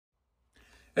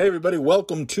Hey, everybody,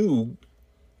 welcome to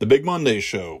the Big Monday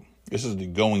Show. This is the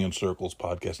Going in Circles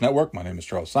Podcast Network. My name is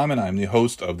Charles Simon. I'm the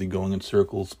host of the Going in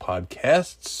Circles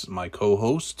podcasts. My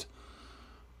co-host,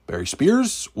 Barry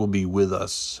Spears, will be with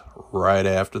us right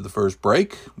after the first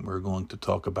break. We're going to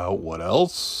talk about what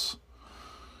else?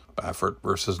 Baffert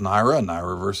versus Naira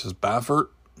versus Baffert.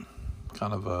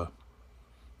 Kind of a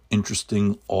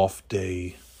interesting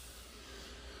off-day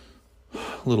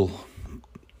little,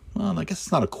 well, I guess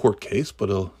it's not a court case, but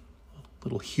a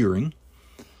little hearing.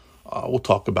 We'll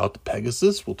talk about the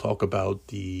Pegasus. We'll talk about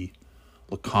the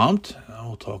LeCompte.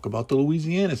 We'll talk about the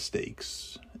Louisiana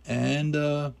Stakes. And,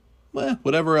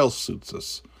 whatever else suits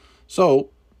us.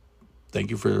 So,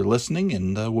 thank you for listening,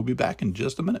 and we'll be back in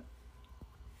just a minute.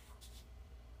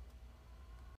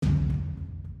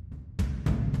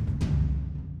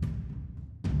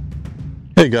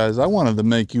 Hey guys, I wanted to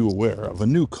make you aware of a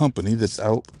new company that's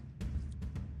out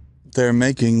there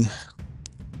making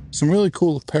some really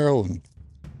cool apparel and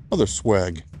other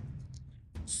swag.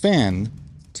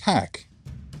 Fan-Tack.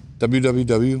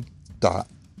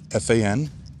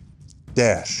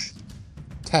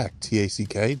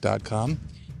 www.fan-tack.com.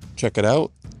 Check it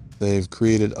out. They've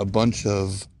created a bunch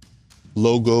of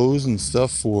logos and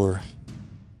stuff for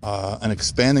an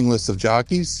expanding list of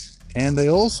jockeys, and they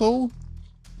also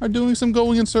are doing some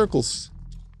Going in Circles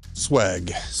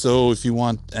swag. So if you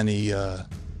want any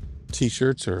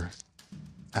t-shirts or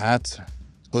hats,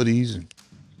 hoodies, and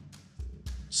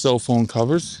cell phone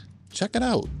covers, check it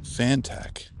out.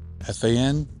 Fan-Tack.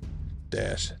 Fan-Tack.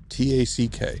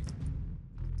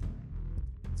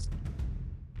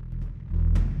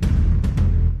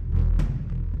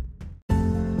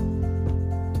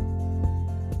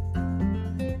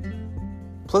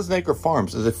 Pleasant Acre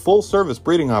Farms is a full-service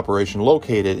breeding operation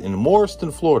located in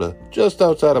Morriston, Florida, just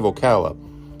outside of Ocala.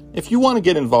 If you want to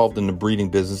get involved in the breeding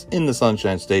business in the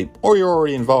Sunshine State, or you're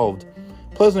already involved,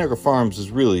 Pleasant Acre Farms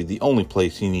is really the only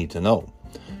place you need to know.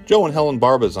 Joe and Helen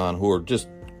Barbazon, who are just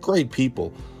great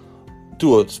people,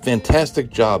 do a fantastic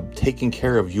job taking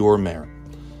care of your mare.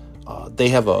 They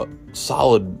have a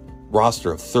solid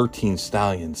roster of 13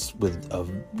 stallions with a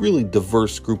really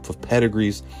diverse group of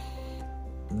pedigrees.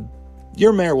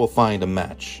 Your mare will find a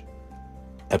match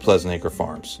at Pleasant Acre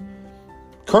Farms.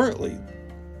 Currently,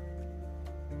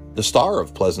 the star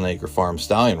of Pleasant Acre Farms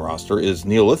stallion roster is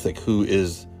Neolithic, who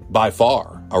is by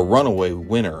far a runaway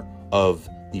winner of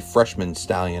the Freshman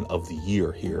Stallion of the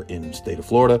Year here in the state of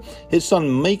Florida. His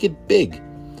son, Make It Big,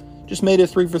 just made it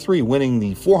 3 for 3, winning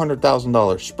the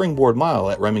 $400,000 Springboard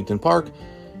Mile at Remington Park,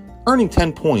 earning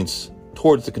 10 points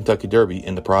towards the Kentucky Derby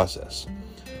in the process.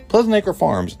 Pleasant Acre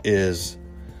Farms is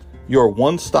your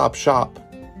one-stop shop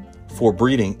for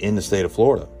breeding in the state of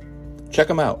Florida. Check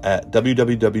them out at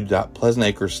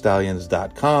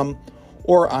www.pleasantacrestallions.com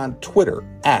or on Twitter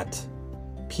at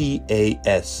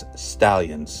PAS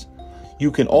Stallions.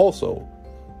 You can also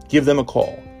give them a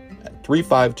call at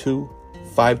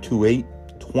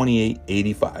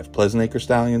 352-528-2885. Pleasant Acre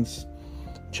Stallions,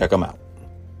 check them out.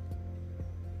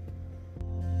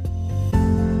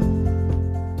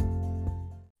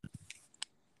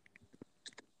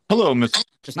 Hello, Mr.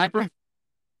 Sniper.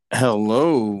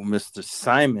 Hello, Mr.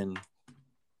 Simon.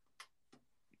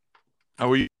 How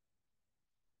are you?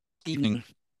 Evening.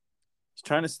 Just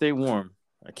trying to stay warm.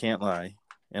 I can't lie.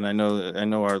 And I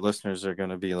know our listeners are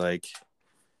going to be like,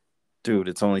 dude,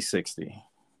 it's only 60.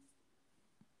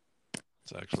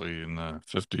 It's actually in the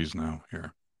 50s now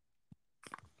here.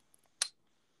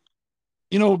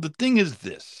 You know, the thing is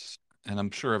this, and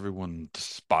I'm sure everyone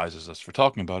despises us for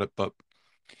talking about it, but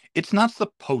it's not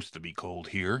supposed to be cold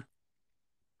here.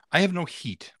 I have no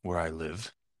heat where I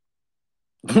live.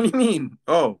 What do you mean?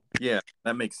 Oh, yeah,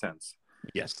 that makes sense.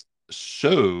 Yes.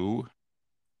 So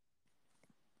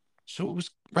it was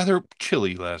rather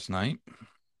chilly last night.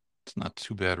 It's not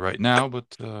too bad right now,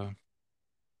 but I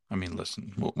mean,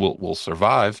 listen, we'll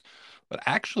survive. But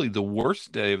actually, the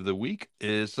worst day of the week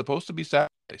is supposed to be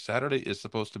Saturday. Saturday is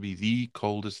supposed to be the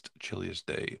coldest, chilliest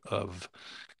day of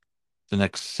the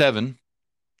next 7.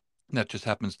 That just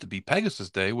happens to be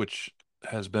Pegasus Day, which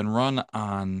has been run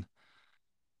on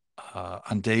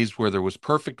days where there was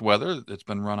perfect weather. It's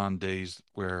been run on days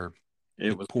where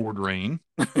it poured rain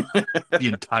the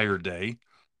entire day.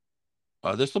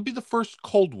 This will be the first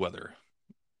cold weather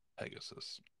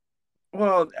Pegasus.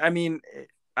 Well, I mean,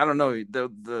 I don't know.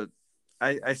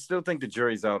 I still think the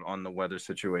jury's out on the weather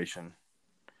situation.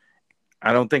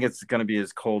 I don't think it's going to be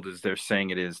as cold as they're saying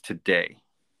it is today.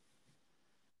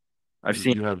 I've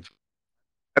seen you have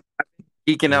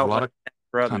eking out a lot of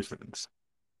brothers. confidence.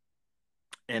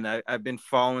 And I've been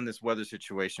following this weather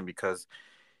situation because,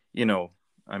 I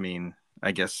mean,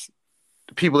 I guess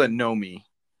the people that know me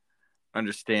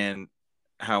understand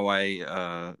how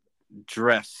I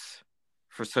dress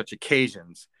for such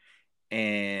occasions,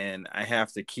 and I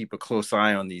have to keep a close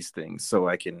eye on these things so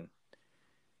I can,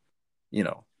 you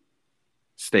know,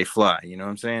 stay fly. You know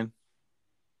what I'm saying?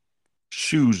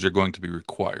 Shoes are going to be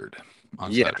required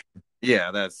on Yeah, Saturday.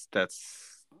 yeah. That's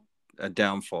a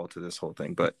downfall to this whole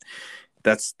thing, but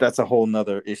that's a whole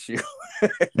nother issue.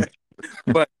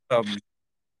 But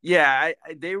yeah,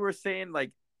 they were saying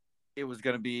like it was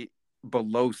gonna be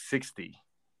below 60,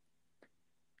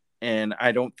 and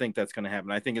I don't think that's gonna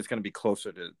happen. I think it's gonna be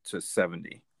closer to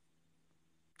 70.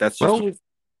 That's just Well,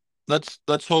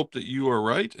 let's hope that you are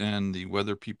right and the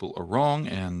weather people are wrong,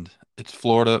 and it's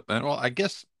Florida. And well, I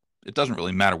guess it doesn't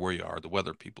really matter where you are. The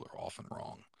weather people are often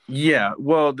wrong. yeah.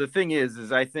 Well, the thing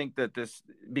is I think that this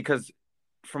because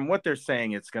from what they're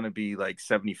saying, it's gonna be like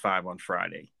 75 on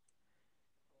Friday,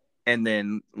 and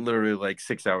then literally like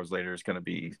 6 hours later, it's gonna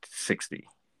be 60.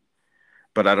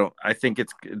 But I don't. I think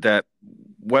it's that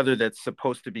weather that's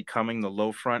supposed to be coming, the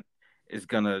low front, is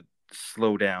gonna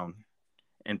slow down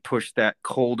and push that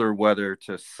colder weather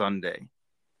to Sunday.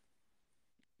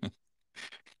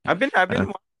 I've been, Uh,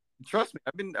 trust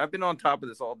me, I've been on top of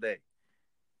this all day.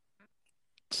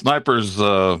 Sniper's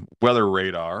weather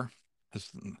radar,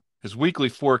 his his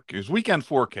weekend forecast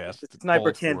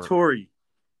Sniper called for. Cantori.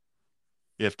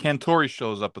 If Cantori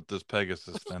shows up at this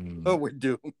Pegasus, Oh, then we're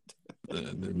doomed.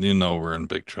 you know we're in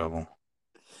big trouble.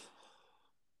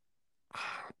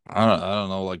 I don't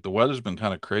know. Like the weather's been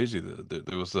kind of crazy.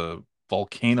 There was a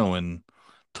volcano in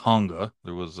Tonga.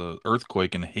 There was an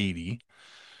earthquake in Haiti,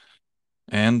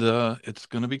 and it's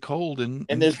going to be cold And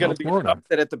in there's gonna South be an Florida.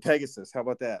 upset at the Pegasus. How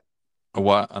about that? A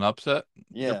what? An upset?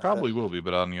 There Yeah. probably will be,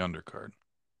 but on the undercard.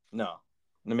 No,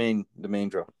 the main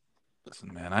draw.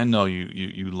 Listen, man, I know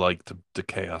you like the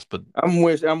chaos, but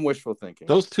I'm wishful thinking.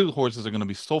 those two horses are going to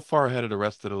be so far ahead of the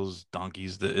rest of those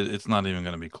donkeys that it's not even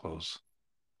going to be close.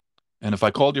 And if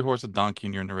I called your horse a donkey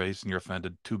and you're in the race and you're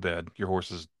offended, too bad. Your horse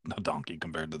is a donkey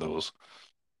compared to those.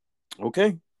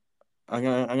 Okay, I'm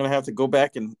gonna have to go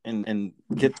back and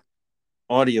get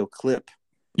audio clip.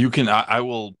 You can. I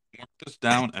will mark this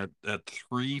down at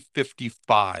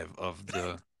 3:55 of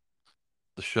the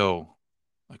show.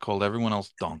 I called everyone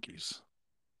else donkeys,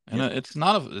 and Yep. it's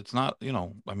not.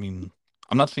 I mean,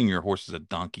 I'm not saying your horse is a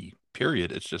donkey.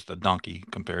 Period. It's just a donkey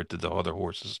compared to the other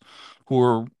horses, who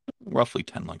are roughly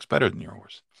 10 lengths better than your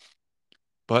horse.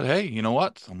 But hey, you know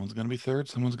what? Someone's going to be third,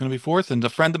 someone's going to be fourth. And a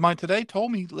friend of mine today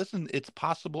told me, listen, it's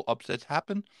possible upsets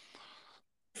happen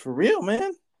For real,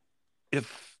 man.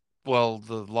 if, well,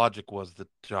 the logic was that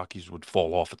jockeys would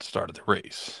fall off at the start of the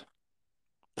race.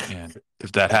 And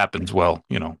if that happens, well,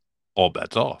 all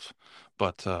bets off.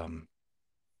 But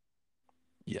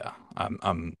yeah,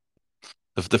 I'm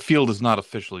the field is not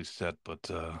officially set, but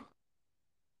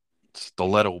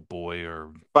Stiletto Boy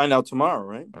Find out tomorrow,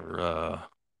 right? or uh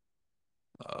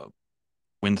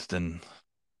Winston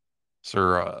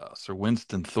Sir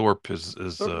Winston Thorpe is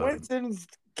But Winston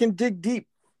can dig deep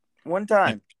one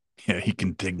time. yeah, he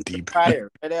can dig deep. Retire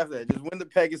right after that. Just win the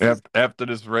Pegasus. After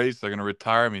this race, they're gonna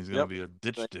retire him. He's gonna Yep. be a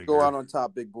ditch Go out digger. on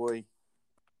top, big boy.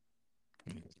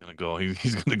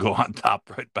 He's gonna go on top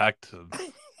right back to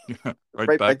right Right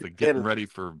back back to to getting Canada. ready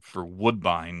for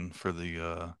Woodbine for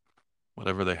the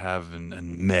whatever they have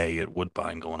in May at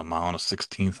Woodbine, going a mile and a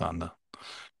 16th on the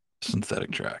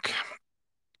synthetic track.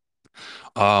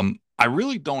 I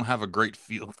really don't have a great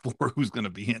feel for who's going to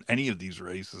be in any of these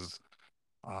races.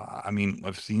 I mean,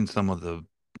 I've seen some of the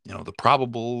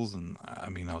probables, and I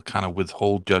mean, I'll kind of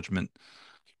withhold judgment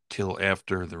till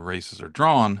after the races are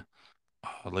drawn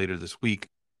later this week.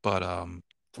 But the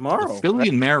Tomorrow, filly right?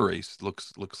 and mare race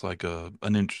looks like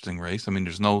an interesting race. I mean,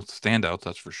 there's no standouts,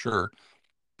 that's for sure.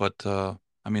 But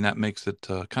I mean, that makes it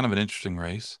kind of an interesting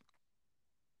race.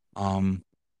 Um,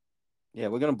 Yeah,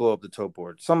 we're gonna blow up the tote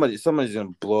board. Somebody's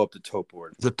gonna blow up the tote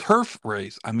board. the turf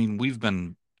race. I mean, we've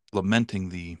been lamenting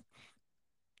the,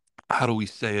 how do we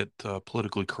say it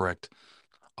politically correct,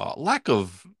 lack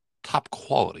of top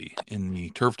quality in the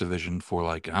turf division for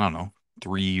like, I don't know,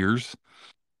 3 years.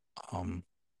 Um,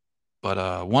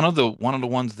 but one of the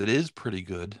ones that is pretty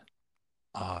good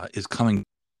is coming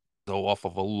though off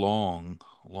of a long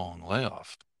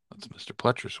layoff. That's Mr.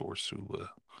 Pletcher's horse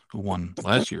who won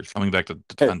last year, coming back to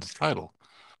defend his title.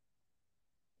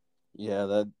 Yeah,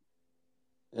 that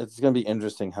it's gonna be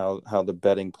interesting how the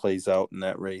betting plays out in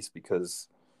that race because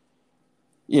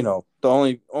the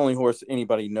only horse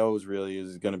anybody knows really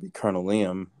is gonna be Colonel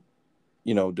Liam.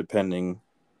 Depending.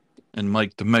 And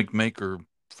Mike, the Meg Maker,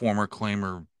 former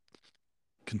claimer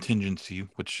contingency,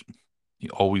 which he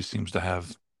always seems to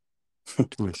have 2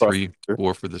 or Cross 3, country.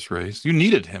 4 for this race. You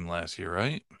needed him last year,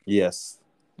 right? Yes.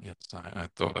 Yes, I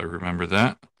thought I remember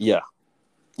that. Yeah.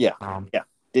 Yeah. Um, Yeah.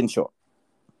 Didn't show up.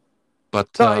 but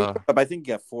No, he showed up. I think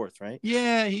he got fourth, right?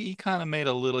 yeah, he kind of made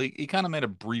a little. He kind of made a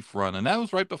brief run, and that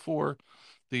was right before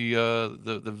the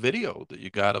video that you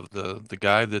got of the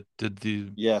guy that did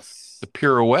the Yes.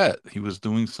 pirouette. He was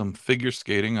doing some figure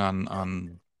skating on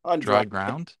On dry. dry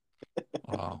ground,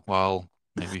 while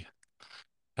maybe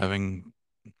having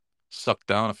sucked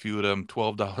down a few of them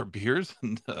 $12 beers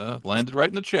and landed right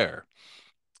in the chair.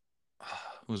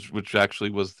 Which actually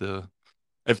was the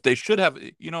if they should have,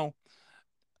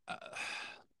 uh,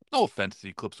 no offense to the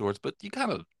Eclipse Awards, but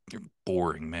you're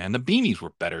boring, man. The beanies were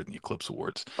better than the Eclipse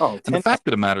Awards. Oh, And the 10. fact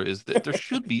of the matter is that there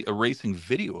should be a racing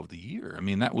video of the year. I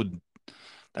mean, that would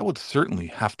certainly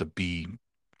have to be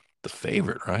the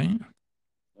favorite, right?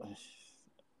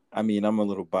 I mean, I'm a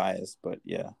little biased, but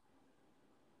yeah.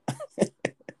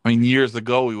 I mean, years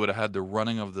ago we would have had the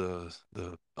running of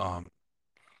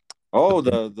Oh,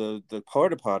 the the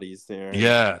porta potties there in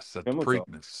yes, at the Pimlico.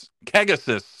 Preakness.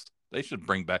 Pegasus. They should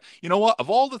bring back. You know what? Of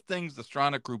all the things the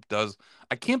Stronach Group does,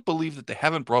 I can't believe that they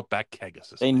haven't brought back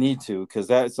Pegasus, They man. need to because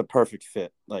that's a perfect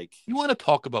fit. Like, You want to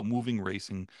talk about moving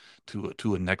racing to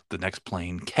the next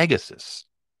plane? Pegasus.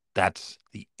 That's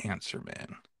the answer,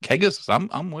 man. Pegasus. I'm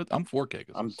for I'm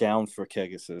Pegasus down for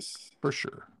Pegasus. for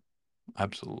sure.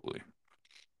 Absolutely.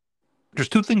 There's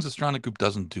two things the Stronach Group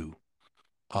doesn't do.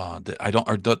 That I don't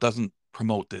or doesn't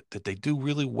promote that they do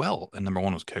really well. And number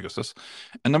one was Pegasus,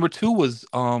 and number two was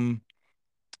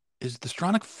is the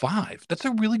Stronach 5. That's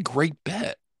a really great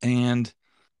bet, and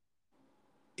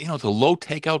it's a low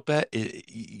takeout bet.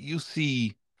 You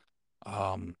see,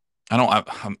 um, I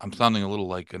don't. I'm sounding a little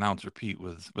like announcer Pete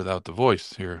without the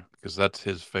voice here because that's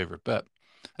his favorite bet.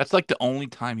 That's like the only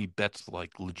time he bets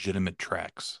like legitimate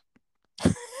tracks.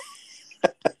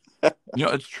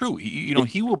 It's true.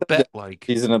 He will bet like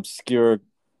He's an obscure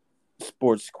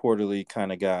sports quarterly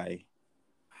kind of guy.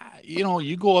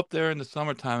 you go up there in the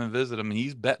summertime and visit him, and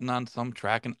he's betting on some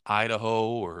track in Idaho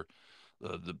or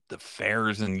the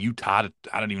fairs in Utah.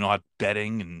 I don't even know how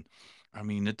betting, and I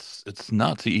mean it's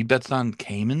nuts. He bets on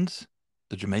Caymans,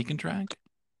 the Jamaican track.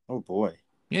 Oh boy.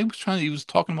 Yeah, he was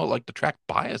talking about like the track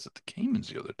bias at the Caymans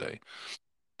the other day,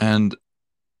 and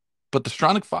but the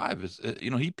Stronach 5 is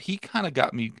he kind of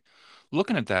got me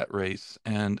looking at that race,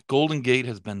 and Golden Gate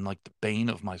has been like the bane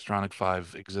of my Stronach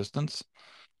 5 existence.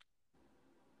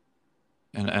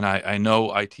 And I know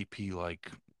ITP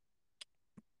like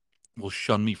will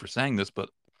shun me for saying this, but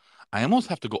I almost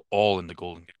have to go all into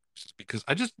Golden Gate because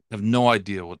I just have no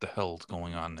idea what the hell's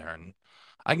going on there, and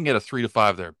I can get a 3 to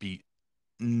 5 there beat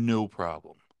no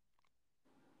problem.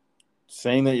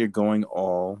 Saying that you're going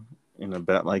all in a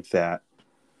bet like that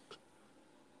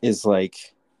is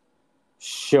like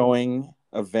showing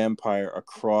a vampire a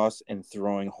cross and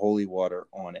throwing holy water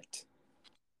on it.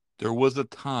 There was a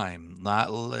time, not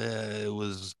it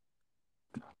was.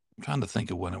 I'm trying to think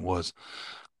of when it was.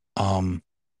 Um,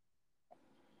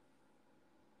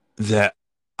 that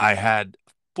I had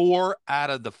 4 out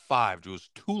of the 5. There was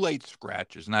 2 late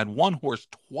scratches, and I had one horse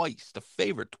twice, the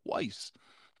favorite twice.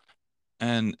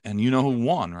 And you know who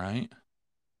won, right?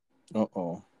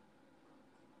 Uh-oh.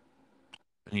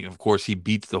 And of course, he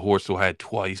beats the horse who had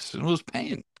twice, and was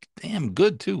paying damn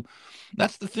good too.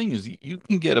 That's the thing is you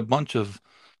can get a bunch of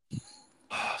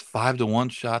 5 to 1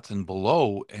 shots and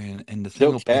below, and the thing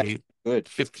Still will cash. pay Good.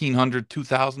 $1,500,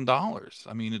 $2,000.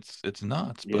 I mean, it's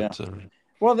nuts, Yeah. but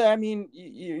Well, I mean,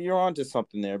 you're onto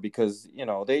something there because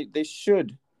they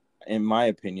should, in my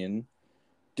opinion,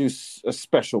 do a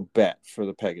special bet for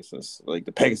the Pegasus, like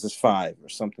the Pegasus 5 or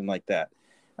something like that.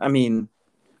 I mean,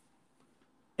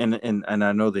 and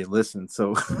I know they listen,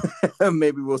 so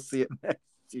maybe we'll see it next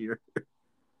year.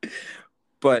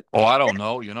 But I don't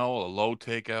know, a low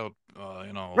takeout,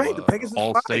 right, the Pegasus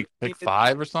all 5. I stake mean, pick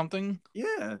 5 or something.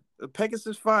 yeah, the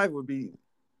Pegasus 5 would be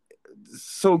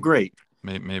so great.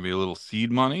 Maybe a little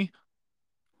seed money.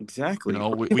 Exactly.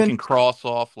 We can cross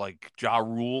off like Ja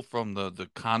Rule from the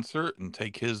concert and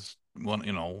take his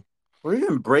one, Or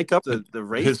even break up the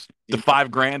race. the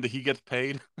 $5,000 that he gets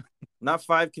paid, Not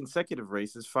 5 consecutive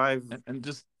races, 5. and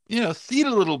just seed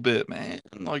a little bit, man.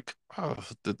 Like,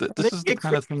 They this is the get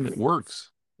kind crazy. of thing that works.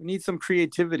 We need some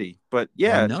creativity. But I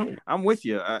yeah, know. I'm with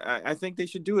you. I think they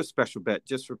should do a special bet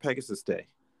just for Pegasus Day.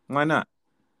 Why not?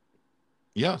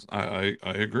 Yes, I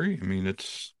agree. I mean,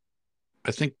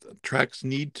 I think tracks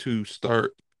need to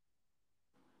start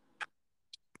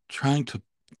trying to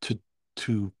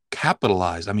to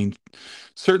capitalize. I mean,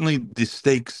 certainly the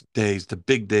stakes days, the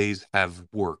big days have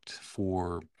worked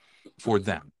for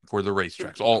them, for the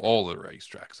racetracks. All the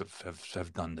racetracks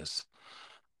have done this.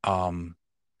 Um,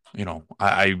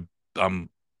 I'm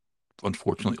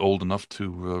unfortunately old enough to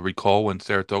recall when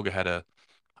Saratoga had a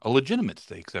legitimate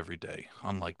steaks every day,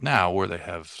 unlike now where they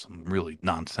have some really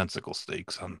nonsensical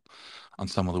steaks on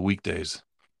some of the weekdays.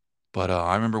 But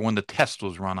I remember when the test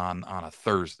was run on a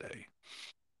Thursday.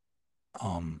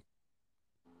 Um,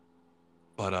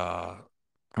 but I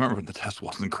remember when the test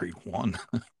wasn't grade one.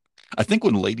 I think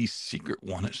when Lady's Secret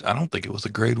won it, I don't think it was a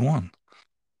grade one.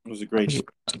 It was a great show.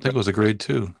 I think it was a grade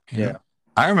two. Yeah. Yeah.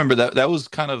 I remember that was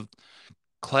kind of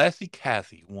Classy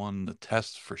Kathy won the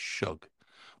test for Shug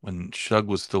when Shug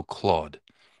was still Claude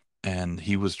and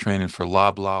he was training for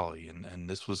Lob Lolly and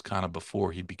this was kind of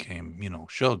before he became,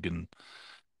 Shug and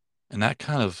that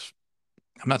kind of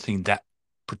I'm not saying that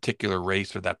particular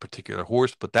race or that particular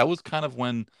horse, but that was kind of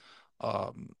when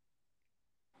um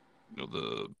you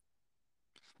know,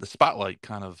 the spotlight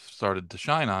kind of started to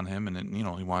shine on him, and then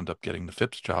he wound up getting the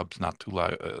Phipps jobs not too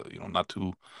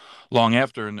long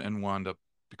after, and wound up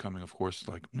becoming, of course,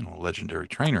 like a legendary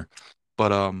trainer.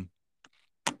 But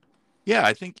yeah,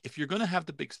 I think if you're going to have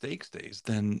the big stakes days,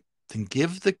 then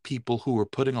give the people who are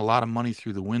putting a lot of money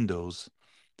through the windows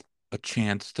a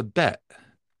chance to bet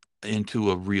into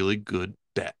a really good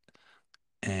bet,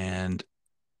 and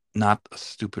not a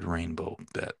stupid rainbow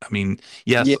bet. I mean,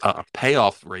 Yeah. yes, a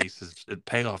payoff race is a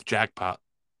payoff jackpot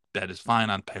bet is fine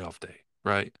on payoff day,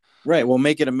 right? Right. Well,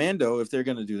 make it a Mando if they're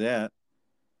going to do that.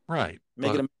 Right.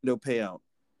 Make it But a Mando payout.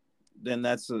 Then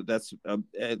that's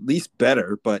at least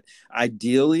better. But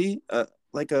ideally,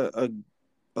 like a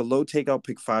low takeout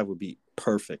pick five would be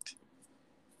perfect.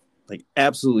 Like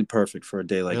absolutely perfect for a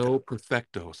day like that. no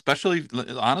perfecto, especially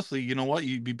honestly, you know what?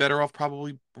 You'd be better off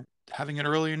probably having it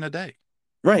earlier in the day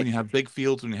when Right. you have big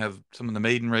fields, when you have some of the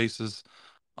maiden races,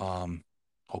 um,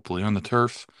 hopefully on the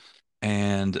turf,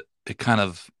 and it kind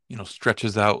of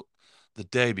stretches out the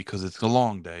day because it's a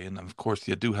long day, and of course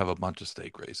you do have a bunch of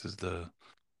stake races.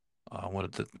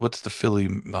 What's the Philly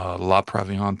La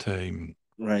Praviante?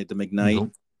 Right. The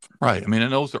McKnight. Right. I mean,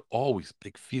 and those are always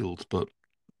big fields, but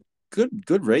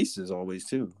Good races always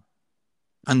too.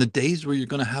 on the days where you're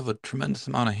going to have a tremendous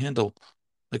amount of handle,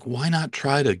 like why not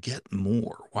try to get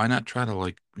more? Why not try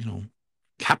to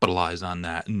capitalize on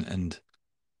that? And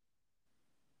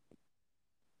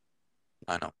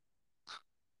I know,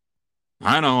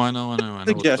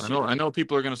 Suggestion. I know what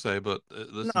people are going to say, but No,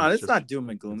 listen, it's it's just not doom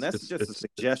and gloom. That's just a it's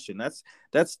suggestion.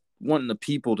 That's wanting the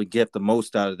people to get the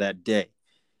most out of that day.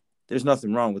 There's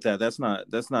nothing wrong with that. That's not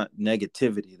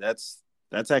negativity. That's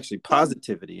actually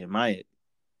positivity in my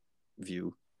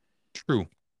view. true,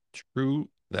 true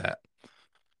that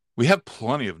we have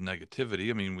plenty of negativity.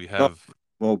 I mean, we Oh, have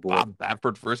oh boy. Bob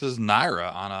Baffert versus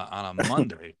Naira on a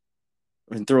Monday.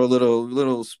 And throw a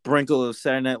little sprinkle of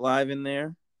Saturday Night Live in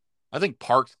there. I think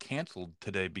Parks canceled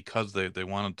today because they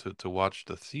wanted to watch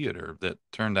the theater that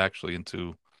turned actually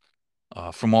into,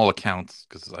 from all accounts,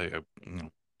 because I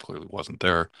clearly wasn't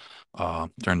there,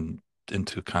 turned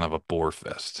into kind of a bore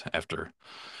fest after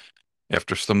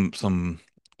some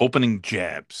opening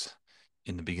jabs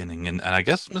in the beginning, and I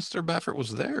guess Mr. Baffert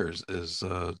was there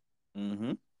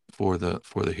Mm-hmm. for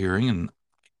the hearing, and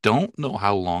don't know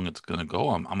how long it's going to go.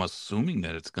 I'm assuming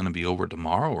that it's going to be over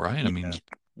tomorrow, right? I Yeah. mean,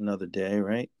 Another day,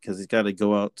 right? Because he's got to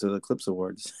go out to the Clips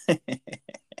Awards.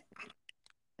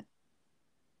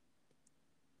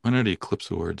 when are the Eclipse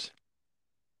Awards?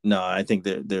 No, I think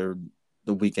they're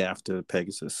the week after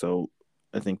Pegasus. So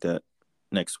I think that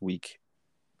next week.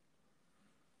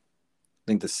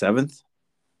 I think the 7th.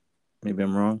 Maybe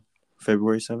I'm wrong.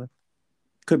 February 7th.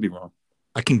 Could be wrong.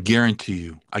 I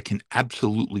can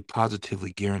absolutely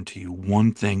positively guarantee you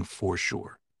one thing for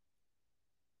sure.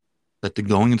 That the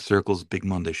Going in Circles Big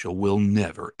Monday show will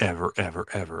never, ever, ever,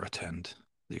 ever attend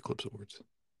the Eclipse Awards.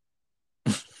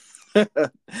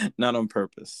 Not on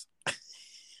purpose.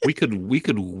 We could, we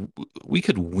could, we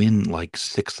could win like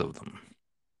six of them.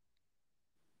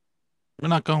 We're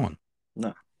not going.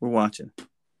 No, we're watching.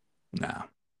 Nah.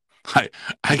 I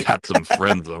I got some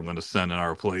friends I'm going to send in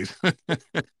our place.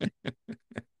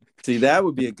 See, that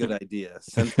would be a good idea.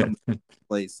 Send some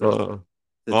place. Uh,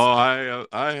 That's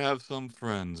I have some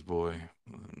friends, boy.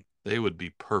 They would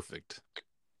be perfect.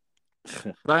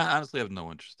 But I honestly have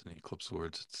no interest in Eclipse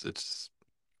Awards. It's.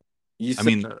 you I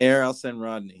send mean, Air, I'll send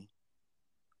Rodney.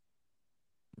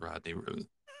 Rodney,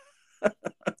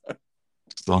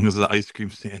 as long as the ice cream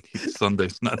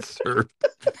Sunday's not served.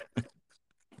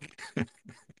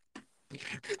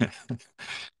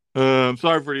 I'm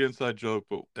sorry for the inside joke,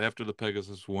 but after the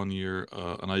Pegasus 1 year,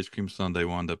 an ice cream sundae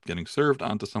wound up getting served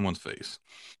onto someone's face.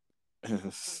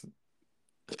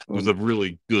 It was a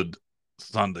really good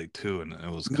sundae too, and it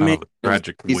was kind Man, of a it was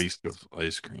tragic he's waste of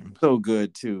ice cream. so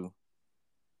good too.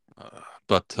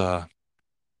 But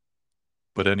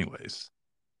but anyways,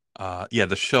 yeah,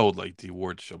 the show, like the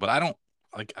awards show, but I don't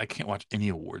like I can't watch any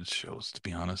awards shows to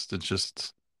be honest. It's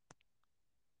just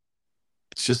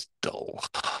dull.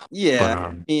 But Yeah,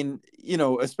 I mean,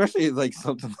 especially like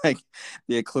something like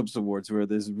the Eclipse Awards, where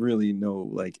there's really no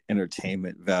like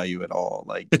entertainment value at all.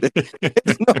 Like,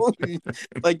 there's no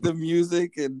like the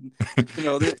music and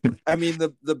I mean,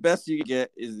 the best you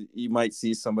get is you might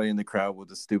see somebody in the crowd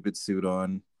with a stupid suit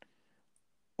on,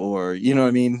 or what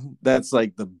I mean. That's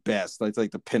like the best. That's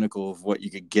like the pinnacle of what you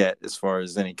could get as far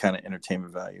as any kind of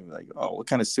entertainment value. Like, oh, what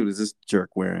kind of suit is this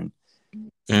jerk wearing?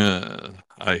 yeah,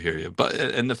 I hear you. But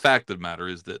and the fact of the matter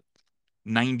is that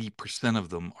 90% of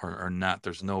them are not.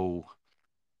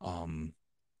 Um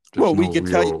there's Well, we no could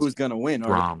tell you real who's going to win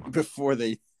already drama. before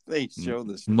they show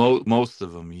this. Most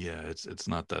of them, yeah, it's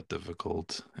not that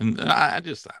difficult. And I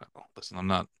don't know.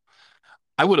 Listen,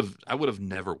 I would have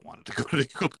never wanted to go to the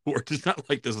Eagle Awards. It's not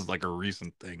like this is like a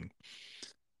recent thing.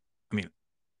 I mean,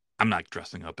 I'm not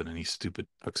dressing up in any stupid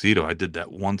tuxedo. I did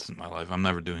that once in my life. I'm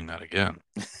never doing that again.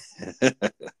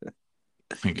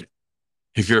 Like,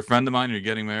 if you're a friend of mine and you're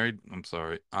getting married, I'm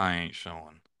sorry, I ain't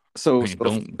showing. so I so mean,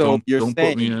 don't so don't don't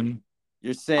put me in.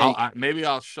 you're saying Maybe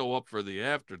I'll show up for the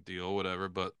after deal, whatever.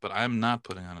 But I'm not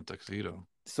putting on a tuxedo.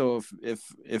 so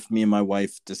if me and my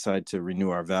wife decide to renew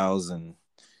our vows and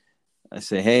I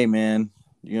say, hey man,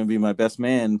 you're gonna be my best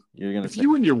man, you're gonna If say,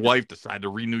 you and your wife decide to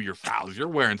renew your vows, you're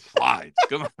wearing slides.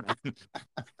 Come on.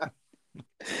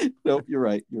 nope, you're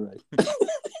right.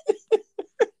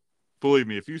 Believe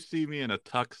me, if you see me in a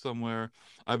tux somewhere,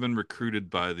 I've been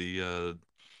recruited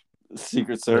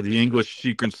Secret by Service. the English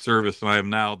Secret Service, and I am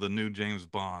now the new James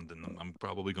Bond, and I'm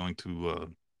probably going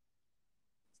to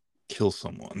kill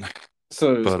someone.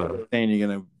 So But saying you're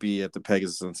gonna be at the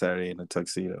Pegasus on Saturday in a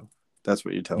tuxedo. That's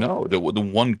what you're telling me. no, the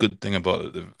one good thing about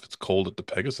it, if it's cold at the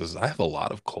Pegasus, I have a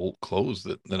lot of cold clothes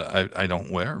that I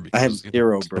don't wear I have because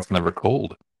zero, bro. it's never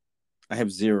cold. I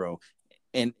have zero.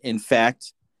 And in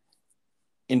fact,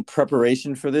 in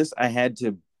preparation for this, I had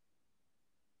to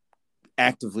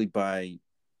actively buy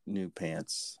new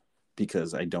pants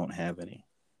because I don't have any.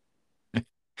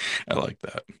 I like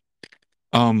that.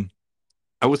 Um,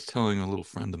 I was telling a little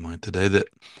friend of mine today that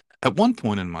at one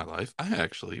point in my life, I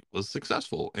actually was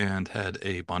successful and had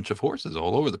a bunch of horses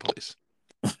all over the place.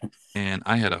 And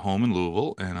I had a home in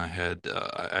Louisville, and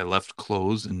I left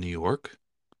clothes in New York,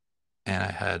 and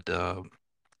I had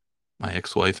my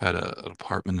ex-wife had an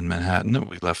apartment in Manhattan that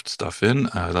we left stuff in.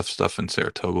 I left stuff in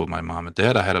Saratoga with my mom and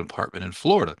dad. I had an apartment in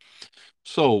Florida,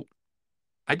 so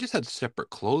I just had separate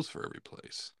clothes for every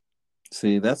place.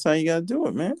 See, that's how you gotta do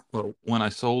it, man. Well, when I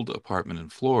sold the apartment in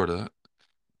Florida,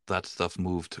 that stuff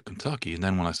moved to Kentucky. And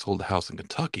then when I sold the house in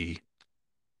Kentucky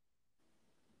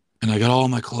and I got all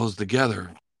my clothes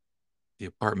together, the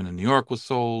apartment in New York was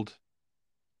sold.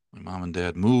 My mom and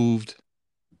dad moved.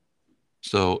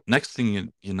 So next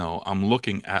thing you know, I'm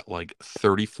looking at like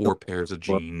 34 pairs of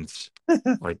jeans,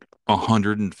 like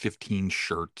 115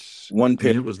 shirts. One I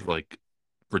pair, mean, it was like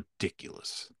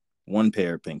ridiculous. one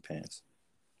pair of pink pants.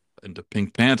 And the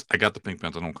pink pants, I got the pink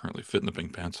pants. I don't currently fit in the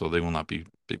pink pants, so they will not be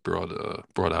brought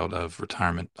out of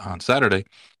retirement on Saturday.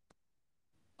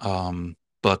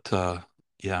 But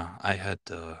yeah, I had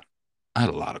a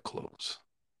lot of clothes.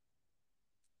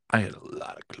 I had a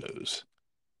lot of clothes.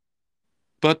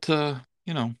 But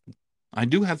I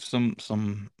do have some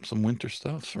winter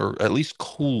stuff, or at least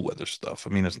cool weather stuff. I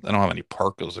mean, I don't have any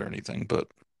parkas or anything, but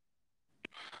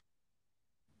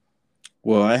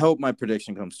Well, I hope my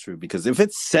prediction comes true because if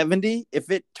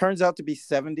it turns out to be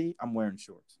 70, I'm wearing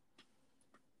shorts.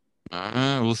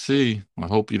 we'll see. I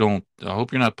hope you don't. I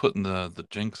hope you're not putting the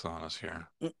jinx on us here.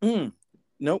 Mm-mm.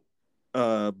 Nope.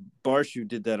 Barshu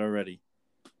did that already.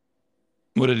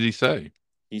 What did he say?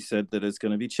 He said that it's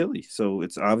going to be chilly, so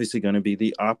it's obviously going to be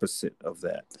the opposite of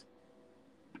that.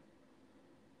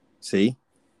 See,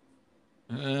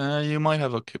 You might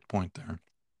have a point there.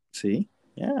 see,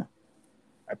 yeah.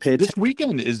 I pay This attention.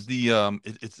 weekend is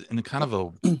it's in a kind of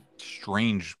a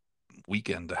strange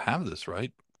weekend to have this,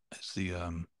 right? It's the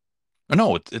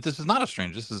no, this is not a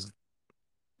strange. This is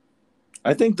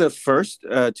I think the first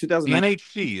the 2009.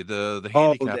 NHC, the Oh, the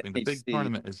handicapping, the big HC.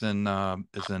 tournament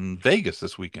is in Vegas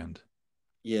this weekend.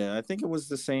 Yeah, I think it was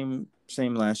the same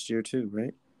last year too,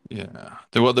 right? Yeah,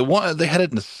 the one they had it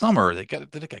in the summer. Did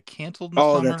it get canceled in the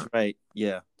Oh, that's summer? right.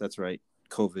 Yeah, that's right.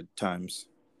 COVID times.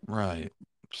 Right.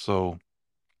 So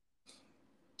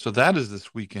that is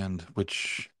this weekend,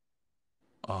 which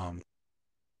um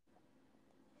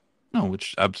no,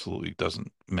 which absolutely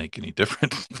doesn't make any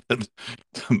difference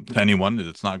to anyone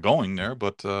that's not going there.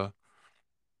 But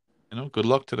good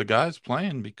luck to the guys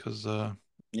playing because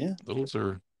Yeah. Those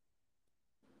are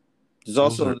There's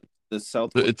those are also the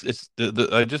Southwest. it's the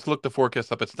I just looked the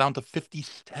forecast up. It's down to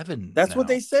 57 That's what now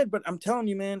they said, but I'm telling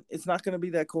you, man, it's not going to be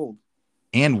that cold.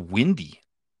 and windy.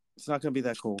 It's not going to be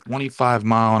that cold.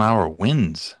 25-mile-an-hour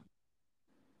winds.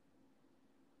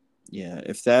 Yeah,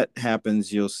 if that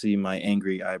happens, you'll see my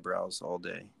angry eyebrows all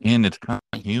day. And it's kind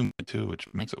of humid too, which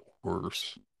makes it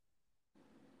worse.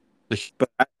 But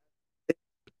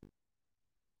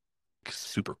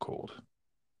Super cold.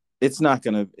 it's not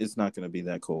gonna be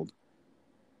that cold. It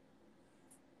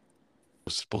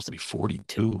was supposed to be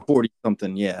 42. 40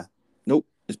 something, yeah. Nope,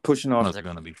 it's pushing off. They're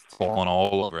going to be falling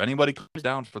all over. Anybody comes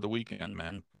down for the weekend,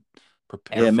 man,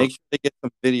 prepare Yeah, for make sure they get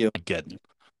some video. Again,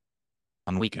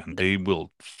 on the weekend. They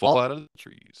will fall out of the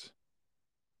trees.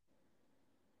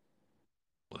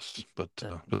 But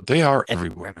they are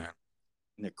everywhere, man.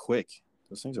 And they're quick.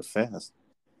 Those things are fast.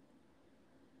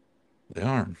 They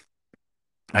are.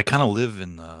 I kind of live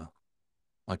in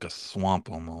like a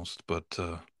swamp almost, but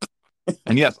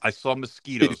and yes, I saw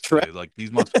mosquitoes today. Like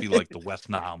these must be like the West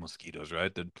Nile mosquitoes,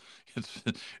 right? That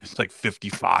it's like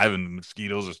 55 and the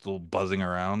mosquitoes are still buzzing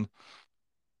around.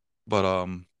 But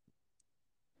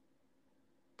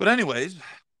anyways,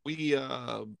 we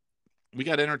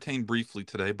got entertained briefly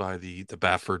today by the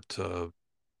Baffert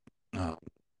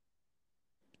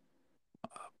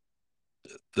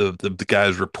the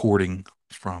guys reporting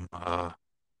from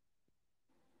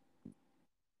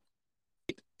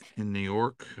in New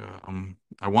York.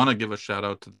 I want to give a shout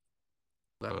out to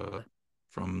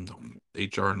from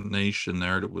HR Nation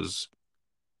there that was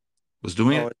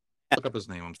doing it. Look up his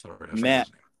name. I'm sorry, I Matt.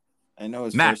 His name. I know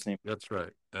his Matt. first name. That's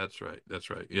right.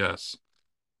 Yes.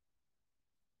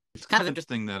 It's kind of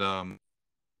interesting that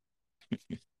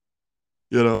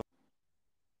you know,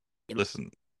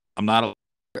 listen, I'm not a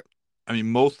I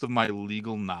mean, most of my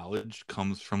legal knowledge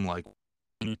comes from like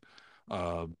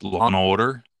Law and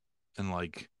Order and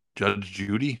like Judge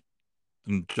Judy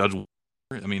and Judge.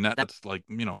 I mean, that's like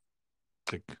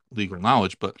like legal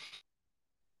knowledge, but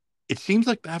it seems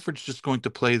like Baffert's just going to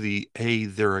play the "hey,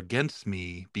 they're against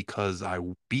me because I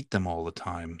beat them all the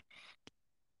time."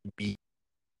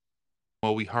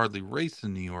 Well, we hardly race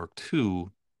in New York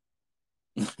too,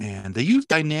 and they use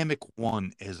Dynamic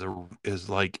One as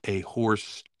like a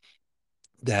horse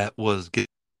that was getting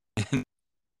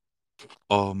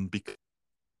because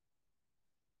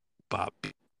Bob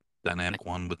Dynamic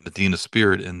One with Medina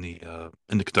Spirit in the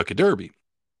Kentucky Derby.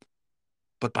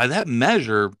 But by that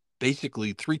measure,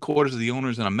 basically 3/4 of the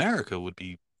owners in America would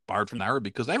be barred from that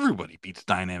because everybody beats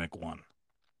Dynamic One.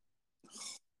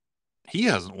 He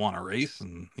hasn't won a race,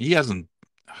 and he hasn't.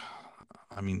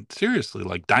 I mean, seriously,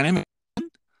 like Dynamic.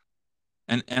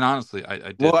 And honestly, I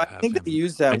did. Well, I have think him. they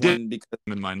used that one because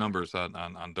in my numbers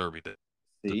on Derby did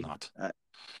not.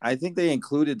 I think they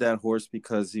included that horse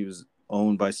because he was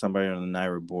owned by somebody on the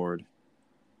NYRA board.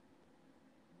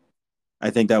 I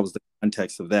think that was the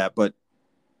context of that. But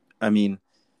I mean,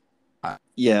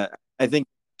 yeah, I think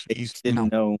he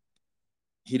didn't know.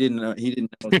 He didn't know. He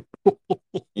didn't know.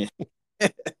 Yeah.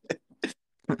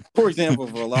 For example,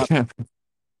 for a lot. Hey,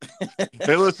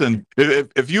 listen,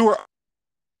 if you were a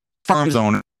farm's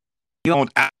owner, you don't.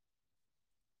 I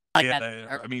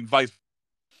mean, vice.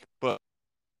 But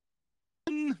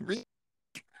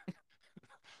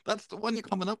that's the one you're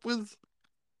coming up with.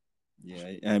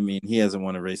 Yeah, I mean, he hasn't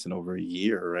won a race in over a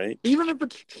year, right? Even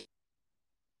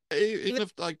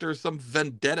if like there's some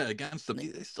vendetta against them,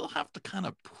 they still have to kind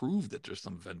of prove that there's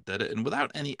some vendetta, and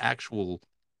without any actual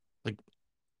like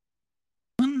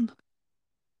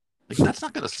that's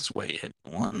not going to sway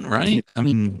anyone, right? I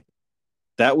mean,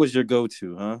 that was your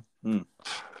go-to, huh?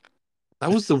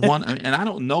 That was the one, and I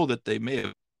don't know that they may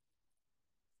have.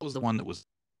 That was the one that was.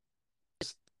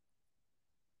 It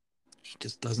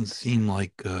just doesn't seem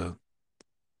like that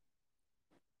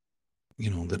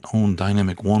own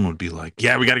Dynamic One would be like,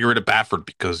 yeah, we got to get rid of Baffert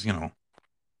because we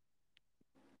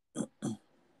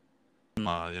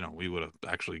would have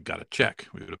actually got a check.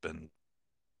 We would have been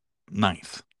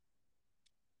ninth.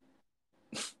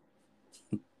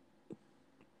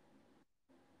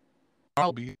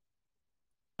 I'll be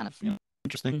kind of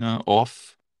interesting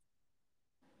off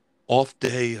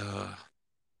day.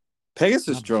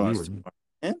 Pegasus draws, man.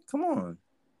 Come on,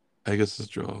 Pegasus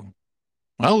draw.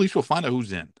 Well, at least we'll find out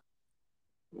who's in.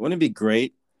 Wouldn't it be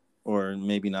great, or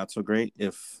maybe not so great,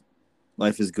 if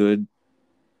Life is Good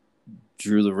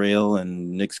drew the rail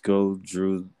and Knicks Go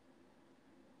drew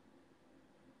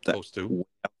that post two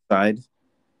outside?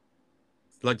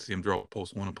 I'd like to see him draw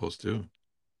post one and post two.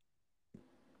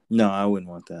 No, I wouldn't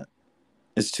want that.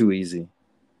 It's too easy.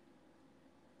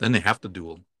 Then they have to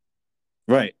duel.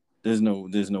 Right. There's no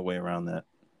way around that.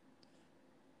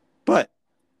 But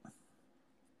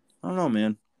I don't know,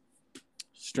 man.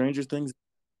 Stranger things.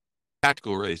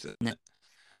 Tactical race.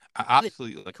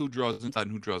 Obviously, like who draws inside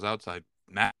and who draws outside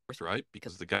matters, right?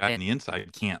 Because the guy on the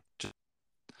inside can't.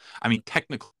 I mean,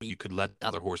 technically, you could let the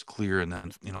other horse clear and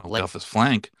then let off his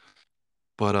flank,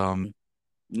 but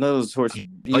None of those horses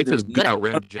Life either is good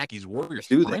outran Jackie's Warrior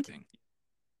do that. sprinting,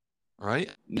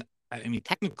 right? I mean,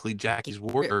 technically, Jackie's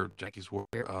Warrior,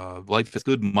 Life is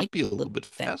Good might be a little bit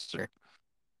faster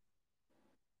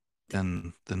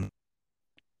than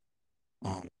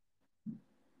um,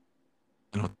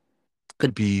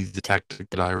 could be the tactic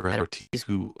that I read Ortiz,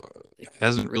 who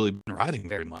hasn't really been riding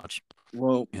very much.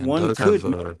 Well, And one does could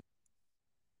have,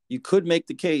 you could make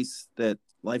the case that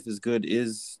Life is Good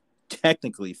is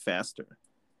technically faster.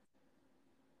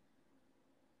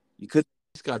 You could.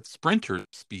 He's got sprinter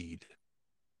speed,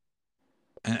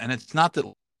 and it's not that,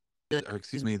 or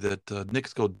excuse me, that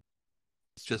Nick's go.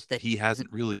 It's just that he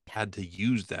hasn't really had to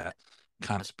use that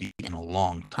kind of speed in a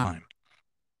long time.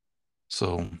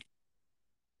 So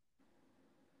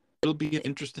it'll be an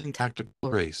interesting tactical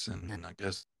race, and I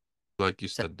guess, like you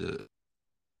said, the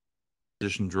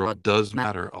position draw does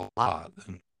matter a lot.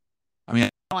 And I mean,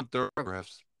 I want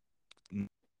Thoroughbrass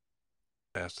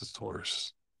fastest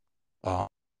horse.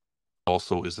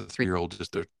 Also, is a 3-year-old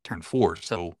just their turn 4,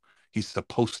 so he's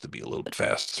supposed to be a little bit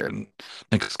faster. And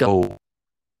Nick's go,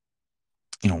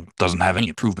 doesn't have any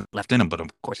improvement left in him, but of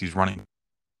course he's running.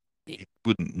 He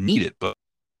wouldn't need it, but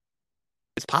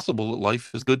it's possible that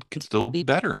Life is Good could still be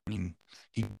better. I mean,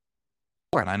 and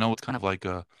I know it's kind of like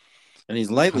and he's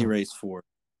lightly raced for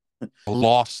a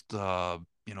lost,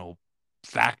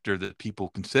 factor that people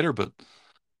consider, but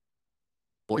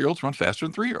 4-year-olds run faster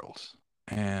than 3-year-olds,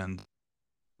 and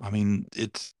I mean,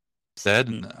 it's said,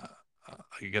 and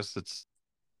I guess it's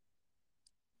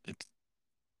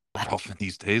often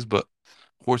these days, but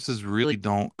horses really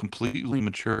don't completely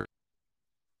mature.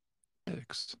 Maybe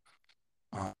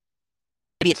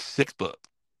it's 6, but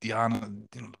to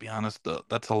be honest,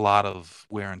 that's a lot of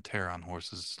wear and tear on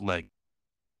horses' leg,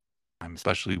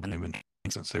 especially when they've been training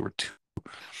since they were 2.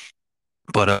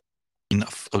 But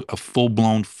a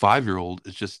full-blown 5-year-old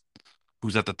is just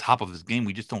who's at the top of his game.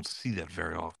 We just don't see that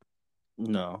very often.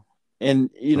 No. And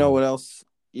you know what else?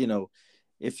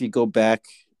 If you go back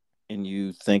and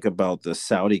you think about the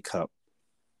Saudi Cup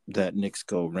that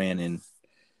Nixco ran in,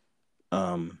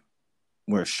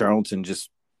 where Charlton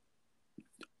just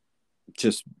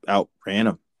outran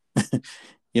him,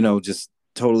 just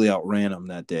totally outran him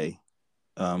that day.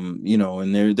 And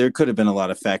there could have been a lot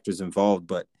of factors involved,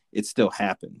 but it still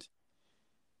happened.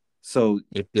 So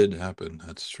it did happen.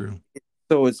 That's true.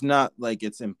 So it's not like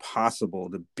it's impossible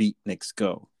to beat Nick's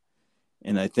Go.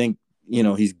 And I think,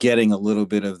 he's getting a little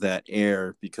bit of that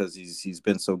air because he's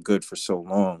been so good for so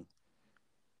long.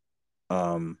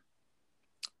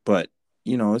 But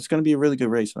it's going to be a really good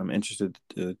race. I'm interested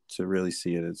to really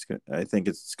see it. I think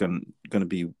it's going to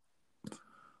be.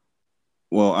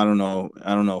 Well, I don't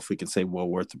know if we can say well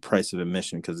worth the price of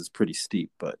admission because it's pretty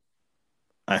steep, but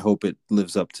I hope it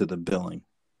lives up to the billing.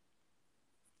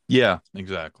 Yeah,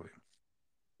 exactly.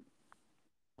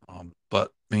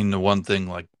 But I mean, the one thing,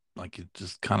 like you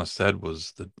just kind of said,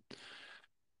 was that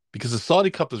because the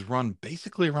Saudi Cup is run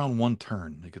basically around one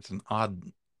turn, like it's an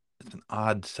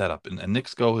odd setup, and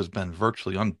Nick's Go has been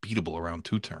virtually unbeatable around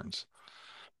 2 turns.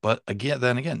 But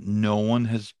again, no one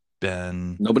has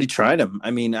been. Nobody tried him.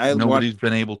 I mean, nobody's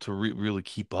been able to really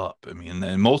keep up. I mean,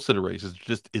 and most of the races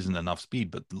just isn't enough speed.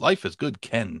 But Life is Good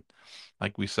can,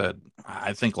 like we said,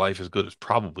 I think Life is Good is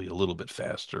probably a little bit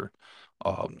faster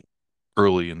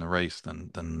early in the race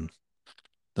than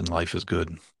Life is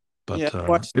Good. But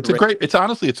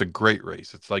it's a great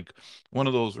race. It's like one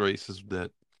of those races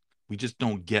that we just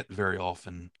don't get very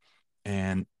often,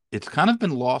 and it's kind of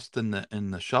been lost in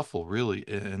the shuffle, really,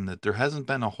 in that there hasn't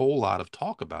been a whole lot of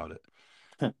talk about it.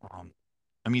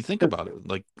 I mean, think about it.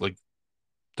 Like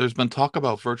there's been talk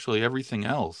about virtually everything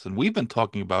else, and we've been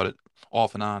talking about it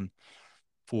off and on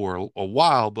for a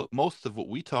while, but most of what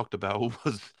we talked about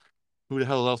was who the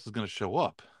hell else is going to show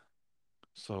up.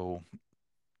 So,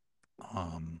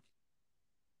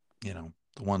 the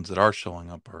ones that are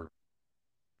showing up are,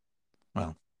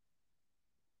 well,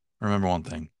 remember one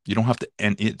thing. You don't have to,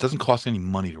 and it doesn't cost any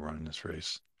money to run in this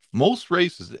race. Most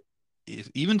races,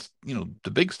 even,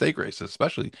 the big stake races,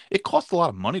 especially, it costs a lot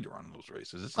of money to run those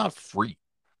races. It's not free.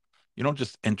 You don't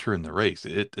just enter in the race.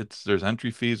 There's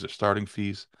entry fees, there's starting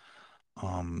fees.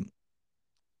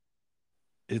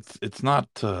 It's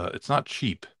not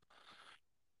cheap.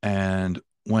 And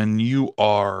when you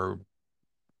are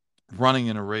running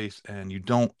in a race and you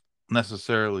don't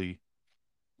necessarily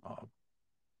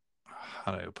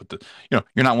how do I put this? You're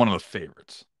not one of the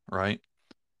favorites, right?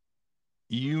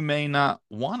 You may not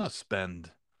want to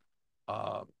spend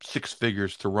six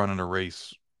figures to run in a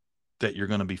race that you're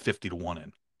going to be 50-1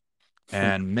 in.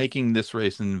 And making this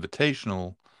race an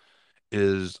invitational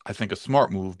is, I think, a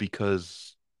smart move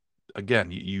because,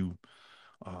 again,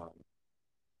 uh,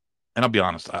 and I'll be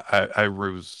honest, I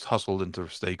was hustled into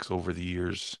stakes over the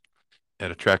years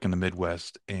at a track in the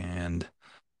Midwest, and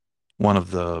one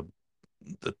of the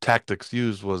tactics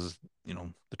used was,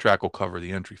 the track will cover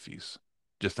the entry fees.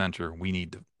 Just enter. We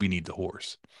need the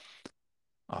horse.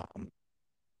 Um,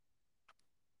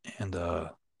 and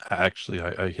actually,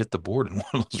 I hit the board in one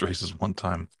of those races one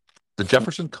time, the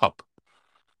Jefferson Cup.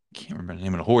 Can't remember the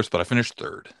name of the horse, but I finished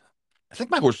third. I think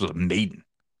my horse was a maiden,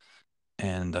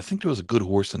 and I think there was a good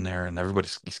horse in there, and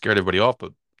he scared everybody off.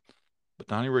 But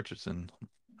Donnie Richardson,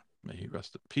 may he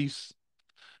rest in peace.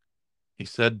 He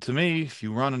said to me, "If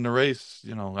you run in the race,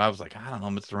 I was like, I don't know,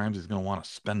 Mr. Ramsey's going to want to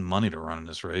spend money to run in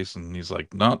this race," and he's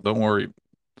like, "No, don't worry.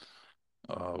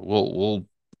 We'll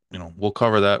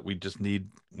cover that. We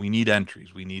need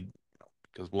entries.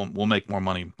 Because we'll make more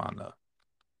money on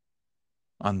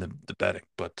the betting,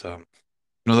 but."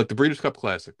 Like the Breeders' Cup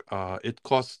Classic, it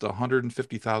costs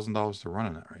 $150,000 to run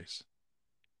in that race.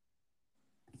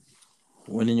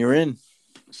 Winning, you're in.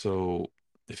 So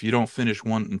if you don't finish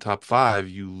one in top five,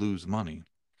 you lose money.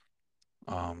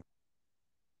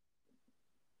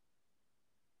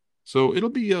 So it'll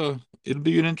be an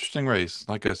interesting race.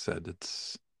 Like I said,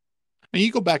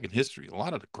 you go back in history, a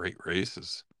lot of the great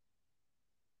races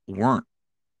weren't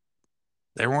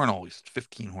they weren't always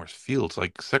 15 horse fields.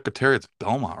 Like Secretariat's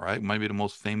Belmont, right? Might be the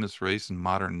most famous race in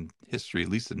modern history, at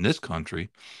least in this country.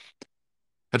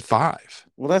 Had five.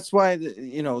 Well, that's why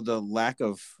the lack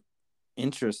of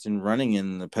interest in running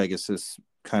in the Pegasus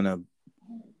kind of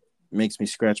makes me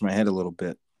scratch my head a little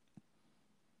bit.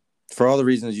 For all the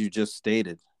reasons you just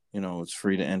stated, it's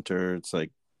free to enter. It's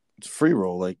like it's a free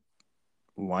roll. Like,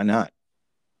 why not?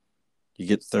 You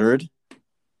get third,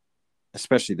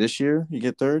 especially this year. You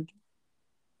get third.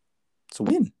 It's a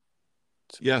win.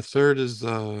 Yeah, third is it's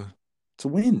a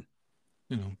win.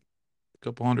 A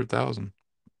couple 100,000.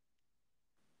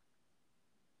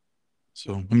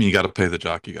 So you got to pay the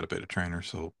jockey, you got to pay the trainer.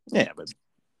 So yeah, but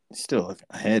still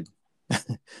ahead.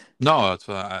 No, that's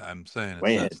what I'm saying.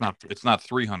 Way ahead. It's not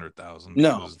 300,000.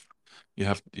 No, you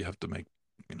have to make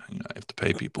you have to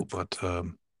pay people. But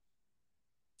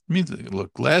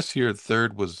look, last year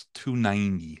third was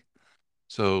 290.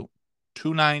 So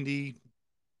 290,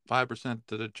 5%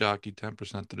 to the jockey,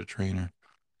 10% to the trainer.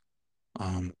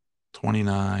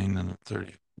 29 and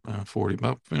 30, 40,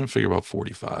 figure about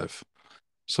 45.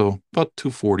 So about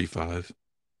 245.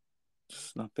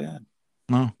 it's not bad.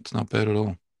 No, it's not bad at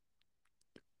all.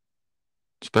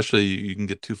 Especially you can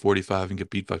get 245 and get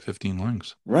beat by 15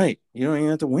 lengths. Right. You don't even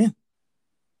have to win.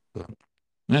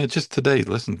 Yeah, it's just today.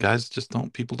 Listen, guys,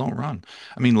 people don't run.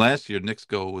 I mean, last year Nick's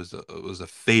Go was a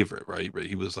favorite, right?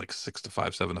 He was like 6-5,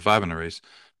 7-5 in the race.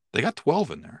 They got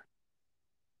 12 in there.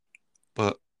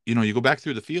 But you go back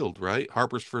through the field, right?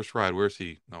 Harper's first ride, where's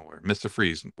he? Nowhere. Mr.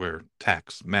 Freeze, where?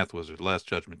 Tax, Math Wizard, Last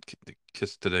Judgment,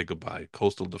 Kiss Today Goodbye,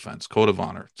 Coastal Defense, Code of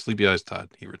Honor, Sleepy Eyes Todd,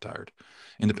 he retired.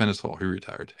 Independence Hall, he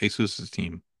retired. Jesus'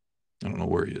 team, I don't know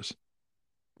where he is.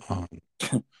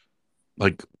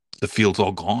 Like the field's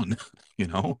all gone,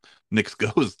 Nick's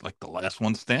Go is like the last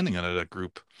one standing out of that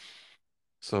group.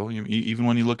 So even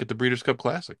when you look at the Breeders' Cup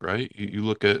Classic, right? You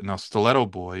look at now Stiletto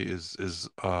Boy is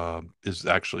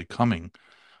actually coming.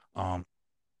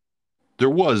 There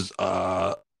was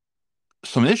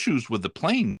some issues with the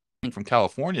plane from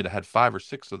California that had 5 or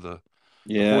 6 of the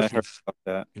Yeah, I heard horses.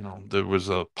 about that. There was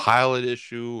a pilot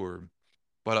issue,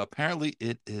 but apparently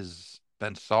it has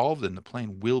been solved and the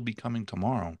plane will be coming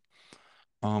tomorrow.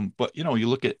 But you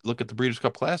look at the Breeders'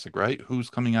 Cup Classic, right? Who's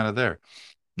coming out of there?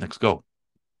 Next Go.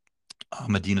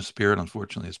 Medina Spirit,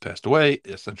 unfortunately, has passed away.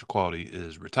 Essential Quality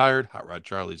is retired. Hot Rod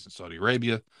Charlie's in Saudi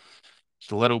Arabia.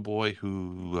 Stiletto Boy,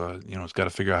 who has got to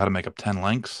figure out how to make up 10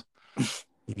 lengths.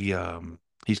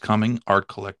 He's coming. Art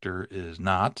Collector is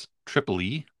not. Triple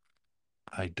E,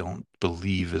 I don't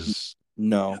believe is.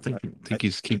 No, I think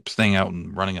he's keeps staying out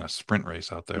and running in a sprint race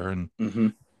out there. And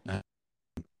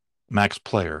Max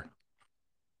Player,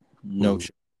 no,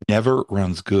 never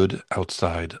runs good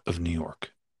outside of New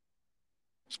York.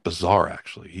 It's bizarre,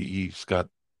 actually. He's got,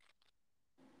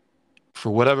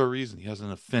 for whatever reason, he has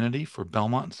an affinity for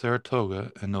Belmont and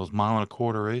Saratoga and those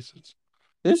 1.25-mile races.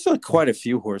 There's quite a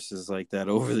few horses like that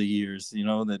over the years,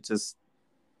 that just.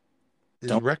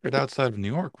 His record outside of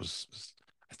New York was,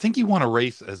 I think he won a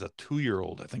race as a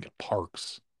 2-year-old, I think at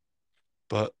Parks.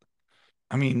 But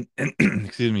I mean,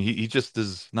 excuse me, he just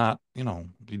is not, he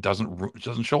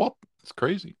doesn't show up. It's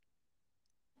crazy.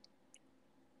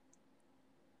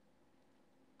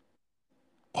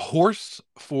 A horse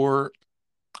for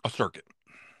a circuit.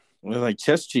 We're like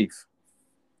Chess Chief,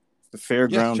 the Yes,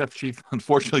 fairground. Chef Chief.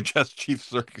 Unfortunately, Chef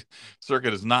Chief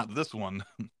circuit is not this one.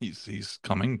 He's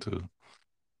coming to,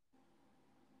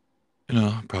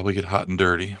 probably get hot and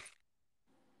dirty.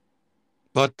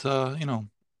 But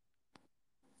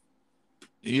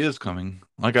he is coming.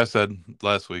 Like I said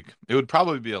last week, it would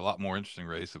probably be a lot more interesting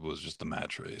race if it was just a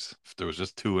match race. If there was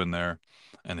just two in there,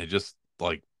 and they just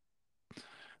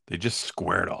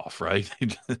squared off, right?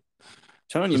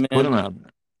 Telling you, Just put man. them out.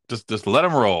 Just let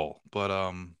them roll.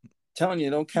 But Telling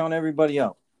you, don't count everybody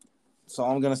out. That's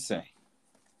all I'm gonna say.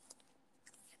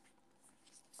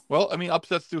 well, I mean,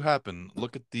 upsets do happen.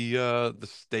 Look at the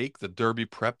stake, the Derby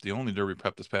prep, the only Derby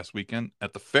prep this past weekend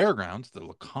at the fairgrounds, the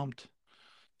Lecomte,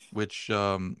 which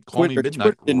Call Me Twitter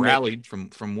Midnight didn't make. rallied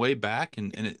from way back,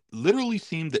 and it literally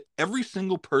seemed that every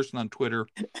single person on Twitter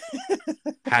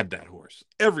had that horse.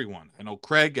 Everyone. I know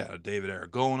Craig, David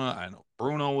Aragona. I know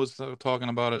Bruno was talking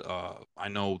about it. I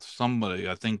know somebody.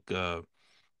 I think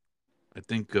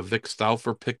Vic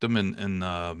Stauffer picked him and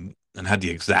had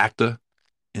the exacta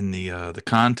in the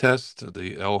contest,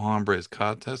 the El Hombres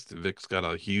contest. Vic's got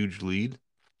a huge lead.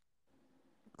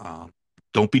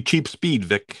 Don't be cheap speed,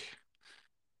 Vic.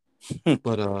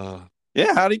 But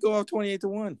Yeah, how'd he go off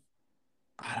 28-1?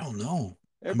 I don't know.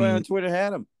 Everybody I on mean, Twitter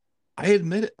had him. I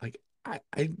admit it. Like I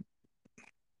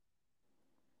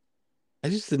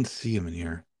just didn't see him in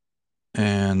here,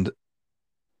 and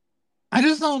I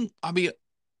just don't. I mean,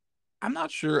 I'm not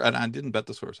sure, and I didn't bet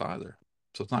this horse either,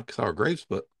 so it's not sour grapes.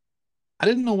 But I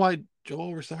didn't know why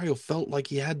Joel Rosario felt like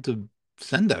he had to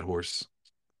send that horse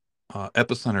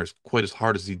Epicenter quite as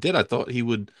hard as he did. I thought he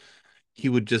would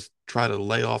just try to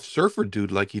lay off Surfer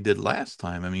Dude like he did last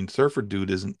time. I mean, Surfer Dude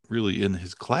isn't really in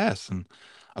his class, and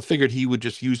I figured he would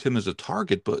just use him as a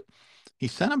target, but he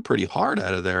sent him pretty hard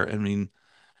out of there. I mean,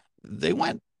 they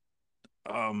went,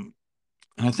 and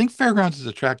I think Fairgrounds is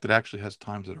a track that actually has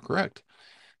times that are correct.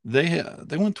 They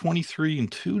went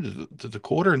 23-2 to the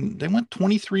quarter, and they went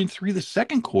 23-3 the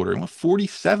second quarter, and went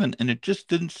 47, and it just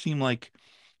didn't seem like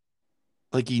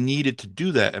he needed to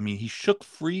do that. I mean, he shook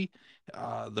free.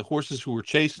 The horses who were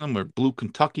chasing him were Blue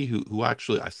Kentucky, who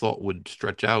actually I thought would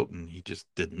stretch out, and he just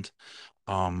didn't.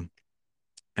 Um,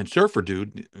 and Surfer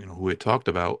Dude, who we had talked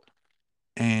about,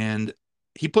 and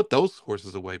he put those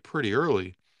horses away pretty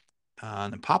early.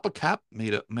 And Papa Cap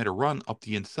made a run up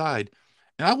the inside,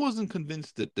 and I wasn't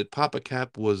convinced that Papa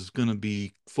Cap was going to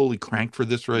be fully cranked for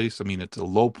this race. I mean, it's a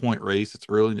low point race. It's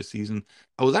early in the season.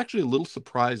 I was actually a little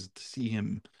surprised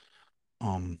to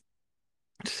um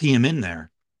see him in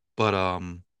there. But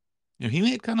he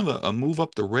made kind of a move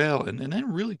up the rail and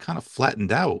then really kind of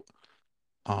flattened out.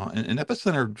 And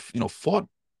Epicenter, fought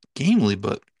gamely,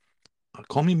 but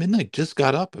Call Me Midnight just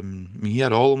got up. I mean, he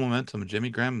had all the momentum. And Jimmy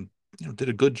Graham, did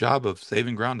a good job of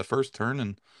saving ground the first turn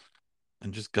and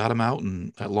just got him out.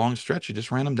 And that long stretch, he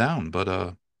just ran him down. But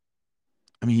I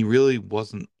mean, he really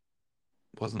wasn't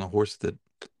a horse that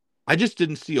I just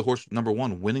didn't see a horse number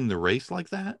one winning the race like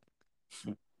that.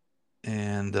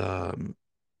 And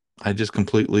I just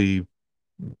completely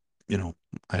you know,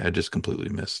 I just completely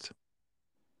missed.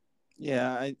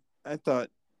 Yeah, I thought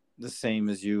the same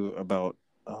as you about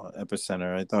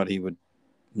Epicenter. I thought he would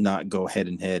not go head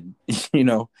and head.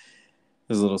 It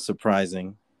was a little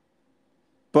surprising.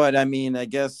 But I mean, I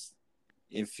guess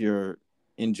if you're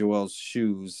in Joel's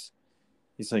shoes,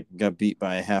 he's like got beat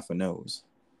by a half a nose.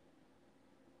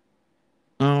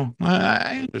 Oh,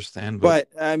 I understand, but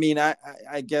But I mean, I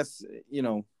guess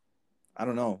I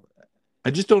don't know. I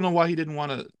just don't know why he didn't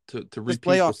want to Just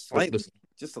play repeat off this, slightly,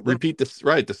 just a little. repeat this,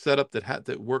 right, the setup that had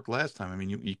that worked last time. I mean,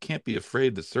 you can't be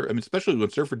afraid to I mean, especially when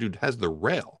Surfer Dude has the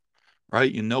rail,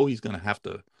 right? He's going to have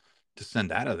to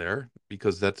send out of there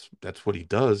because that's what he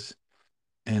does.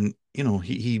 And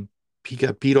he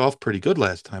got beat off pretty good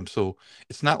last time, so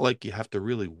it's not like you have to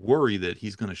really worry that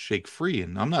he's going to shake free.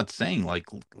 And I'm not saying like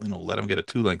let him get a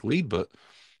 2 length lead, but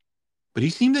he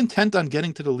seemed intent on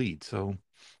getting to the lead. So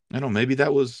I don't know, maybe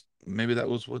that was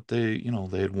what they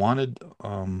had wanted.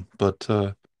 But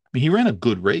I mean, he ran a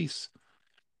good race,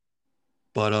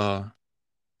 but I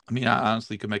mean, I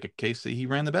honestly could make a case that he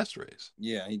ran the best race.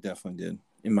 Yeah, he definitely did,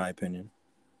 in my opinion.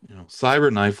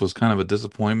 Cyberknife was kind of a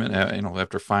disappointment,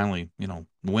 after finally,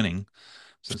 winning,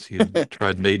 since he had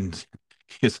tried maiden.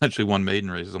 He essentially won maiden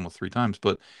races almost 3 times,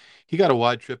 but he got a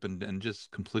wide trip and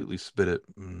just completely spit it.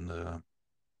 And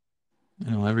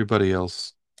everybody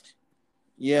else.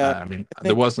 Yeah, I mean, I there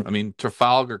think wasn't. I mean,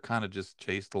 Trafalgar kind of just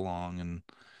chased along, and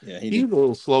Yeah, he He's did. a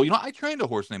little slow. You know, I trained a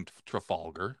horse named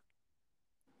Trafalgar,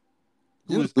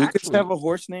 who Didn't was Lucas actually, have a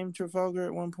horse named Trafalgar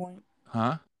at one point?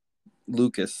 huh?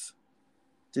 Lucas.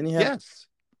 Didn't he have? Yes.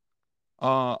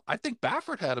 I think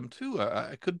Baffert had him too.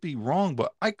 I could be wrong,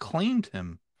 but I claimed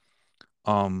him.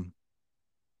 Um,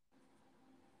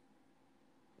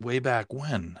 way back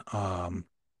when.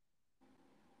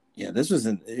 Yeah, this was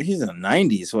he's in the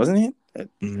 90s, wasn't he?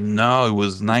 No, it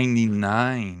was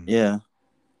 99. Yeah.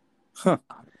 Huh.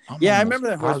 I'm Yeah, I almost remember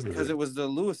that horse because positive. it was the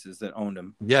Lewises that owned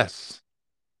him. Yes.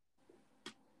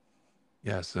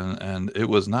 Yes, and it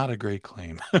was not a great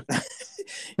claim.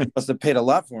 He must have paid a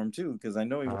lot for him too, because I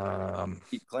know he was Um,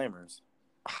 cheap claimers.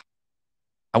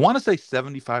 I want to say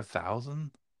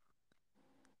 75,000,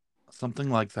 something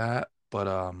like that, but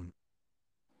uh,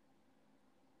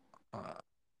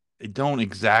 I don't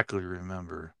exactly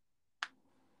remember.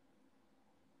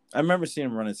 I remember seeing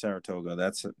him run at Saratoga.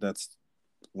 That's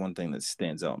one thing that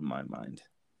stands out in my mind.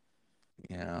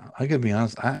 Yeah, I gotta be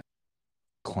honest, I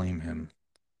claim him,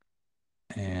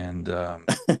 and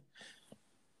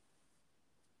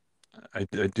I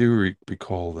do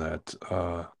recall that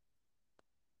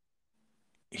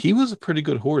he was a pretty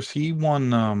good horse. He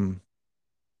won.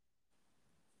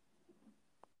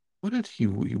 What did he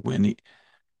win?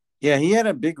 Yeah, he had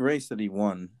a big race that he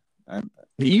won.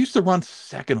 He used to run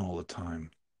second all the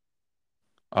time.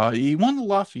 He won the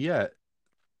Lafayette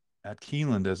at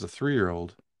Keeneland as a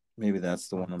 3-year-old, Maybe that's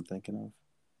the one I'm thinking of.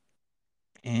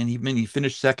 and he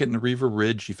finished second in the Reaver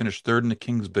Ridge. He finished third in the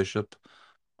King's Bishop.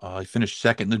 He finished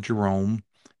second in the Jerome.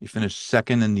 He finished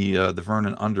second in the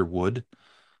Vernon Underwood.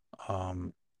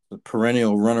 Um, The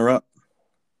perennial runner-up.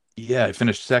 yeah, he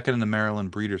finished second in the Maryland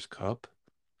Breeders' Cup.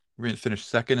 He finished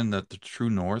second in the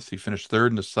True North. He finished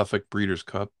third in the Suffolk Breeders'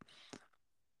 Cup.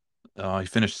 He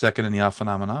finished second in the Al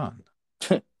Phenomenon.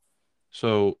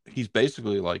 So he's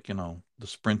basically like, the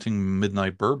sprinting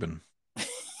midnight bourbon.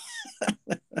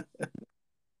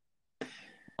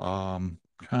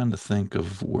 Trying to think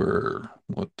of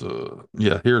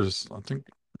here's, I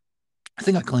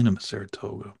think I claimed him at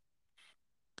Saratoga.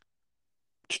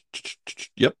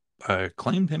 Yep, I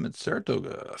claimed him at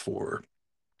Saratoga for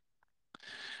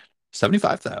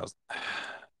 75,000.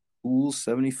 Cool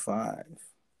 75.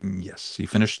 Yes, he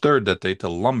finished third that day to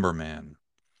Lumberman.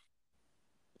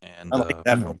 I And like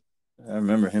that horse. I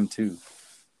remember him too.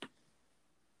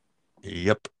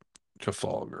 yep,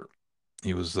 Trafalgar.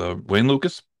 He was Wayne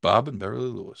Lucas, Bob, and Beverly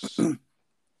Lewis.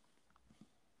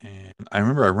 And I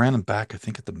remember I ran him back, I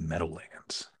think, at the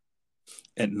Meadowlands.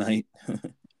 At night.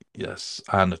 Yes,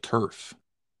 on the turf.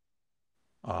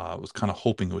 I was kind of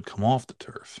hoping it would come off the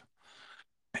turf.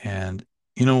 And,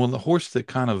 when the horse that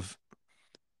kind of,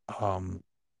 um,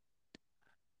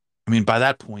 I mean, by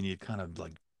that point, he had kind of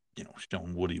like,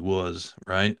 shown what he was,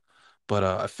 right? But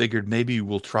I figured maybe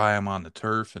we'll try him on the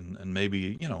turf and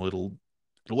maybe, it'll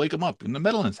wake him up. And the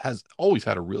Meadowlands has always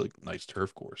had a really nice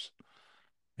turf course.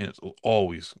 I mean, it's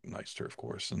always a nice turf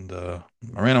course. And I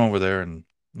ran him over there and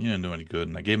he didn't do any good.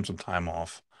 And I gave him some time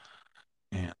off.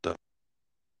 And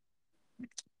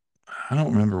I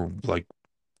don't remember like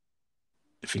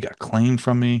if he got claimed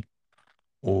from me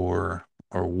or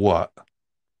what.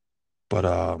 But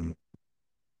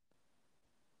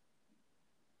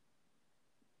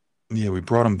yeah, we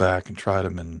brought him back and tried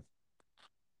him in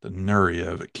the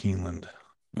Nureyev at Keeneland.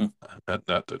 Hmm. That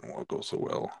didn't go so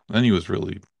well. Then he was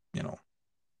really, I don't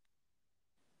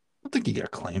think he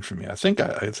got claimed from me. I think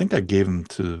I gave him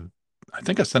to, I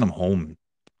think I sent him home,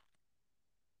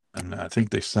 and I think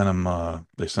they sent him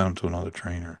to another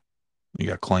trainer. He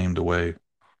got claimed away.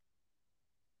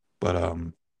 But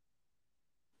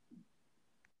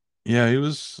yeah, he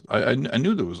was. I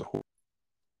knew there was a horse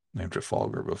named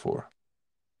Trafalgar before.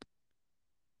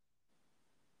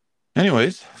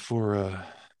 Anyways, for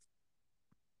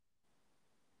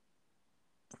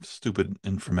stupid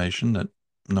information that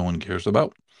no one cares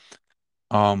about,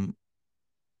 um,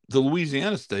 the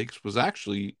Louisiana Stakes was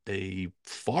actually a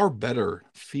far better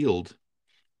field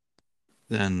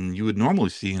than you would normally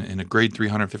see in a grade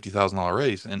 $350,000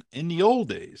 race. And in the old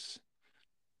days,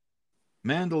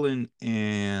 Mandolin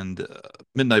and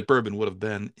Midnight Bourbon would have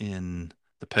been in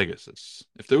the Pegasus.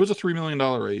 If there was a $3 million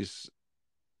race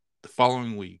the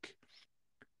following week,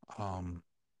 um,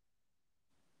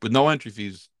 with no entry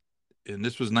fees, and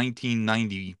this was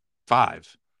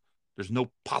 1995, there's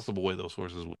no possible way those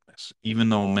horses would miss, even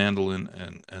though Mandolin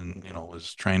and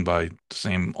was trained by the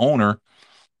same owner.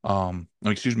 No,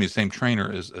 excuse me, the same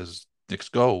trainer as Nick's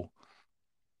Go. In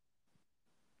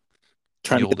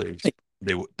Trying the to old get.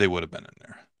 days, they would have been in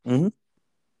there. Mm-hmm.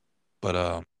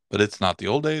 But it's not the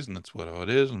old days, and that's what it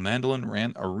is. And Mandolin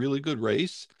ran a really good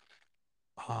race.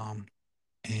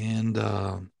 And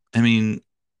I mean,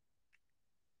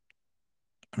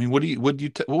 what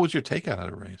was your take out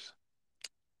of the race?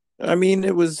 I mean,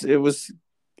 it was.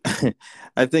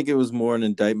 I think it was more an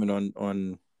indictment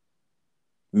on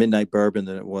Midnight Bourbon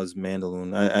than it was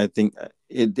Mandaloun. I think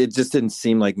it just didn't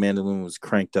seem like Mandaloun was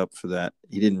cranked up for that.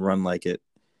 He didn't run like it.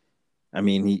 I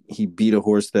mean, he beat a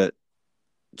horse that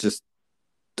just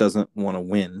doesn't want to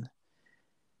win,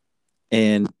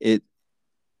 and it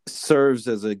serves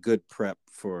as a good prep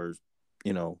for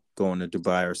going to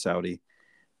Dubai or Saudi,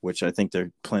 which I think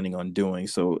they're planning on doing.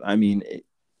 So I mean,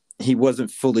 he wasn't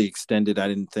fully extended. I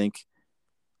didn't think.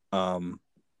 Um,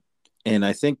 and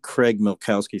I think Craig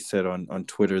Milkowski said on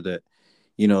Twitter that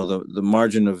the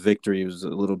margin of victory was a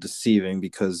little deceiving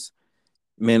because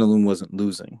Mandaloun wasn't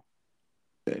losing.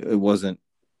 It wasn't.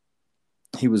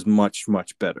 He was much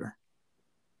better.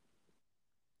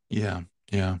 Yeah,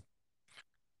 yeah.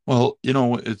 Well,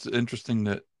 it's interesting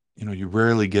that, you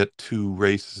rarely get two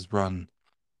races run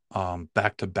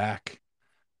back to back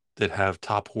that have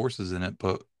top horses in it,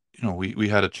 but we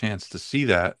had a chance to see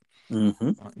that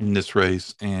Mm-hmm. in this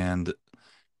race, and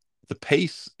the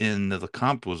pace in the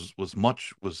comp was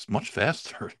much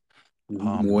faster.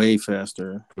 Um, Way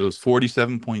faster. it was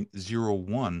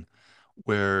 47.01,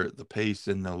 where the pace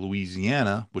in the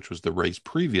Louisiana, which was the race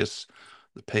previous,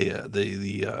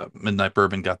 the Midnight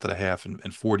Bourbon got to the half in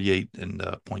 48 and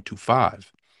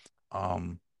 0.25.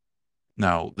 Um,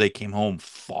 Now they came home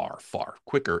far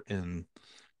quicker in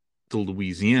the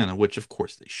Louisiana, which of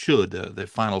course they should. Their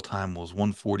final time was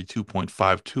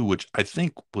 142.52, which I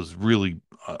think was really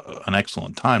an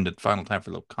excellent time. The final time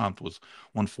for the comp was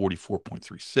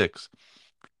 144.36.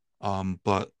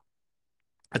 But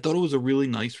I thought it was a really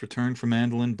nice return for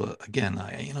Mandolin, but again,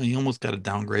 you almost got to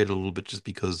downgrade it a little bit just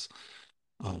because,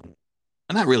 and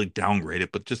not really downgrade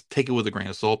it, but just take it with a grain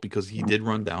of salt because he did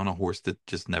run down a horse that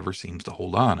just never seems to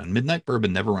hold on. And Midnight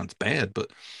Bourbon never runs bad, but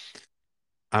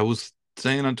I was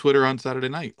saying on Twitter on Saturday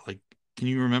night, like, can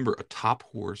you remember a top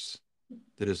horse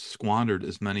that has squandered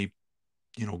as many,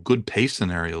 good pace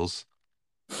scenarios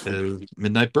as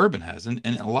Midnight Bourbon has? And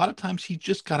a lot of times he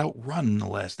just got outrun in the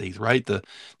last eighth, right? The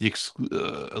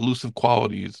elusive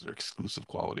qualities or exclusive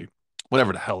quality,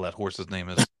 whatever the hell that horse's name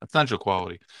is, essential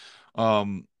quality.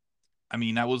 Um, I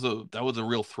mean, that was a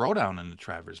real throwdown in the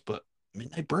Travers, but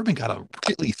Midnight Bourbon got a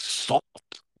really soft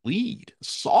lead.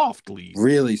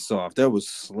 Really soft. That was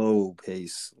slow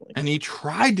pace. And he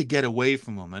tried to get away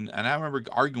from him. And I remember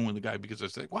arguing with the guy because I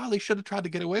said, wow, they should have tried to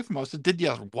get away from him. I said, did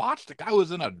you watch? The guy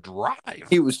was in a drive.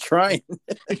 He was trying.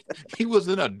 He was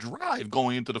in a drive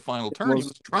going into the final turn. He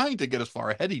was trying to get as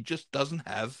far ahead. He just doesn't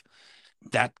have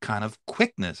that kind of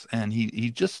quickness. And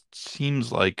he just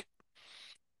seems like,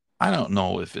 I don't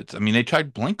know if I mean, they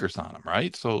tried blinkers on him,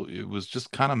 right? So it was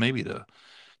just kind of maybe to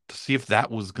see if that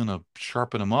was going to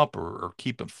sharpen him up or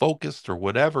keep him focused or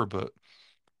whatever. But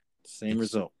Same it's,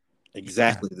 result. yeah,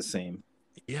 Exactly the same.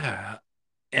 yeah.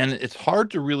 And it's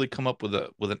hard to really come up with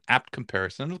an apt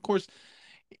comparison. And of course,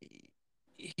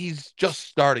 he's just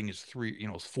starting his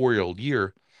 4-year-old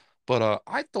year, but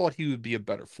I thought he would be a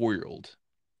better 4-year-old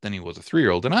than he was a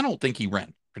 3-year-old, and I don't think he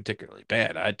ran particularly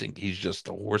bad. I think he's just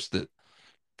a horse that,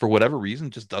 for whatever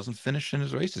reason, just doesn't finish in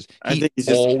his races. I He think he's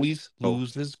just always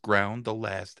loses ground the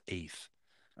last eighth.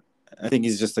 I think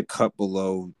he's just a cut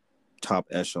below top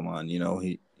echelon.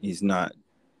 He's not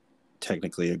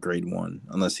technically a grade one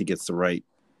unless he gets the right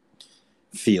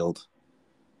field.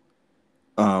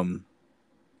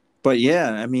 But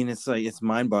yeah, I mean, it's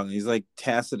mind boggling. He's like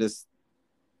Tacitus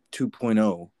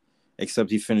 2.0, except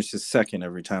he finishes second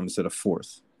every time instead of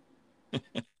fourth.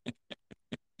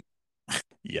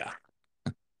 Yeah.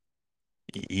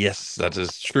 Yes, that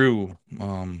is true.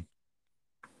 I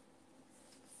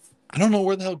don't know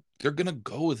where the hell they're gonna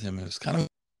go with him. It's kind of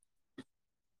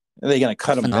Are they gonna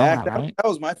cut him back? phenomenon, right? That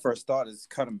was my first thought: is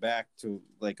cut him back to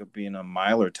like being a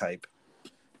miler type.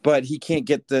 But he can't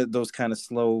get those kind of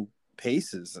slow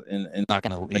paces, and Not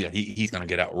gonna, yeah, he's gonna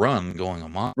get outrun going a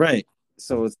mile. right.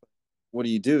 So what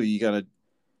do? You got to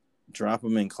drop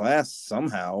him in class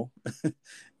somehow, I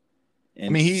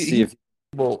and mean, see if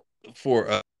well for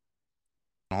an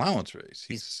allowance race.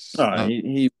 He's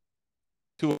he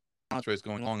two allowance race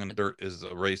going along in the dirt is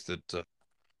a race that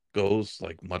goes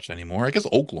like much anymore. I guess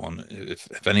Oaklawn,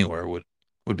 if anywhere, would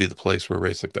be the place where a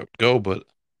race like that would go. But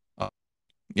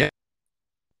yeah,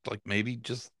 like maybe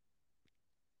just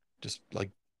like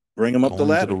bring him up the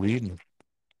going into the ladder. lead and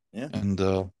Yeah,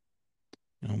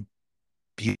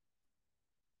 be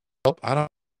help. I don't.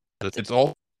 It's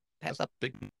all has that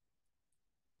big.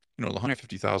 The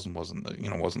 150,000 wasn't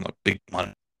a big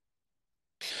money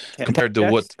compared to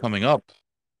Jack's what's coming up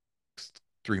next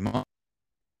 3 months.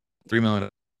 $3 million,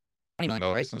 $20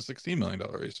 million race, and a $16 million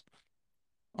race.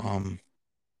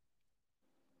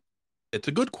 It's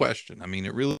a good question. I mean,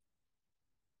 it really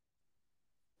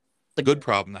a good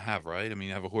problem to have, right? I mean,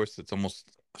 you have a horse that's almost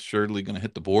assuredly going to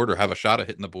hit the board or have a shot at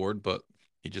hitting the board, but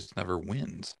he just never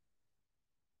wins.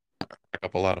 Rack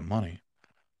up a lot of money,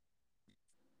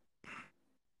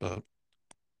 but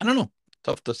I don't know.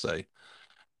 Tough to say.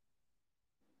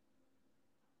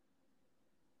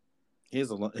 He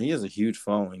has a huge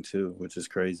following too, which is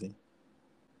crazy.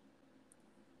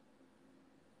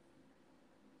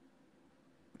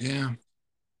 Yeah.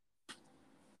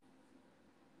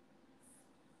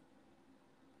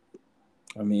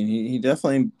 I mean, he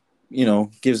definitely,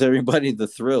 gives everybody the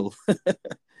thrill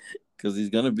because he's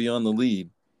going to be on the lead.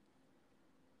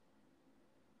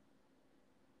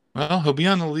 Well, he'll be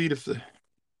on the lead if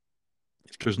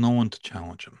there's no one to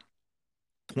challenge him.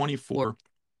 24,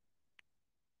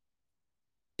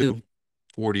 2,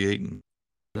 48, and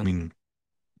I mean,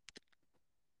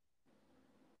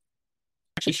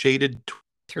 actually shaded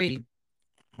 3.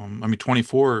 I mean,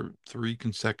 24, 3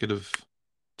 consecutive.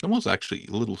 It's almost actually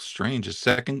a little strange. His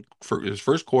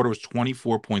first quarter was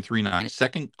 24.39. His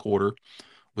second quarter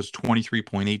was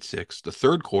 23.86. The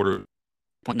third quarter,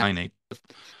 0.98.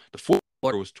 The fourth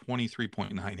quarter was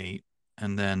 23.98.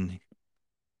 And then,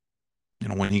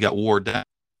 when he got wore down,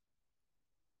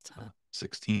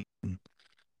 16 and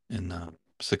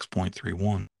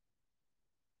 6.31,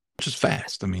 which is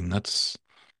fast. I mean, that's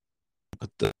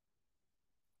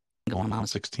going on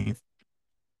 16th.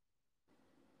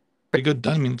 Pretty good.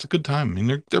 I mean, it's a good time. I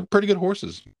mean, they're pretty good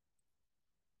horses.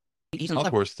 He's another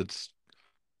horse that's,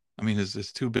 I mean,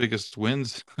 his two biggest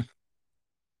wins,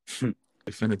 he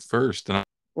finished first, and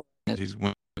he's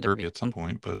won Derby at some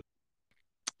point. But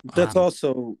that's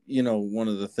also, one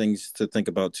of the things to think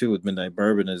about too with Midnight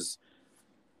Bourbon is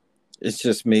it's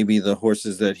just maybe the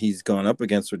horses that he's gone up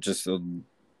against were just a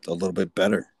little bit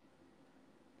better.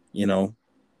 Not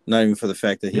even for the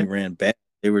fact that he ran bad;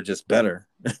 they were just better.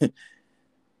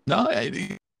 No, I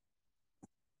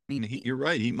mean, you're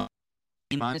right. He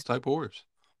minus type horse.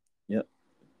 Yep,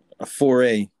 a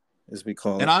 4A, as we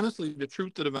call it. And honestly, the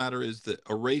truth of the matter is that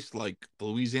a race like the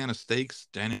Louisiana Stakes,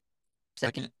 standing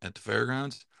second at the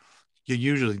fairgrounds, you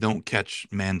usually don't catch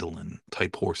mandolin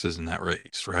type horses in that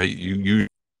race, right? You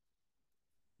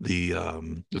the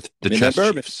chess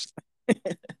Bourbon. chiefs.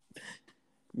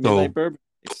 Midnight Bourbon.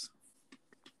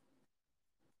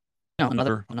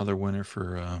 Another winner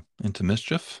for Into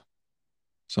Mischief.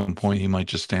 Some point he might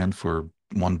just stand for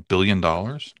 $1 billion.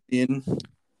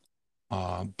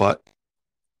 But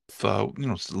it's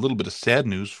a little bit of sad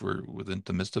news with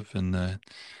Into Mischief, and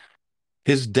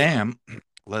his dam,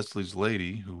 Leslie's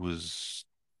Lady, who was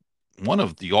one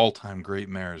of the all-time great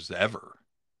mares ever.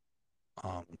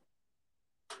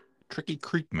 Tricky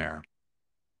Creek mare.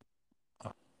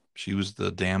 She was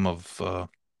the dam of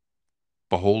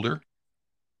Beholder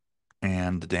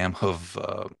and the dam of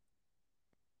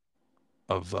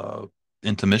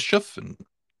Into Mischief and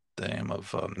the dam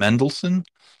of Mendelssohn.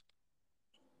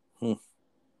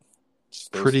 It's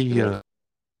pretty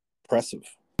impressive.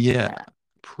 Yeah,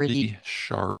 pretty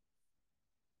sharp.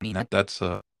 I mean, that's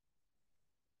there's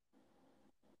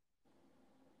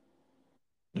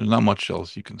not much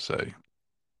else you can say.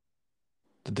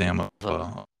 The dam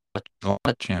of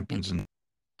champions, and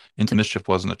Into Mischief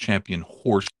wasn't a champion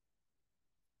horse.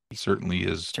 He certainly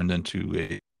is turned into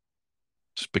a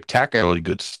spectacularly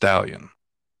good stallion,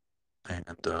 and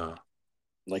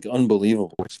like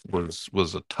unbelievable.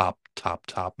 Was a top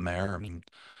mare. I mean,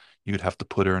 you'd have to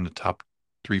put her in the top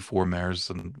 3-4 mares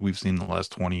and we've seen in the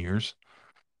last 20 years.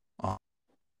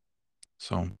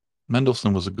 So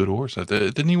Mendelssohn was a good horse.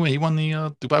 Didn't he win? He won the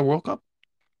Dubai World Cup.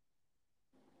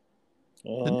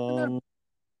 I'm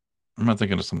not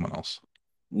thinking of someone else.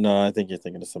 No, I think you're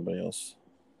thinking of somebody else.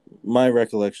 My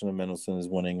recollection of Mendelssohn is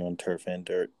winning on turf and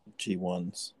dirt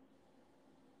G1s.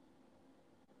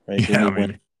 Right? Yeah, Didn't he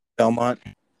win Belmont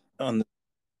on the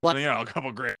a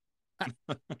couple great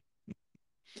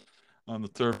on the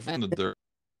turf and the dirt.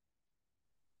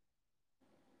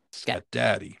 Scat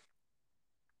Daddy.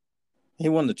 He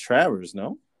won the Travers,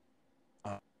 no?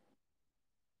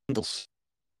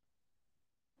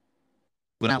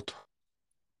 Went out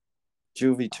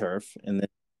Juvie turf, and then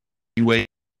he waited.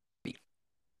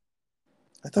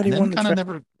 I thought he won the kind of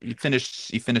never. He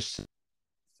finished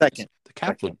second. The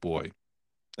Catholic boy.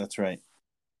 That's right.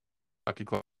 Hockey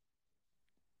club.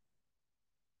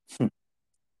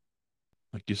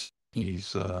 Like you, he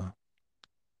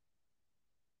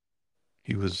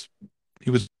was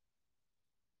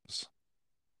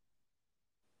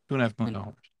 $2.5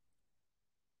 million.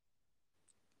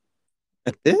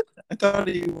 That's it? I thought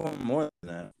he won more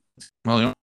than that.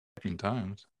 Well, 15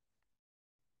 times.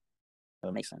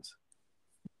 That makes sense.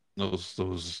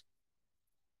 Those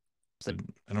I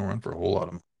don't run for a whole lot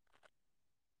of them.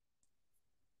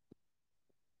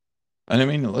 And I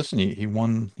mean, listen, he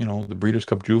won, the Breeders'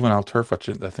 Cup Juvenile Turf, which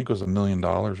I think was $1 million,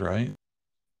 right?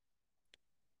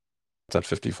 It's at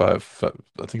 55.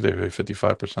 I think they pay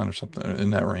 55% or something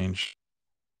in that range.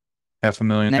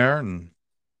 $500,000 there, and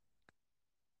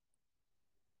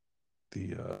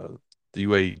the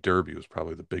UAE Derby was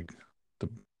probably the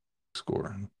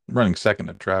score. Running second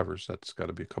at Travers, that's got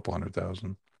to be a couple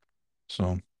 100,000.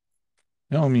 So,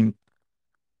 I mean,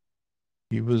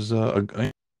 he was a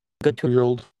good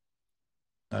 2-year-old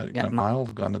got mile,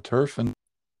 got on the turf, and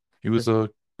he was a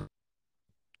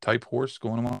type horse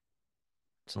going along.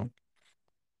 So,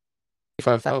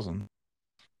 5,000.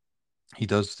 He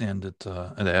does stand at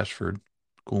Ashford,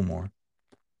 Coolmore.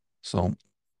 So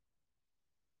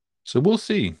we'll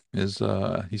see. He's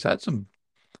had some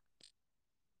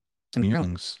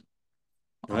yearlings.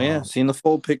 Oh yeah, seen the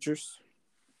full pictures.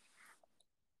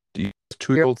 He's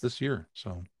 2-year-olds this year,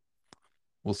 so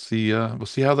we'll see. We'll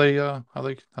see how they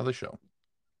show.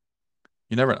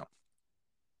 You never know.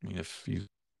 I mean, if he's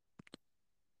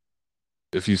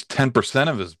 10%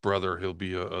 of his brother, he'll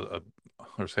be or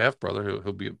his half brother.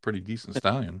 He'll be a pretty decent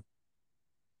stallion.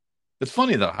 It's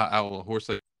funny though how a horse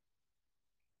like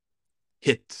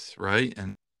hits right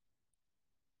and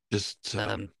just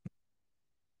I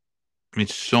mean,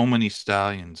 so many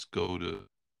stallions go to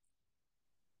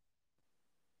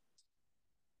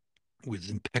with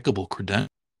impeccable credentials,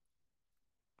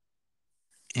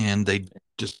 and they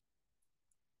just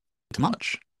too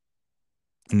much.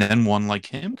 And then one like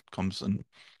him comes and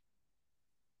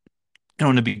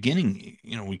in the beginning,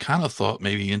 we kind of thought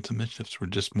maybe intermissives were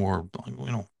just more,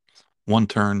 one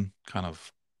turn kind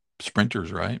of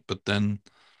sprinters, right? But then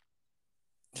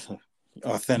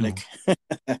Authentic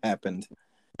happened.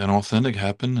 Then authentic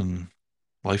happened, and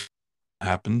life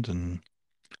happened, and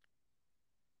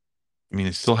I mean,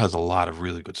 it still has a lot of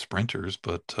really good sprinters,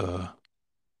 but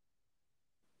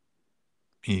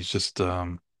he's just,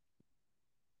 I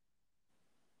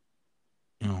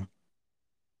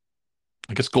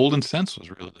guess Golden Sense was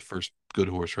really the first good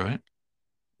horse, right?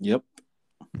 Yep.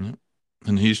 Yeah.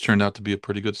 And he's turned out to be a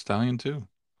pretty good stallion too.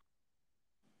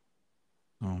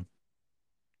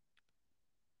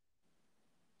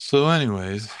 So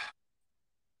anyways,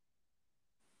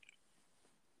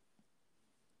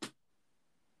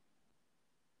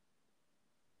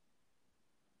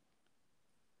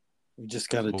 we just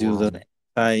got to do the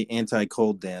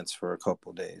anti-cold dance for a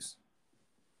couple days.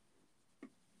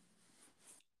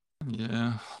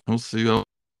 Yeah, we'll see. It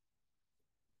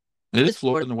is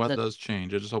Florida, and the weather does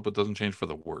change. I just hope it doesn't change for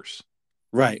the worse.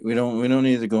 Right. We don't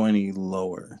need to go any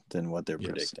lower than what they're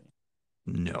predicting.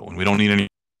 No, and we don't need any.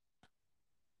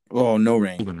 Oh, no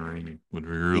rain. Would be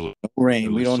really no rain. Really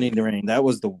we don't need the rain. That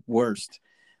was the worst.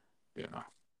 Yeah.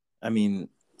 I mean,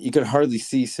 you could hardly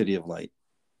see City of Light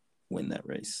win that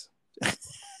race.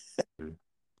 It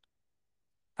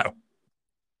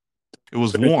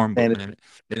was warm, but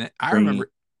I remember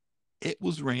it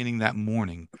was raining that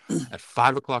morning at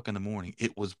 5:00 in the morning.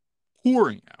 It was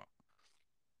pouring out,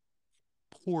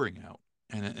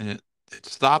 and it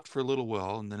stopped for a little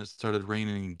while, and then it started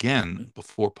raining again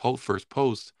before first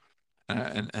post.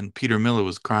 And Peter Miller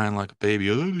was crying like a baby.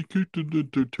 Oh, they kicked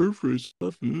the turf race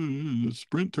stuff,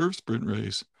 turf sprint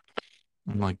race.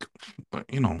 I'm like, but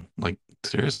like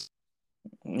serious.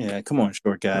 Yeah, come on,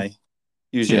 short guy.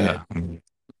 Use your head.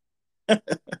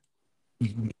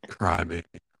 Cry baby.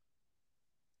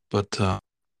 But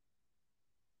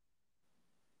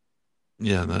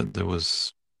yeah, there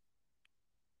was.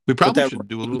 We probably should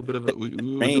do a little bit of it. We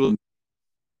do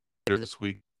it this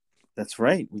week. That's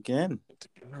right. We can.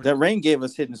 That rain gave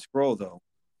us Hidden Scroll, though.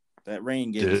 That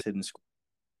rain gave us Hidden Scroll.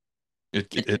 It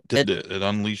did. It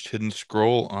unleashed Hidden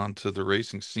Scroll onto the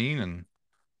racing scene, and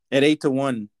at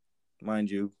 8-1,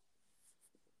 mind you.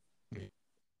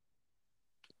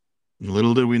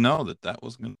 Little did we know that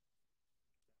was going.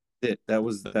 That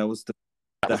was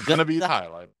going to be the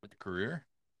highlight of the career.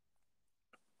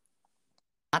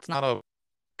 That's not a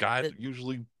guy that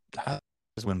usually has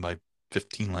win by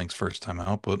 15 lengths first time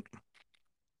out, but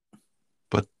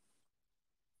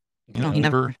he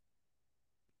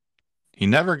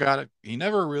never got it. He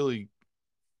never really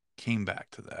came back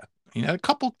to that. He had a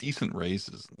couple decent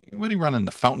races. When he run in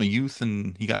the Fountain of Youth,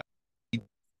 and he got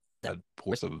that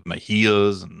horse of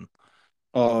Mejia's, and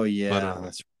oh yeah,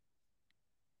 that's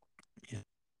yeah.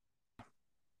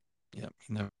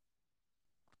 He never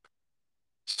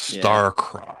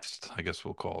star-crossed, I guess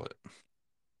we'll call it.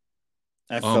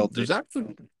 I felt There's it.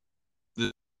 actually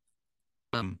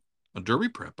um, a derby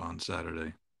prep on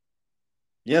Saturday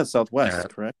Yeah, Southwest,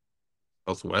 at correct?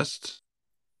 Southwest,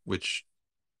 which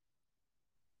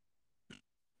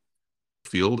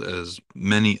field as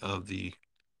many of the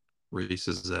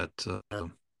races at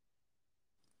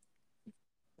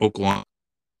Oklahoma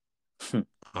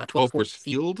 12 horse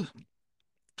field.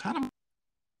 Kind of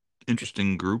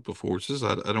interesting group of horses.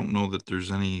 I don't know that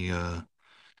there's any.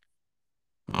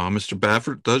 Mr.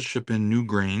 Baffert does ship in New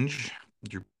Grange.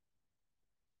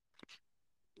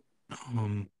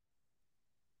 Um,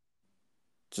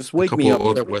 Just a wake me up.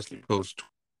 couple other West Coast.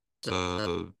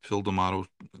 Phil D'Amato,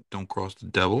 Don't Cross the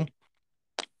Devil.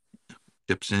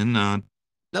 Ships in. No,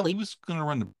 he was going to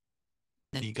run the.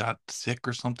 He got sick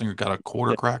or something, or got a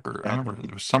quarter crack, or I don't remember.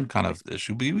 There was some kind of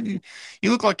issue, but he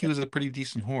looked like he was a pretty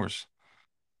decent horse.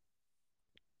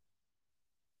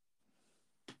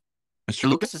 Mr.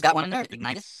 Lucas has got one in there.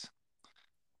 Ignitus.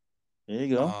 There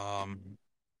you go.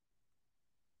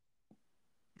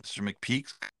 Mr.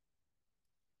 McPeak,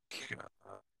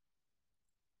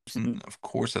 of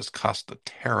course, has Costa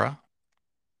Terra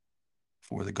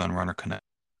for the Gunrunner Connect.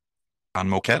 On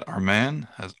Moquette, our man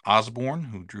has Osborne,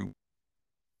 who drew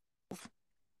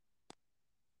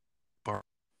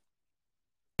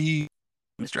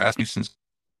Mr. Asmussen's.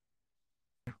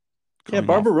 Yeah,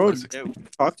 Barber Road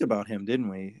talked about him, didn't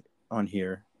we, on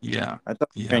here? Yeah. I thought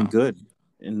he ran good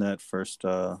in that first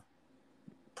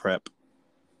prep.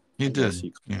 He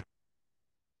did.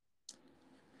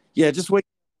 Yeah, just wait.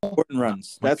 Wharton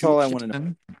runs. That's all I want to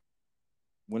know.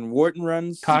 When Wharton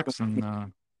runs, Cox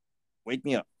and wake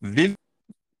me up. Viv,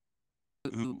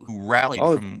 who rallied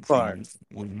from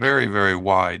was very, very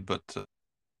wide, but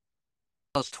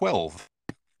was 12.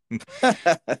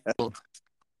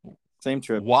 Same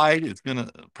trip. Wide is going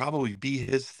to probably be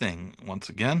his thing once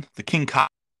again. The King Cox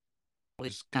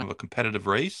is kind of a competitive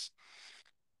race.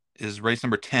 Is race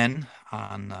number 10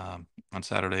 on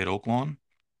Saturday at Oaklawn.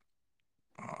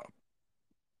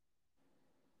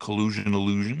 Collusion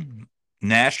Illusion.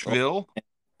 Nashville,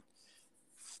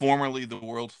 formerly the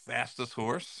world's fastest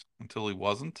horse until he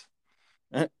wasn't.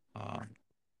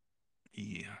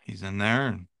 He's in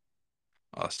there.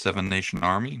 Seven Nation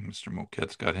Army. Mr.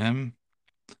 Moquette's got him.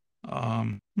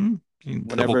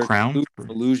 Double Crown.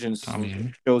 Illusion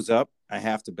shows up, I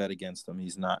have to bet against him.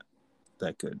 He's not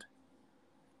that good.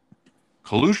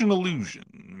 Collusion Illusion.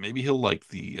 Maybe he'll like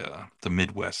the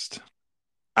Midwest.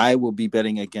 I will be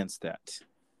betting against that.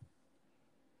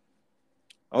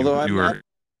 Although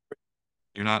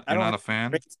you're not a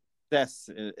fan. Success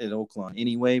at Oaklawn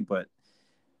anyway, but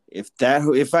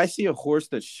if I see a horse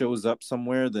that shows up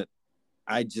somewhere that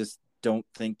I just don't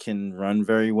think can run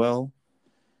very well,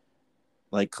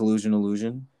 like Collusion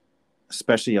Illusion,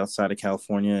 especially outside of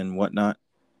California and whatnot.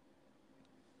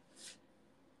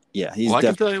 Yeah, I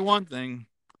can tell you one thing: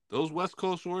 those West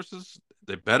Coast horses,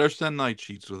 they better send night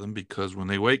sheets with them, because when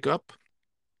they wake up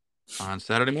on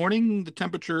Saturday morning, the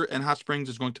temperature in Hot Springs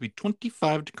is going to be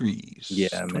 25 degrees.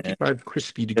 Yeah, 25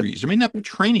 crispy degrees. There may not be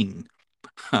training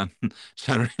on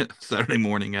Saturday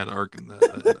morning at Arkansas.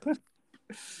 The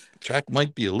track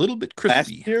might be a little bit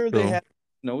crispy. Last year they had a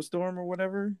snowstorm or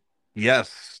whatever.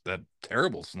 Yes, that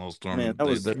terrible snowstorm. Man, that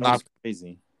was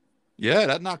crazy. Yeah,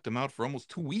 that knocked them out for almost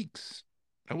 2 weeks.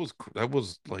 That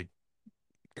was like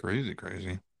crazy.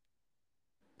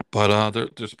 But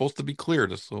they're supposed to be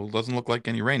cleared, so it doesn't look like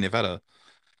any rain. They've had a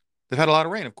lot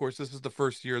of rain. Of course, this is the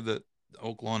first year that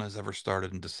Oaklawn has ever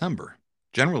started in December.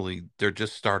 Generally, they're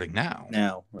just starting now.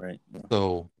 Now, right? Yeah.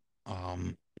 So,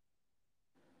 I'll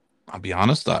be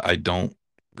honest. I don't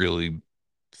really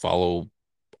follow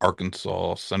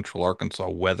Central Arkansas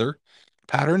weather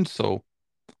patterns, so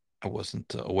I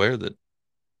wasn't aware that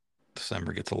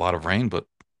December gets a lot of rain. But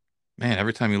man,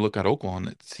 every time you look at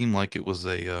Oaklawn, it seemed like it was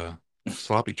a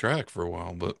sloppy track for a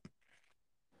while.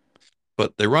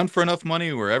 But they run for enough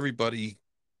money where everybody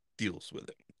deals with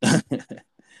it.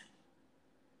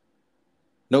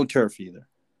 No turf either,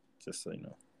 just so you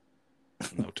know.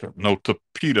 No turf, no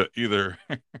tapeta either.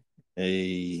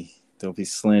 Hey, don't be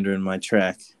slandering my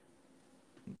track.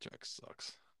 Track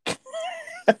sucks.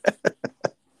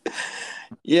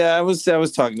 Yeah, I was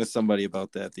talking to somebody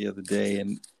about that the other day,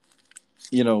 and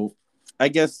I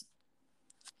guess,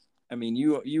 I mean,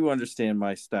 you understand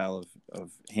my style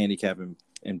of handicapping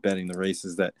and betting the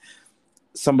races, that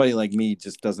somebody like me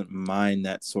just doesn't mind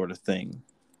that sort of thing.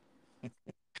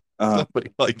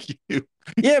 Somebody like you.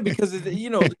 Yeah, because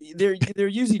they're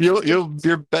usually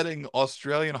you're betting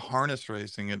Australian harness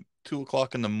racing at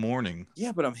 2:00 in the morning.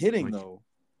 Yeah, but I'm hitting though.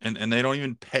 And they don't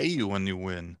even pay you when you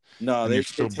win. No, you're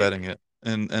still betting it.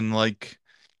 And like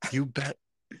you bet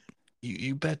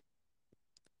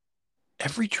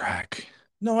every track.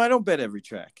 No, I don't bet every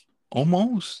track.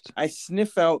 Almost. I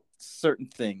sniff out certain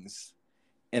things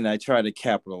and I try to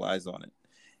capitalize on it.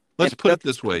 Let's And put it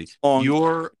this way. long.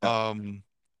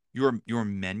 Your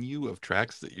menu of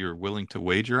tracks that you're willing to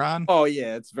wager on Oh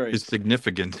yeah, it's very is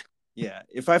significant. Yeah,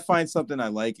 if I find something I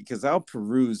like, because I'll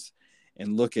peruse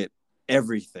and look at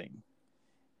everything,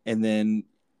 and then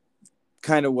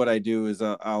kind of what I do is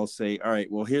I'll say, all right,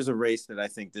 well, here's a race that I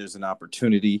think there's an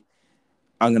opportunity.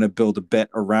 I'm going to build a bet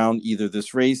around either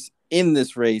this race, in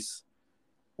this race,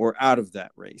 or out of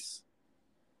that race.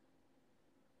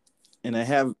 And I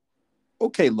have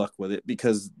okay luck with it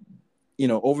because,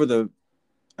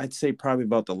 I'd say probably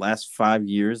about the last 5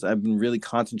 years, I've been really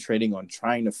concentrating on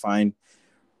trying to find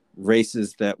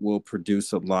races that will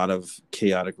produce a lot of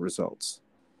chaotic results.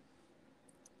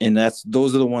 And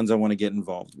those are the ones I want to get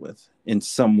involved with in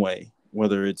some way,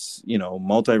 whether it's,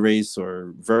 multi-race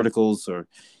or verticals or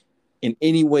in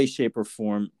any way, shape, or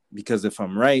form, because if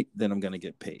I'm right, then I'm going to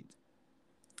get paid.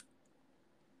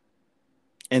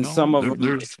 And some of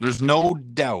them, there's no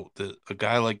doubt that a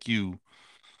guy like you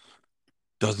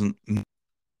doesn't,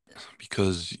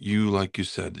 because you, like you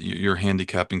said, your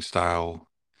handicapping style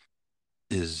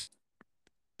is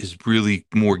really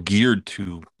more geared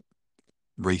to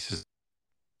races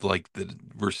like that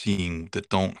we're seeing that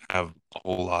don't have a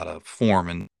whole lot of form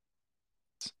and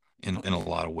in a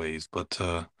lot of ways. But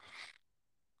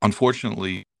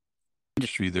unfortunately,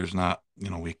 industry, there's not,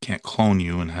 we can't clone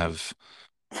you and have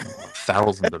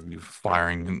thousands of you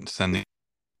firing and sending.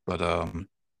 But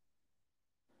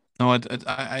no,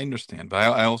 I understand, but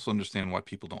I also understand why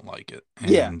people don't like it.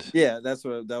 And yeah, that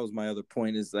was my other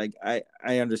point is like I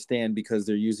understand because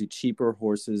they're usually cheaper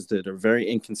horses that are very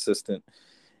inconsistent,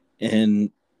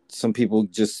 and some people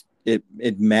just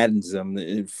it maddens them,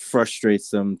 it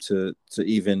frustrates them to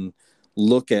even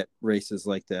look at races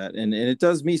like that, and it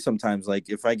does me sometimes. Like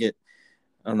if I get,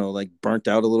 I don't know, like burnt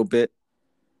out a little bit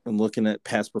and looking at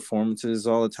past performances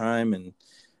all the time and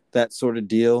that sort of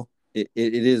deal, it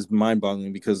is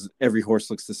mind-boggling because every horse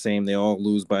looks the same. They all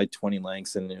lose by 20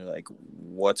 lengths, and you're like,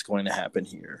 what's going to happen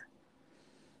here?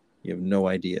 You have no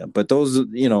idea. But those,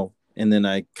 and then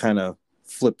I kind of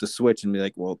flip the switch and be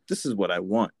like, well, this is what I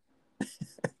want.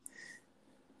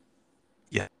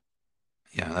 yeah,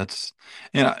 that's,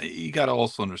 and you got to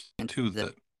also understand too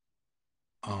that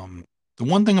the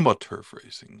one thing about turf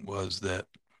racing was that,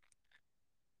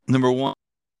 number one,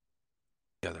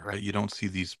 together, right? You don't see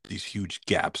these huge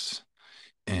gaps,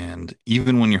 and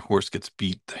even when your horse gets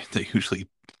beat, they usually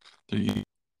they're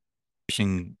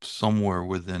pushing somewhere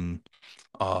within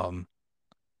um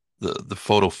the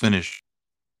photo finish.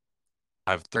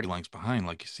 I have 30 lengths behind,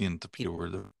 like you see in Tapia, where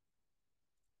they're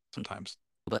sometimes,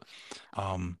 but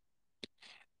um,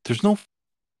 there's no,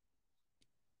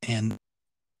 and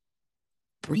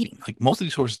breeding. Like most of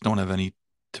these horses don't have any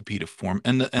Tapita form,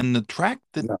 and the track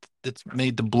that's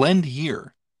made the blend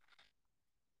here.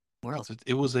 Where else?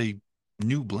 It was a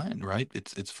new blend, right?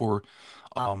 It's for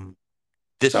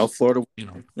this South Florida.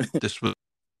 This was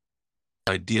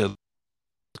idea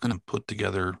going to put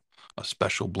together a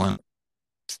special blend.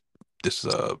 This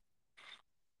a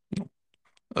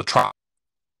track,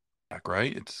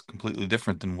 right? It's completely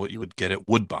different than what you would get at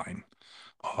Woodbine,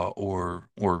 or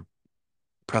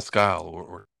Presque Isle,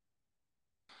 or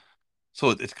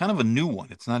so it's kind of a new one.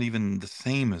 It's not even the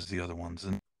same as the other ones.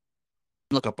 And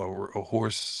look up a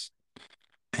horse,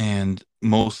 and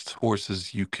most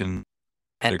horses you can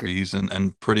categories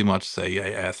and pretty much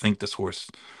say, I think this horse,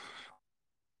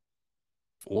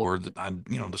 or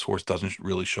this horse doesn't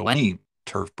really show any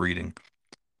turf breeding.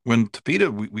 When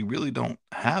Tapita, we really don't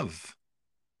have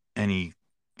any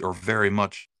or very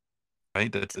much,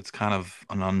 right? It's kind of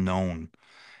an unknown,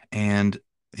 and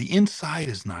the inside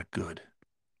is not good.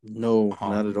 No,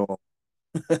 not at all.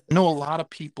 I know a lot of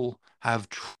people have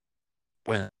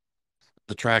when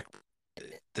the tracks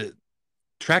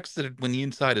that when the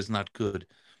inside is not good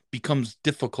becomes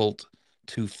difficult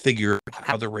to figure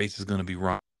how the race is going to be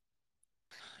run.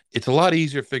 It's a lot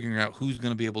easier figuring out who's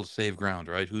going to be able to save ground,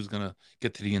 right? Who's going to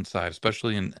get to the inside,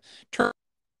 especially in turf.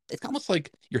 It's almost like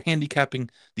you're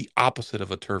handicapping the opposite of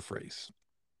a turf race.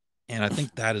 And I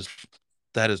think that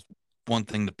is one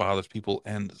thing that bothers people.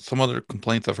 And some other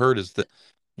complaints I've heard is that,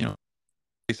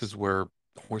 races where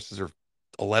horses are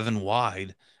 11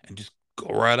 wide and just go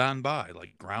right on by,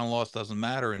 like ground loss doesn't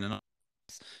matter, and then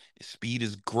speed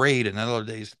is great, and another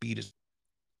day speed is.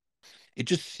 It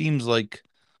just seems like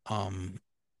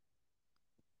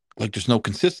there's no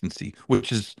consistency,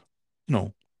 which is,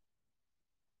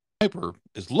 Piper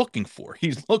is looking for.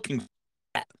 He's looking,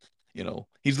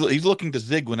 he's looking to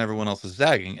zig when everyone else is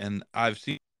zagging. And I've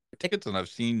seen tickets, and I've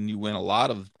seen you win a lot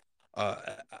of uh,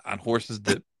 on horses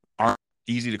that aren't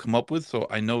easy to come up with. So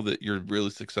I know that you're really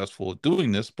successful at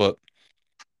doing this, but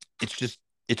it's just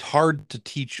it's hard to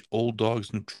teach old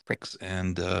dogs new tricks.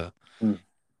 Mm.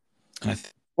 And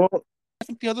Well, I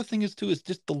think the other thing is too is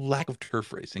just the lack of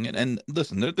turf racing. And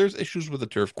listen, there's issues with the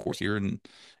turf course here, and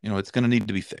it's going to need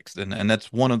to be fixed. And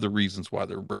that's one of the reasons why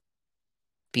they're better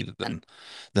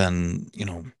than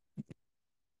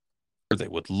they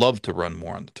would love to run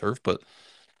more on the turf, but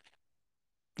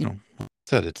like I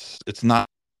said it's not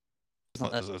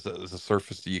as a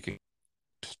surface that you can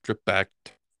strip back,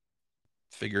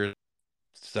 figure it,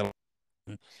 settle.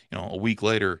 A week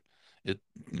later, it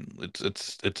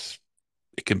it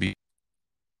can be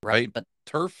right, but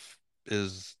turf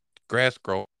is grass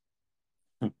grow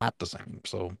not the same.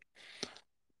 So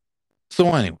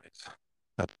anyways,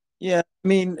 that yeah, I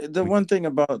mean, the one thing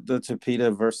about the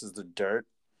Tapeta versus the dirt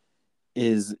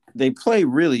is they play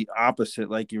really opposite,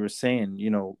 like you were saying,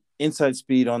 inside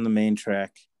speed on the main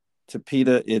track.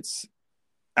 Tapeta, it's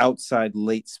outside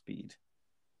late speed.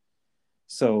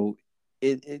 So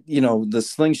the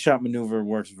slingshot maneuver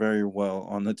works very well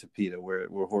on the Tapeta, where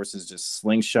horses just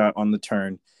slingshot on the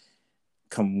turn,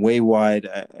 come way wide.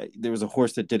 There was a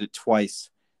horse that did it twice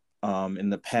in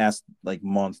the past like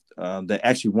month that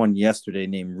actually won yesterday,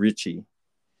 named Richie.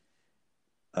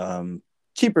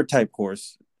 Cheaper type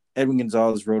horse. Edwin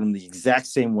Gonzalez rode him the exact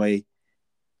same way,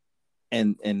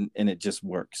 and it just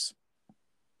works.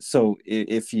 So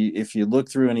if you look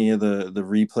through any of the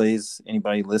replays,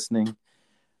 anybody listening,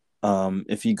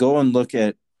 if you go and look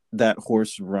at that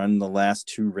horse run the last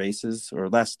two races or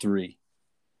last three,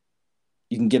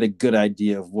 you can get a good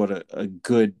idea of what a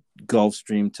good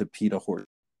Gulfstream Tapeta horse.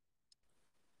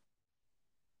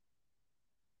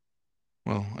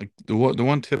 well, the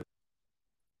one tip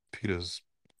Peter's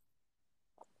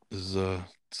is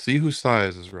see who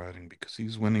size is riding because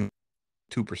he's winning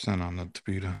 2% on the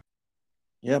Tapeta.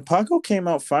 Yeah, Paco came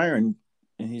out firing,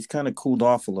 and he's kind of cooled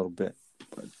off a little bit.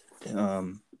 But,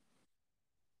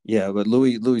 yeah, but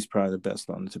Louis probably the best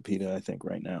on the Tapeta, I think,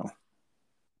 right now.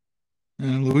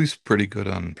 And Louis pretty good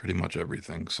on pretty much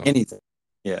everything. So Anything,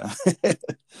 yeah.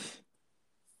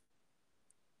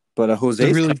 But he's a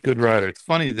Jose's really good rider. It's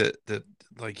funny that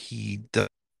like he does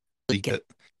really get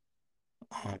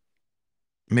um,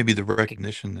 maybe the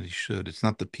recognition that he should. It's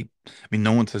not the people. I mean,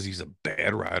 no one says he's a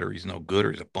bad rider, he's no good,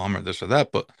 or he's a bum, or this or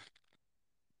that. But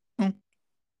you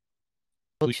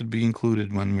he should be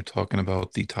included when we're talking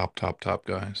about the top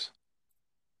guys.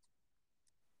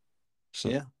 So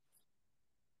yeah,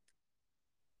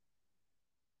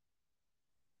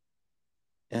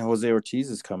 and Jose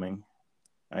Ortiz is coming,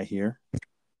 I hear.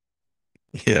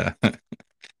 yeah,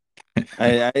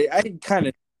 I kind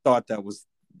of thought that was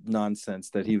nonsense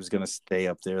that he was going to stay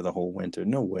up there the whole winter.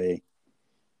 No way.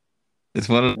 it's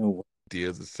one of No way. the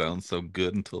ideas that sounds so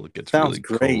good until it gets Sounds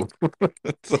really great. cold.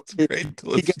 It sounds great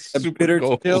until He got it's a super bitter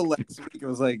cold. chill last week. It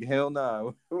was like, hell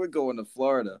no, we're going to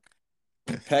Florida.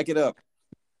 Pack it up.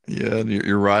 Yeah, and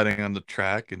you're riding on the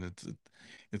track, and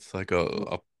it's like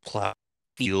a plow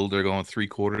field. They're going three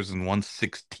quarters and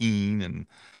 116, and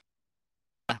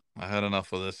I had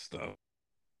enough of this stuff.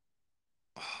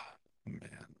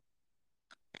 Man,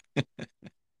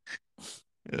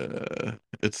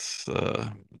 it's uh,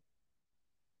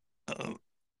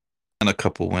 and a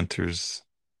couple winters,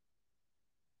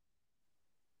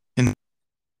 and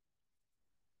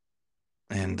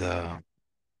I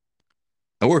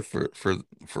worked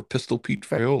for Pistol Pete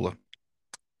Viola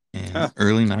in Huh.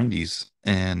 early '90s,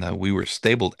 and we were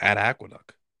stabled at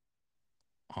Aqueduct.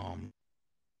 Um,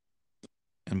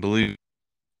 and believe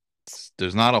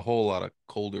there's not a whole lot of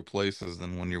colder places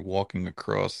than when you're walking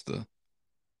across the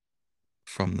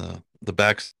from the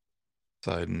back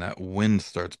side and that wind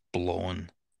starts blowing,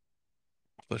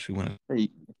 especially when Hey,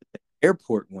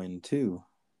 airport wind too.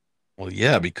 well,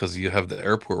 yeah, because you have the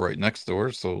airport right next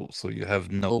door, so you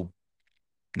have no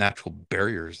natural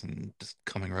barriers and just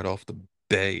coming right off the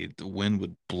bay, the wind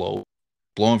would blowing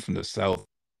from the south.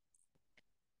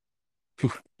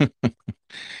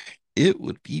 It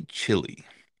would be chilly.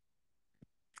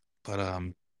 But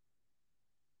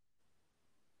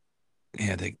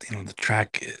yeah, the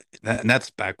track and that's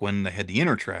back when they had the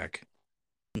inner track.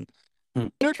 Hmm.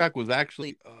 Inner track was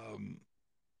actually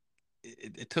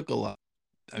it took a lot.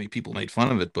 I mean, people made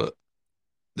fun of it, but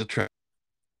the track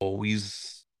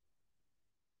always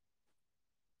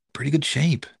pretty good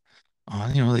shape.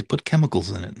 They put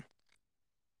chemicals in it.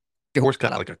 Your horse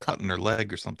got like a cut in their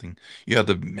leg or something. You had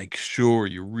to make sure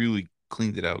you really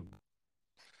cleaned it out.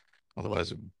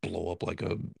 Otherwise, it'd blow up like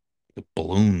a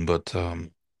balloon. But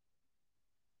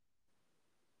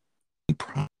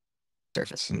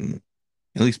surface, and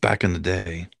at least back in the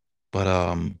day. But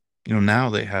now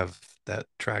they have that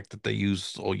track that they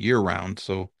use all year round,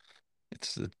 so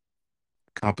it's the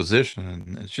composition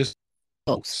and it's just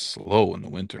so slow in the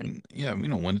winter. And yeah,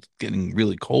 when it's getting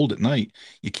really cold at night,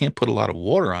 you can't put a lot of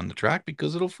water on the track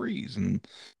because it'll freeze. And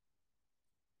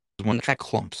when the track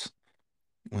clumps,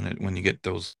 when you get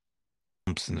those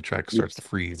clumps and the track Yeah. starts to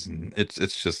freeze, and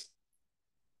it's just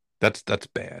that's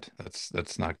bad.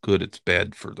 That's not good. It's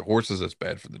bad for the horses. It's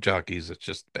bad for the jockeys. It's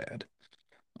just bad.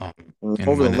 Um, and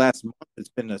Over the when it, last month, it's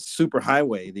been a super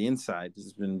highway. The inside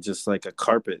has been just like a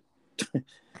carpet.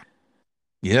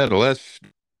 yeah, the last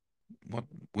what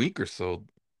week or so,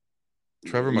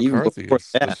 Trevor Even McCarthy before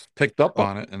that, has picked up oh,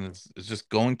 on it and is just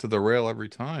going to the rail every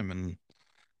time,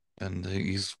 and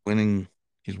he's winning.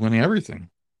 He's winning everything.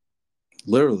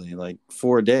 literally like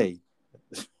 4 day.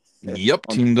 Yep,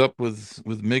 On teamed up with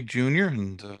Mig Jr.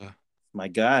 and my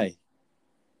guy,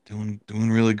 doing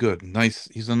really good. Nice,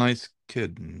 he's a nice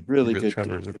kid, and really good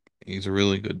dude. He's a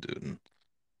really good dude. And,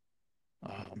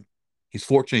 um, he's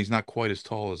fortunate he's not quite as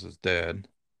tall as his dad.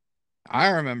 I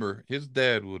remember his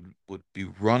dad would be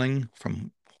running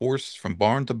from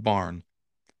barn to barn.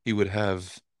 He would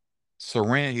have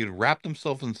saran. He'd wrapped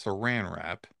himself in saran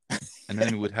wrap, and then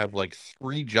he would have like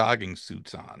three jogging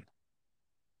suits on,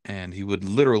 and he would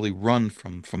literally run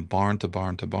from barn to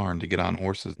barn to barn to get on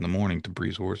horses in the morning to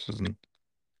breeze horses and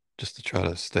just to try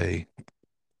to stay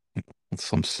with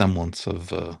some semblance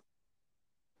of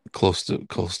close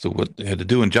to what they had to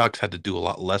do. And jocks had to do a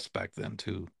lot less back then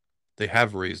too. They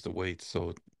have raised the weights,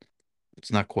 so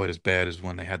it's not quite as bad as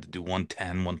when they had to do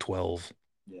 110, 112. At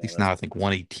Yeah, least that's now I think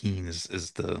 118 is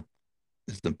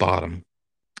the bottom,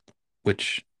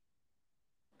 which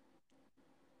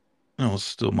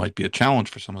still might be a challenge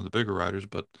for some of the bigger riders,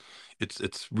 but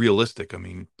it's realistic. I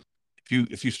mean,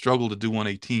 if you struggle to do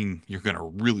 118, you're going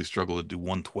to really struggle to do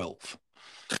 112.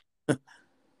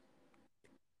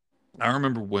 I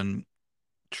remember when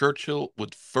Churchill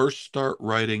would first start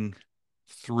riding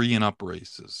 3 and up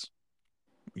races.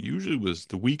 Usually was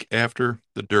the week after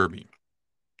the Derby.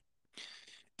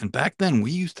 And back then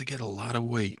we used to get a lot of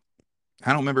weight.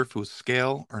 I don't remember if it was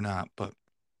scale or not, but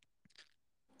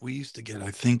we used to get,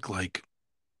 I think, like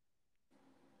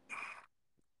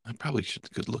I probably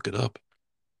could look it up.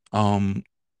 Um,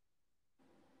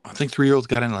 I think 3-year-olds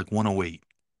got in like 108,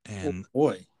 oh and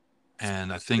boy.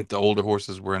 I think the older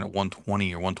horses were in at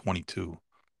 120 or 122.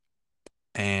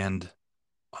 And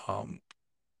um,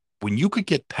 when you could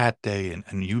get Pat Day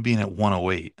and you being at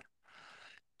 108,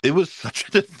 it was such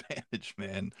an advantage,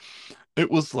 man.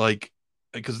 It was like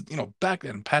because back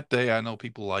then Pat Day, I know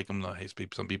people like him,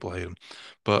 some people hate him,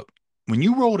 but when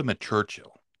you rode him at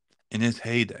Churchill in his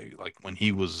heyday, like when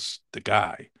he was the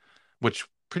guy, which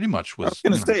pretty much I was was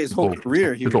gonna say his whole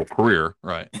career, he his was. whole career,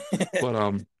 right? But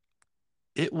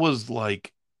it was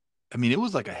like, I mean, it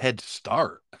was like a head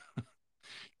start.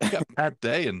 You got Pat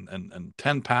Day and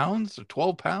 10 pounds or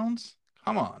 12 pounds.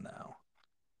 Come on now.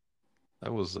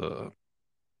 That was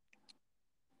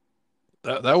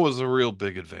that was a real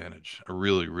big advantage, a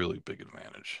really, really big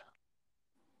advantage.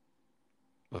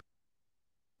 But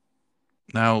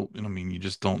now, I mean, you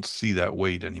just don't see that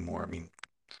weight anymore.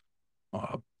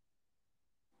 Uh,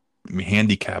 I mean,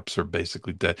 handicaps are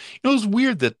basically dead. It was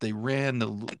weird that they ran the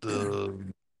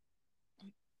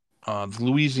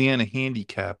Louisiana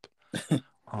handicap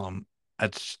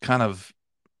at kind of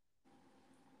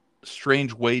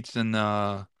strange weights, and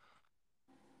one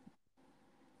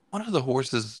of the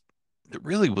horses that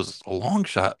really was a long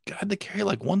shot had to carry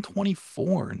like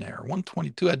 124 in there,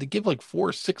 122. Had to give like 4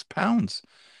 or 6 pounds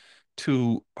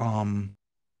to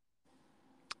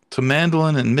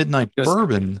Mandolin and Midnight Just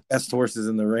Bourbon, best horses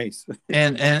in the race.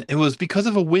 and it was because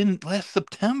of a win last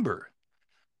September.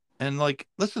 And like,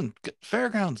 listen,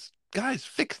 fairgrounds guys,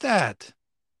 fix that.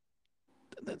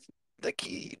 That's the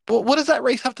key. But what does that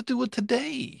race have to do with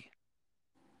today?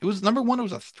 It was number one. It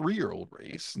was a 3-year-old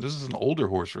race. This is an older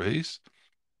horse race,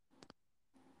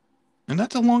 and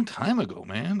that's a long time ago,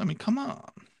 man. I mean, come on,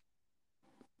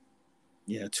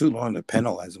 Yeah, too long to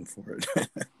penalize him for it.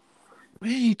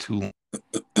 way too long.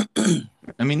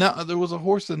 I mean, now there was a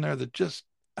horse in there that just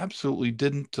absolutely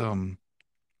didn't.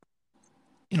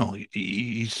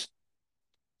 He's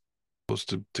supposed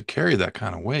to carry that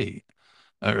kind of weight,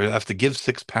 or have to give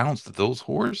 6 pounds to those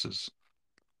horses.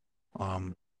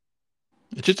 Um,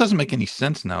 it just doesn't make any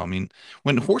sense now. I mean,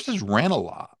 when horses ran a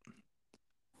lot,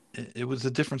 it was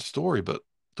a different story. But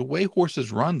the way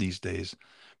horses run these days,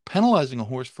 penalizing a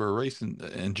horse for a race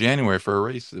in January for a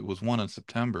race that was won in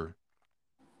September,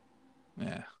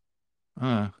 yeah,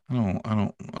 I'm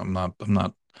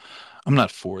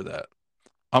not for that.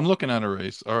 I'm looking at a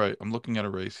race. All right, I'm looking at a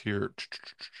race here.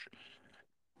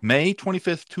 May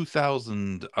 25th,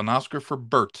 2000, an Oscar for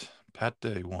Bert. Pat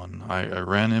Day won. I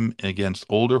ran him against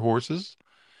older horses.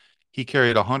 He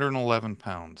carried 111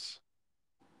 pounds.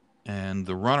 And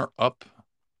the runner-up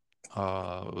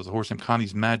was a horse named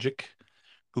Connie's Magic,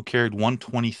 who carried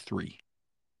 123.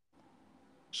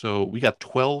 So we got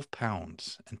 12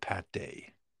 pounds in Pat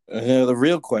Day. The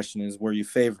real question is, were you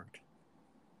favored?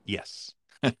 Yes.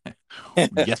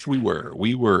 Yes, we were.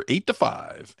 We were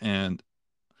 8-5, and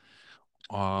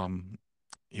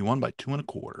he won by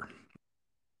 2.25.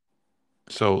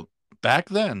 So back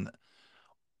then,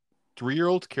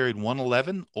 3-year-olds carried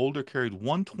 111, older carried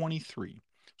 123.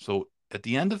 So at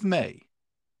the end of May,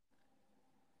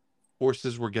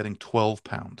 horses were getting 12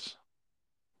 pounds.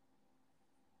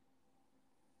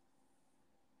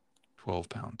 12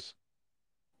 pounds.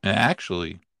 And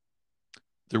actually,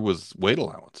 there was weight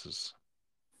allowances.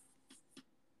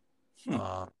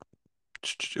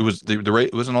 It was the rate.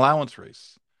 It was an allowance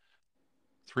race.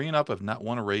 3 and up have not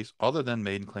won a race other than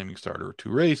maiden claiming starter or 2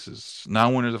 races.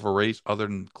 Non-winners of a race other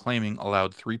than claiming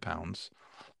allowed 3 pounds.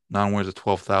 Non-winners of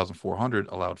 12,400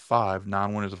 allowed 5.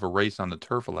 Non-winners of a race on the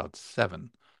turf allowed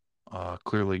 7.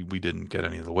 Clearly, we didn't get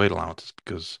any of the weight allowances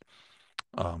because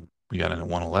we got in at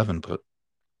 111. But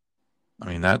I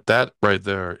mean that right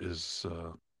there is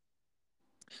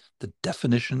the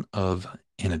definition of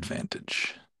an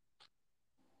advantage.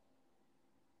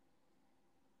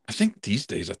 I think these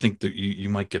days, I think that you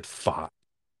might get 5.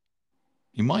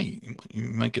 You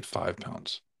might get 5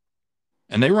 pounds,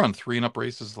 and they run 3 and up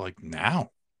races like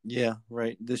now. Yeah,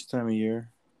 right. This time of year.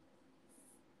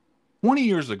 20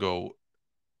 years ago,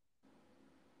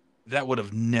 that would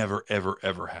have never, ever,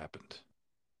 ever happened.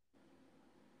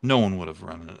 No one would have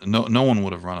run it. No one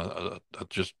would have run a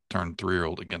just turned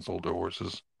 3-year-old against older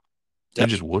horses. They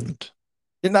just wouldn't.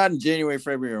 Not in January,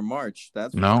 February, or March.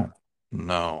 That's No.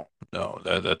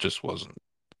 That just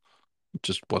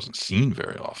wasn't seen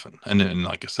very often. And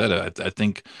like I said, I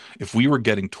think if we were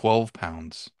getting 12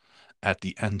 pounds at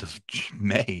the end of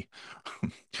May,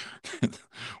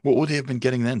 what would they have been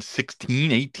getting then?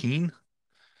 16, 18?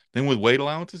 Then with weight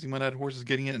allowances, you might have had horses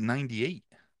getting it at 98.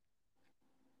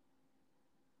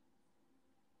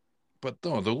 But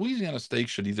no, the Louisiana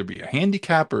Stakes should either be a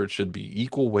handicap or it should be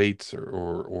equal weights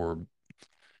or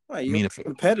right, I mean, if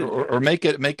competitive. or make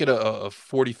it a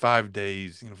 45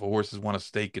 days. If a horse has won a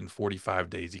stake in 45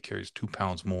 days, he carries 2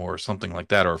 pounds more or something like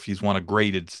that. Or if he's won a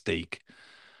graded stake,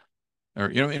 or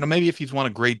maybe if he's won a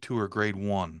grade 2 or grade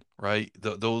 1, right?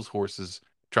 Those horses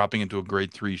dropping into a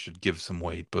grade 3 should give some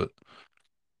weight. But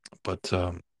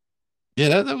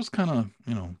yeah, that was kind of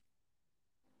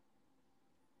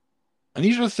and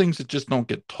these are the things that just don't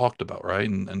get talked about, right?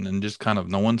 And just kind of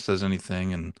no one says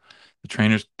anything, and the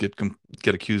trainers get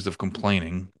accused of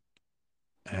complaining,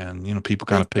 and people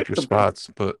kind of pick your spots,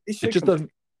 but it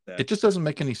just doesn't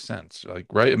make any sense, like,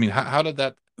 right? I mean, how did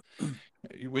that?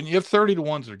 When you have 30 to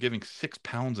ones that are giving 6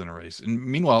 pounds in a race, and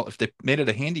meanwhile, if they made it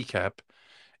a handicap,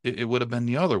 it would have been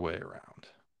the other way around.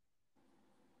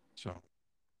 So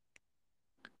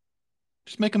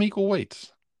just make them equal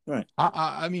weights. Right.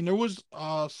 I mean, there was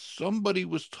somebody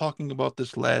was talking about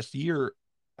this last year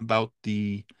about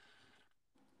the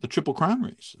Triple Crown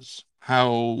races,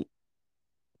 how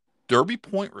Derby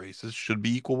point races should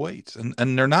be equal weights, and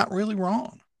they're not really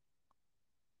wrong.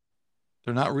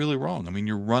 They're not really wrong. I mean,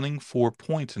 you're running for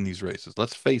points in these races.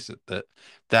 Let's face it,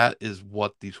 that is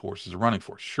what these horses are running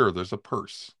for. Sure, there's a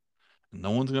purse. No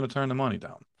one's going to turn the money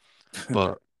down,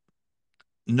 but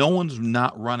no one's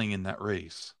not running in that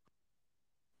race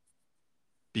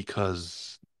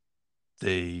because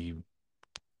they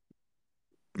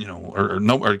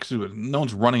excuse me, no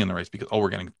one's running in the race because we're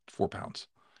getting 4 pounds.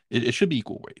 It should be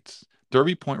equal weights.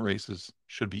 Derby point races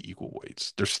should be equal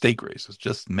weights. They're stake races.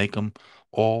 Just make them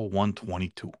all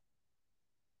 122.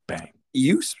 Bang.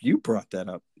 You brought that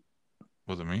up.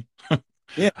 Was it me?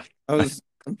 Yeah,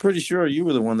 I'm pretty sure you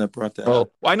were the one that brought that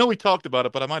up. I know we talked about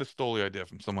it, but I might have stole the idea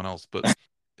from someone else. But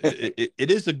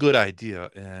it is a good idea,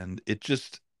 and it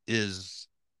just is.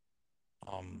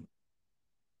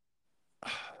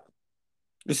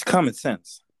 It's common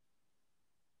sense.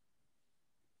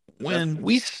 When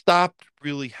we stopped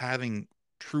really having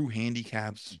true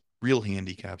handicaps, real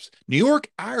handicaps, New York,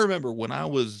 I remember when I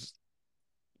was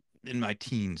in my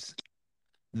teens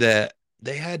that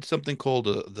they had something called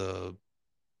the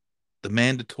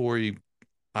mandatory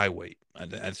high weight.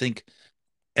 I think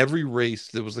every race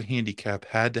that was a handicap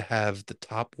had to have the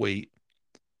top weight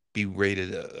be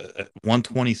rated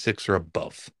 126 or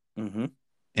above. Mm-hmm.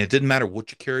 And it didn't matter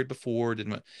what you carried before.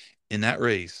 In that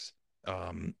race,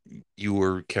 you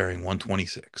were carrying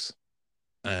 126.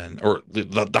 or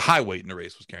the high weight in the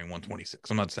race was carrying 126.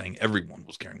 I'm not saying everyone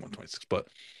was carrying 126, but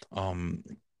um,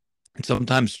 and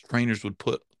sometimes trainers would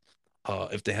put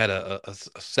if they had a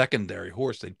secondary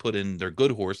horse, they'd put in their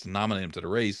good horse and nominate him to the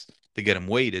race to get him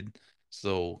weighted,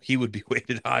 so he would be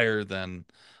weighted higher than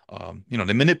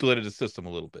they manipulated the system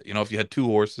a little bit. If you had two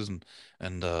horses and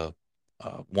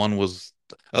one was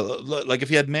like if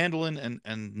you had Mandolin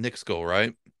and Nixco,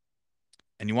 right?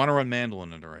 And you want to run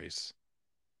Mandolin in the race.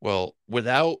 Well,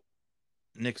 without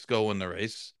Nixco in the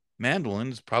race,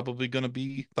 Mandolin is probably going to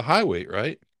be the high weight,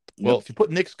 right? Well, Yep. if you put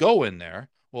Nixco in there,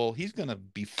 well, he's going to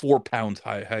be 4 pounds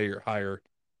higher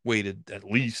weighted at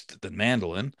least than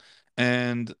Mandolin,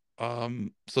 and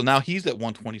so now he's at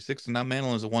 126, and now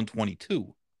Mandolin's at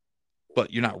 122.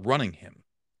 But you're not running him.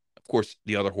 Of course,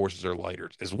 the other horses are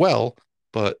lighter as well,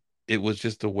 but it was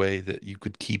just a way that you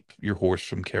could keep your horse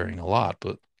from carrying a lot.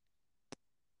 But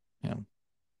you know,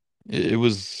 it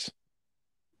was.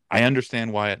 I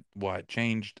understand why it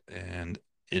changed, and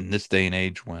in this day and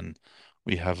age when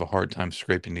we have a hard time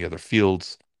scraping together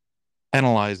fields,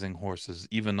 penalizing horses,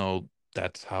 even though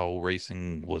that's how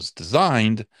racing was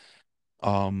designed,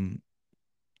 um,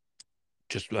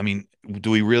 just I mean,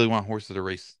 do we really want horses to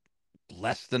race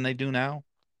less than they do now?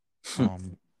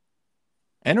 Um,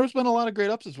 and there's been a lot of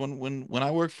great upsets when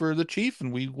I worked for the Chief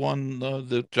and we won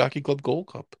the Jockey Club Gold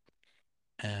Cup,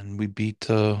 and we beat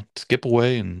Skip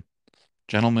Away and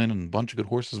Gentleman and a bunch of good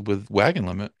horses with Wagon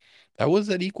Limit. That was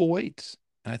at equal weights.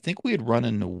 And I think we had run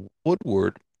into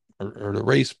Woodward or the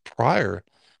race prior,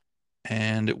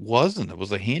 and it wasn't. It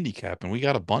was a handicap, and we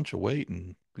got a bunch of weight,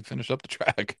 and we finished up the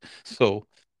track. So,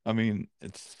 I mean,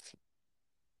 it's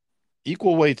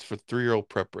equal weights for 3-year-old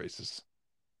prep races.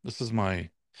 This is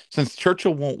since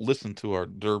Churchill won't listen to our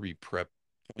Derby prep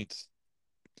points,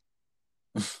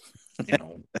 you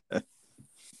know,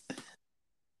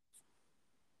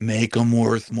 make them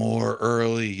worth more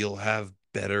early. You'll have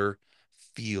better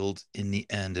fields in the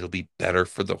end. It'll be better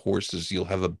for the horses. You'll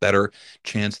have a better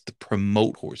chance to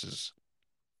promote horses.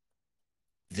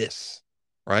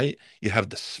 Right? You have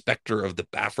the specter of the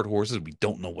Baffert horses. We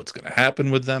don't know what's going to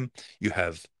happen with them. You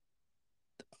have,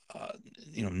 uh,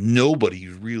 nobody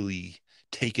really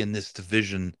taken this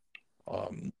division.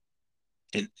 Um,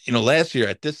 and last year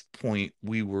at this point,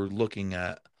 we were looking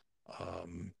at,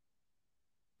 um,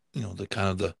 the kind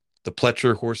of the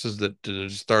Pletcher horses that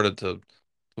started to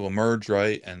emerge,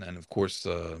 right? And of course,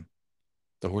 the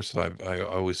horse I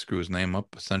always screw his name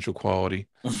up, Essential Quality.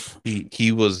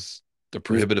 He was the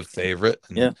prohibitive favorite,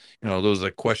 and Yeah. there was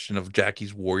a question of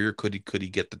Jackie's Warrior. Could he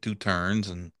get the 2 turns?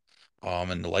 And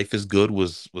the Life is Good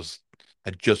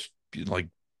had just like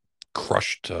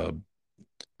crushed.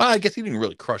 I guess he didn't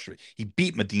really crush it. He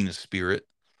beat Medina Spirit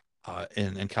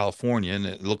in California, and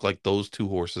it looked like those two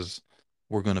horses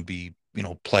were going to be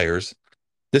players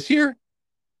this year.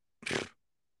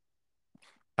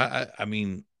 I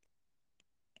mean,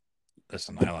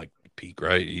 listen, I like Peak,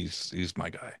 right? He's my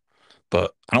guy,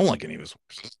 but I don't like any of his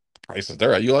horses. The prices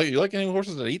there. You like any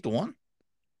horses that 8-1?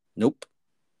 Nope.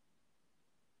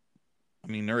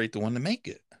 I mean, they're 8-1 to make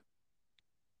it.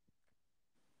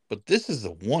 But this is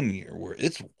the one year where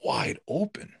it's wide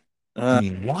open. I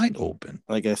mean, wide open.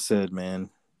 Like I said, man,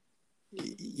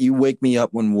 you wake me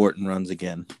up when Wharton runs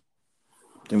again,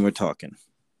 then we're talking.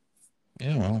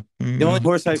 Yeah, well, the only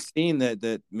horse I've seen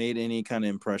that made any kind of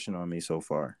impression on me so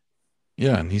far.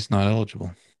 Yeah, and he's not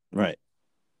eligible. Right.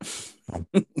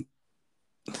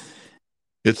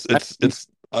 It's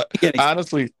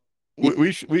honestly,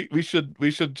 we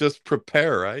should just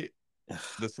prepare, right?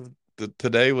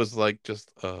 Today was like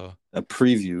just a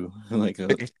preview, like a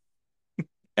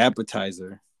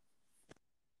appetizer.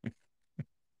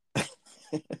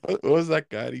 What was that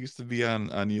guy that used to be on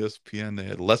ESPN? They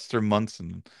had Lester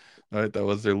Munson, right? That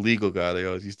was their legal guy. They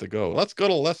always used to go, let's go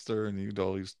to Lester, and he'd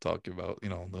always talk about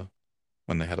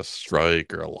when they had a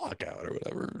strike or a lockout or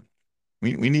whatever.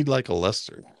 We need like a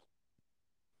Lester.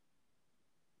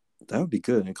 That would be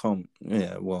good. And call him,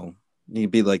 yeah. Well,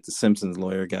 he'd be like the Simpsons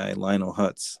lawyer guy, Lionel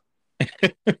Hutz.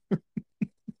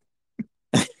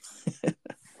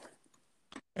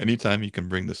 Anytime you can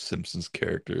bring the Simpsons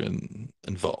character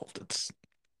involved, it's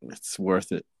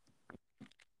worth it.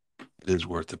 It is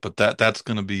worth it. But that's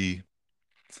gonna be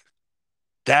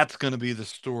the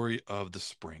story of the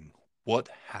spring. What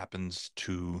happens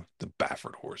to the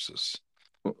Baffert horses?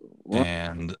 Well,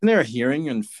 and isn't there a hearing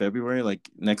in February, like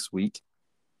next week,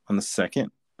 on the 2nd?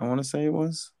 I want to say it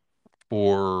was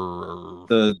for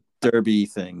the Derby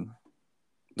thing.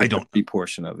 I don't Derby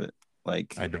portion of it.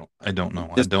 Like I don't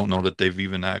know. I don't know that they've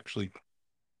even actually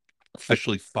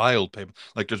officially filed paper.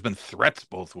 Like there's been threats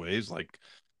both ways. Like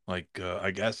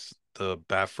I guess the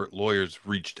Baffert lawyers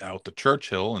reached out to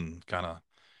Churchill and kind of,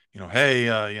 hey,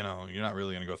 you're not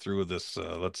really going to go through with this.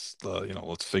 Let's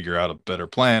figure out a better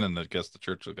plan. And I guess the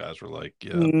Churchill guys were like,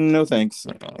 yeah, No thanks.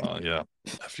 yeah,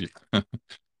 if you, I'm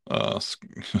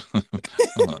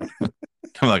not,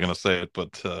 I'm not going to say it,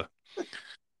 but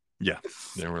yeah,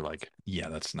 they were like, yeah,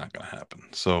 that's not going to happen.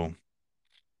 So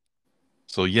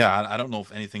yeah, I don't know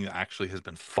if anything actually has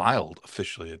been filed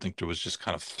officially. I think there was just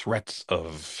kind of threats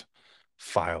of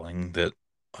filing that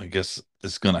I guess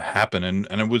is going to happen, and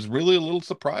I was really a little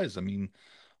surprised. I mean,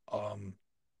 um,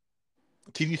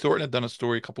 T.D. Thornton had done a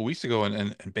story a couple weeks ago,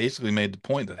 and basically made the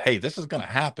point that hey, this is going to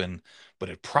happen, but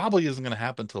it probably isn't going to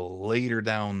happen till later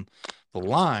down the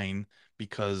line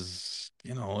because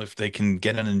if they can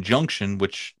get an injunction,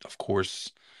 which of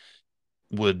course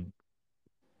would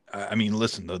I mean,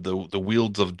 listen, the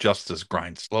wheels of justice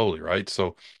grind slowly, right?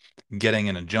 So getting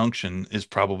an injunction is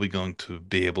probably going to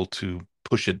be able to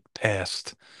push it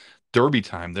past Derby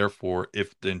time. Therefore,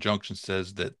 if the injunction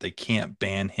says that they can't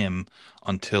ban him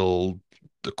until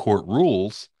the court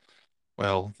rules,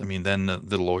 well, I mean, then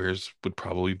the lawyers would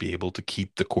probably be able to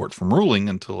keep the court from ruling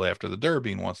until after the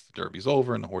Derby. And once the Derby's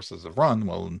over and the horses have run,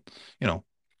 well, you know,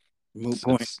 Moot it's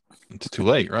point. it's it's too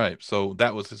late, right? So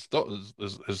that was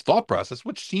his thought process,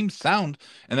 which seems sound.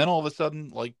 And then all of a sudden,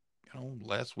 like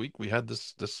last week we had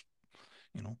this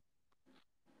you know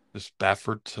this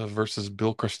Baffert versus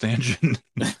Bill Carstangen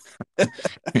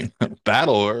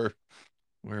battle,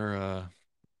 where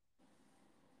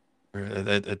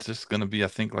it's just going to be, I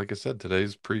think, like I said,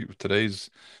 today's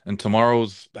and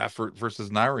tomorrow's Baffert versus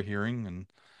Naira hearing, and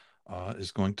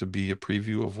is going to be a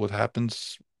preview of what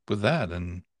happens with that.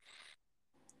 And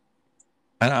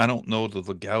I don't know the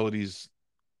legalities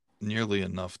nearly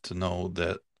enough to know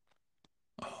that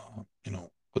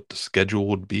what the schedule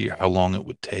would be, how long it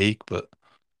would take, but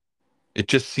it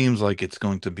just seems like it's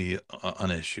going to be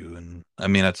an issue. And I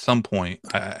mean, at some point,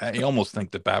 I almost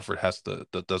think that Baffert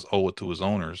that does owe it to his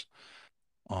owners,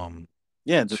 um,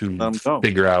 Yeah, just let to them go.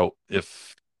 figure out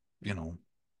if, you know,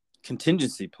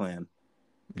 Contingency plan.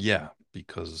 yeah,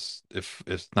 because if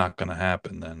it's not going to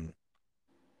happen, then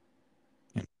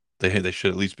they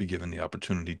should at least be given the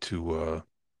opportunity to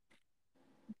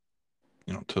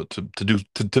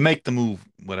to make the move,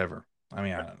 whatever. I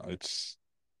mean, I don't know. It's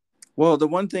Well, the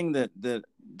one thing that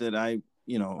I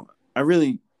I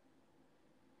really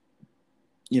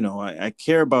I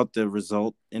care about the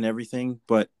result and everything,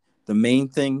 but the main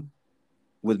thing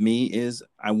with me is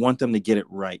I want them to get it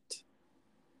right.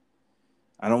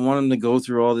 I don't want them to go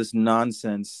through all this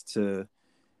nonsense to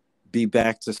be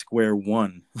back to square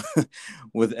one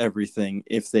with everything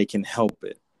if they can help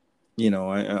it.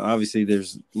 Obviously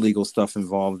there's legal stuff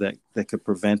involved that could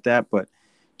prevent that, but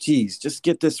geez, just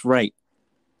get this right.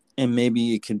 And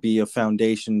maybe it could be a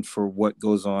foundation for what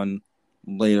goes on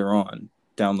later on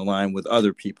down the line with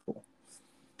other people.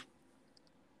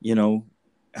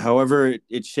 However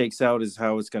it shakes out is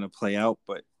how it's going to play out,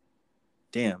 but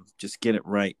damn, just get it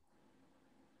right.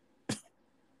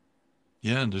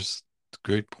 yeah, just a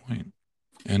great point.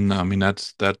 And I mean,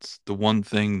 that's the one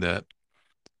thing that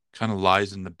kind of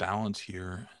lies in the balance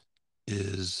here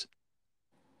is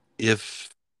if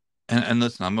and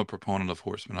listen, I'm a proponent of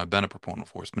horsemen. I've been a proponent of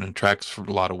horsemen, and tracks for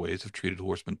a lot of ways have treated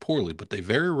horsemen poorly, but they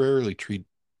very rarely treat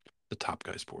the top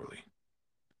guys poorly.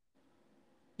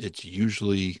 It's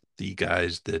usually the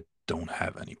guys that don't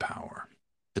have any power,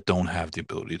 that don't have the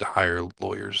ability to hire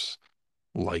lawyers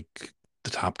like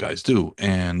the top guys do.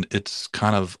 And it's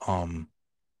kind of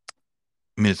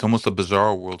I mean, it's almost a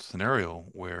bizarre world scenario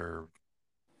where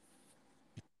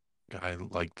a guy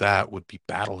like that would be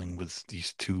battling with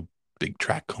these two big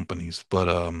track companies. But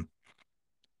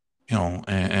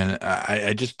and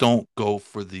I just don't go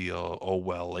for the oh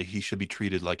well, like he should be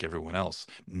treated like everyone else.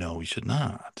 No, he should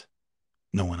not.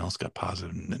 No one else got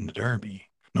positive in the Derby.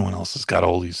 No one else has got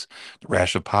all these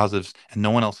rash of positives, and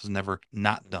no one else has never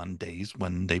not done days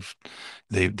when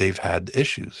they've had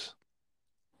issues.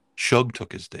 Shug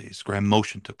took his days. Graham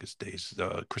Motion took his days.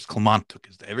 Chris Clement took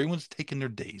his day. Everyone's taken their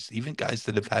days. Even guys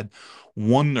that have had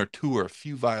one or two or a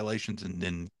few violations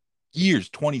in years,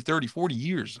 20, 30, 40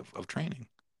 years of training.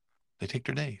 They take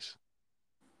their days.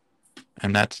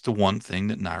 And that's the one thing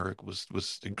that Nyrick was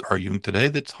arguing today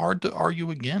that's hard to argue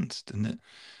against. And that,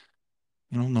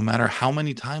 no matter how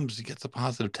many times he gets a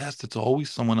positive test, it's always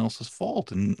someone else's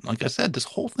fault. And like I said, this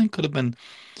whole thing could have been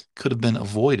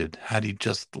avoided had he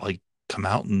just like come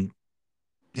out and,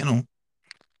 you know,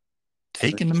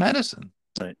 taken the medicine.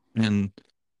 Right. And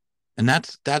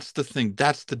that's the thing.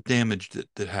 That's the damage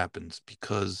that happens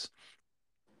because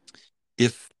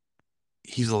if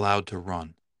he's allowed to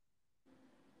run,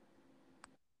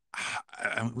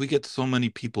 we get so many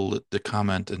people that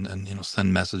comment and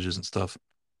send messages and stuff,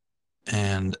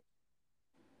 and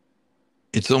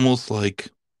it's almost like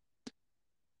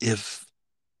if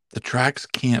the tracks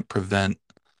can't prevent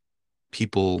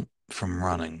people from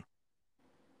running,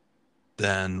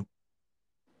 then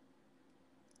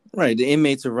Right. The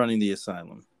inmates are running the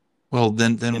asylum. well,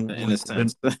 In a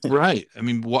sense. right. I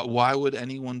mean, why would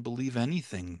anyone believe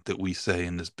anything that we say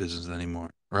in this business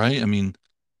anymore? Right. I mean,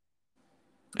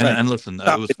 Right. and listen, it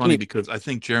Stop was it funny anyway. because I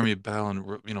think Jeremy Ballin,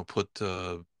 put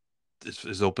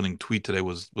his opening tweet today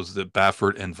was that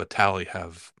Baffert and Vitali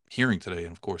have hearing today,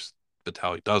 and of course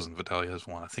Vitali doesn't. Vitali has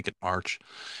one, I think, in March.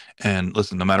 And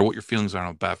listen, no matter what your feelings are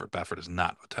on Baffert is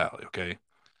not Vitali. Okay,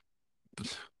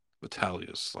 Vitali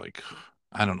is like,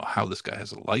 I don't know how this guy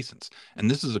has a license.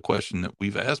 And this is a question that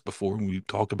we've asked before, and we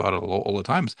talk about it all the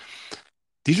times.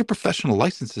 These are professional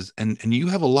licenses, and you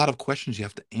have a lot of questions you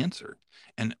have to answer.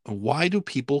 And why do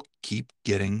people keep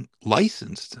getting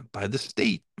licensed by the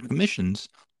state commissions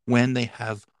when they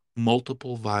have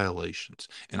multiple violations?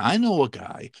 And I know a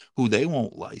guy who they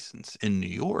won't license in New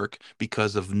York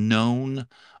because of known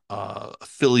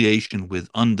affiliation with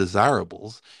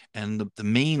undesirables, and the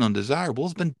main undesirable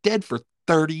has been dead for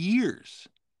 30 years,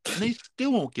 and they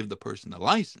still won't give the person a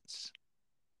license.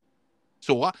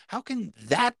 So how can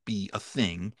that be a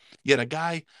thing? Yet a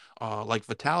guy like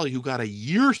Vitali, who got a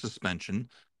year suspension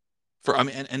for, I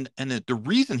mean, and the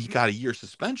reason he got a year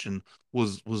suspension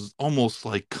was almost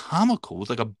like comical. It was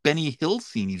like a Benny Hill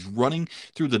scene. He's running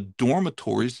through the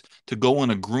dormitories to go in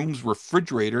a groom's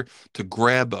refrigerator to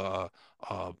grab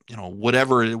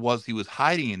whatever it was he was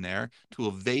hiding in there to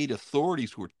evade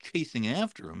authorities who were chasing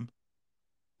after him.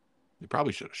 They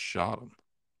probably should have shot him,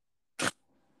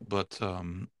 but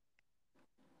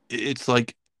it's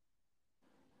like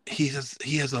he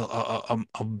has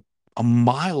a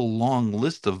mile long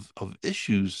list of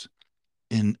issues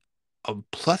in a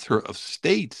plethora of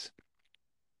states,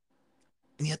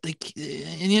 and yet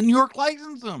and yet New York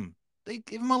licensed him. They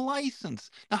give him a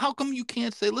license. Now, how come you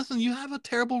can't say, "Listen, you have a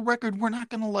terrible record. We're not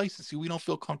going to license you. We don't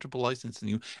feel comfortable licensing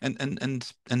you," and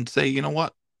say, you know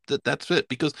what, that's it?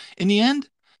 Because in the end,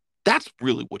 that's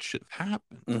really what should have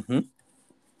happened. Mm-hmm.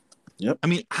 Yep. I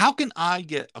mean, how can I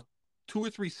get 2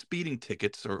 or 3 speeding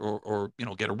tickets or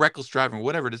get a reckless driving or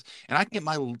whatever it is, and I can get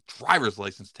my driver's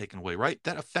license taken away, right?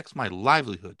 That affects my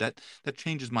livelihood. That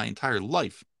changes my entire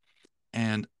life.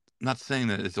 And I'm not saying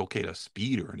that it's okay to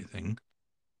speed or anything.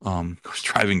 Of course,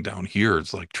 driving down here,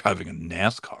 it's like driving a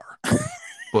NASCAR.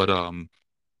 But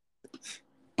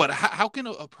how can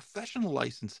a professional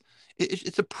license?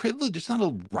 It's a privilege. It's not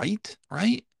a right,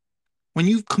 right? When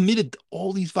you've committed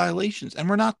all these violations, and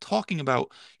we're not talking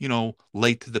about,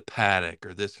 late to the paddock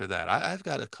or this or that. I've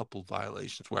got a couple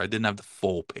violations where I didn't have the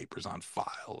full papers on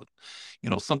file,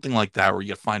 something like that, where you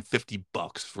get fined $50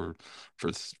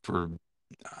 for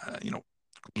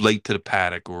late to the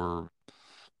paddock or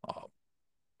uh,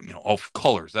 off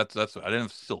colors. That's I didn't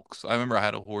have silks. I remember I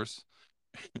had a horse,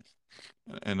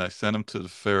 and I sent him to the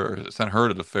sent her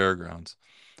to the fairgrounds,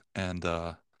 and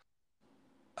uh,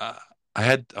 I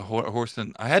had a horse,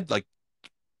 and I had like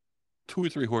 2 or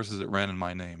 3 horses that ran in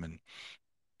my name, and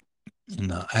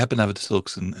I happened to have the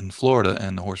silks in Florida,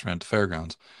 and the horse ran at the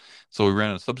fairgrounds. So we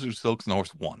ran a substitute silks, and the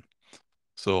horse won.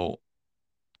 So,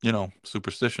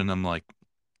 superstition. I'm like,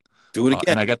 Do it again.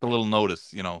 and I got the little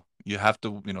notice. You have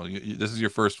to, this is your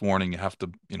first warning. You have to,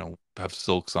 have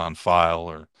silks on file,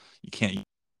 or you can't.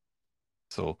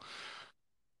 So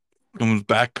comes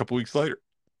back a couple weeks later,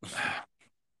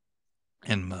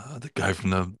 and the guy from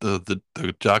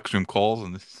the jock's room calls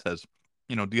and says,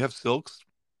 do you have silks?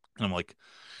 And I'm like,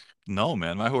 no,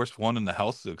 man, my horse won in the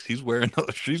house silks. She's wearing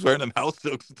them house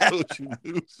silks until she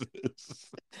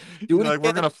loses. Do You're it like, we're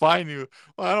again. gonna fine you.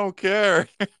 Well, I don't care.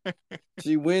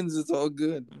 She wins. It's all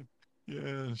good.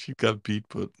 Yeah, she got beat,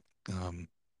 but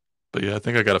yeah, I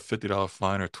think I got a $50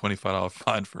 fine or $25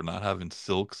 fine for not having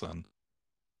silks on.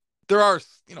 There are,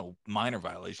 minor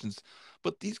violations,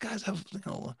 but these guys have,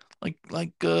 like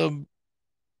this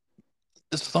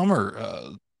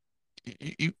summer,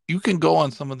 you can go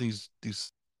on some of these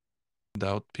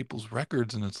out people's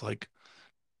records, and it's like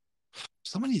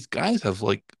some of these guys have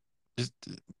like just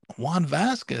Juan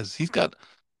Vasquez. He's got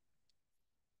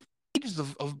ages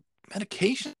of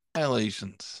medication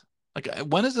violations. Like,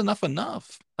 when is enough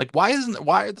enough? Like, why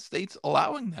are the states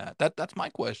allowing that? That's my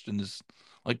question. Is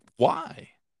like,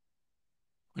 why?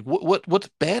 Like, what's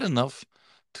bad enough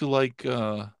to like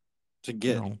To you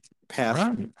get know past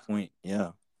right? the point.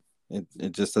 Yeah.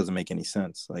 It just doesn't make any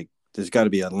sense. Like, there's got to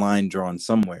be a line drawn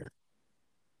somewhere.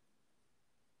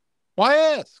 Why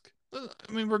ask?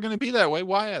 I mean, we're going to be that way.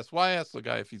 Why ask? Why ask the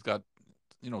guy if he's got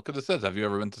because it says, "Have you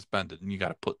ever been suspended?" And you got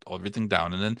to put everything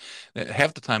down, and then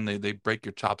half the time they break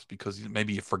your chops because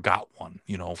maybe you forgot one,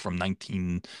 from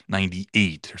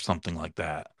 1998 or something like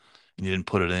that, and you didn't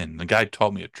put it in. The guy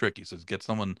taught me a trick. He says, get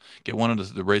one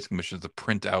of the race commissions to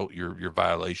print out your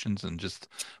violations and just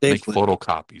make Staple it.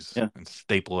 photocopies Yeah. and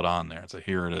staple it on there and say,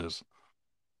 here it is.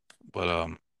 But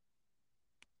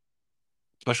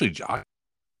especially Jock,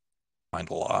 I find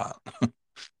a lot.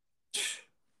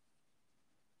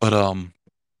 But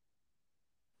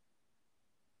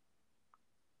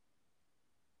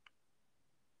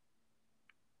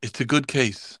it's a good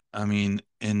case. I mean,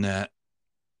 in that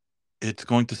it's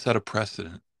going to set a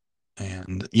precedent.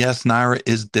 And yes, Naira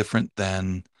is different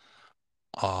than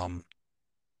um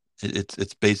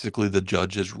it's basically the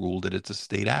judge has ruled that it's a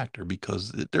state actor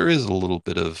because there is a little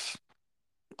bit of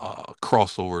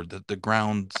crossover that the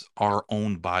grounds are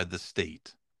owned by the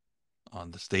state.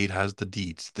 The state has the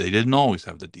deeds. They didn't always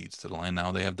have the deeds to the land.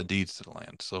 Now they have the deeds to the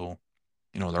land. So,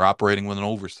 they're operating with an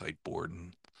oversight board,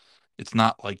 and it's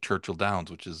not like Churchill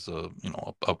Downs, which is a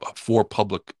for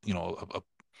public, a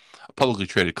publicly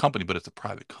traded company, but it's a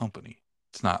private company.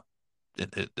 It's not.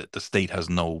 The state has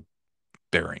no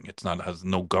bearing. It's not has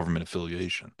no government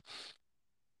affiliation.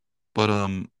 But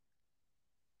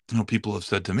people have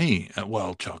said to me,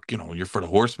 "Well, Chuck, you're for the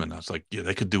horsemen." I was like, "Yeah,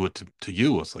 they could do it to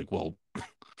you." I was like, "Well,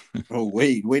 Oh,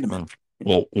 wait a minute.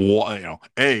 well,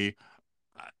 a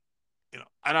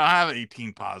I don't have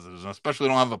 18 positives, and especially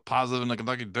don't have a positive in the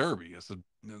Kentucky Derby. I said,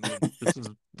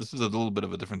 this is a little bit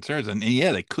of a different series, and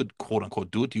yeah, they could quote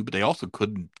unquote do it to you, but they also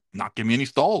could not give me any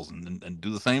stalls and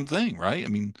do the same thing, right? I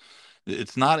mean,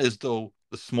 it's not as though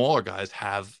the smaller guys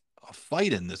have a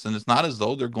fight in this, and it's not as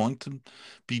though they're going to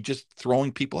be just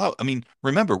throwing people out. I mean,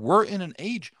 remember, we're in an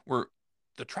age where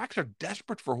the tracks are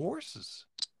desperate for horses,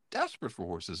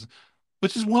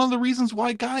 which is one of the reasons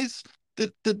why guys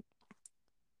that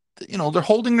they're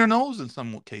holding their nose in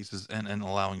some cases and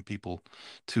allowing people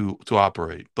to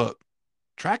operate. But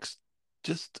tracks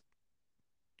just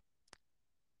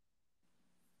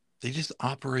they just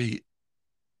operate.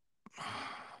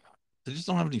 They just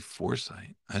don't have any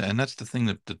foresight, and that's the thing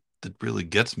that really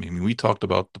gets me. I mean, we talked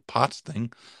about the Potts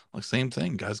thing, like same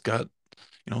thing. Guys got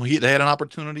they had an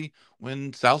opportunity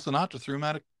when Sal Sinatra threw him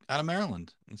out of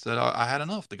Maryland and said, I had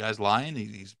enough. The guy's lying.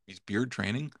 He's beard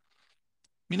training.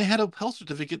 I mean, they had a health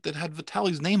certificate that had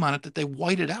Vitali's name on it that they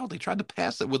whited out. They tried to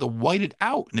pass it with a whited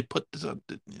out, and they put the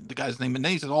guy's name, and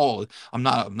then he said, "Oh, I'm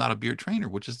not a beer trainer,"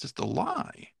 which is just a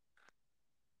lie.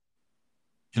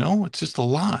 It's just a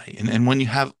lie. And when you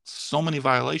have so many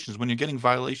violations, when you're getting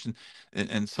violations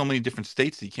in so many different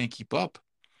states that you can't keep up,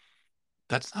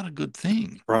 that's not a good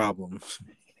thing. Problem.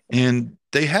 And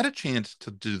they had a chance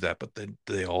to do that, but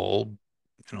they all,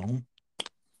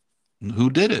 who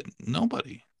did it?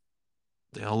 Nobody.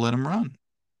 They all let him run.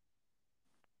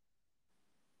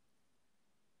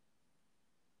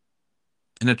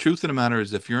 And the truth of the matter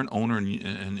is, if you're an owner and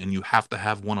you have to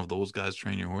have one of those guys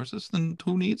train your horses, then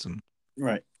who needs them?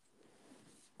 Right.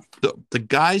 The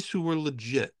guys who are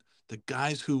legit, the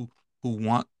guys who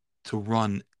want to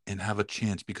run and have a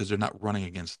chance because they're not running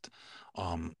against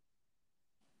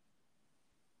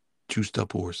juiced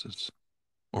up horses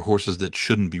or horses that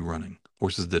shouldn't be running,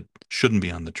 horses that shouldn't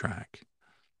be on the track.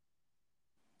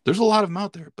 There's a lot of them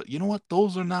out there, but you know what?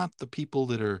 Those are not the people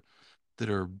that are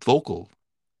vocal.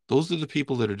 Those are the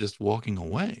people that are just walking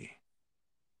away.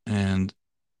 And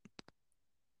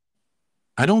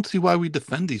I don't see why we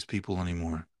defend these people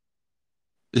anymore.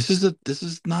 This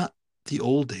is not the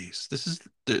old days. This is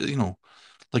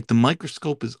like the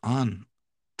microscope is on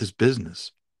this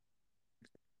business.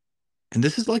 And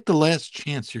this is like the last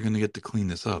chance you're going to get to clean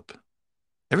this up.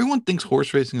 Everyone thinks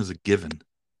horse racing is a given.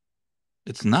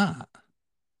 It's not.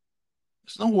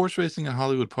 There's no horse racing at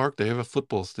Hollywood Park. They have a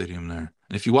football stadium there.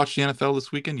 And if you watch the NFL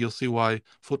this weekend, you'll see why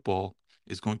football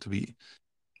is going to be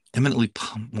eminently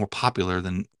more popular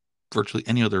than virtually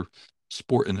any other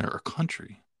sport in our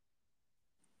country.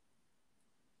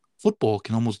 Football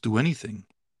can almost do anything.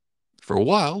 For a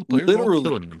while, the players were all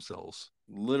killing themselves.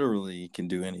 Literally can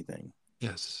do anything.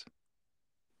 Yes.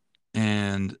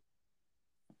 And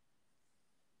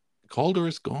Calder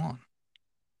is gone.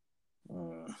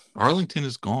 Arlington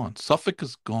is gone. Suffolk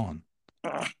is gone.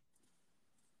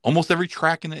 Almost every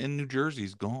track in New Jersey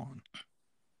is gone.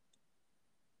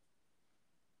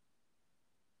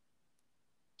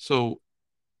 So,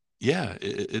 yeah,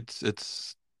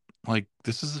 it's like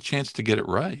this is a chance to get it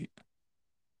right.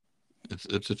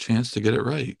 It's a chance to get it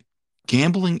right.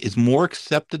 Gambling is more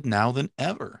accepted now than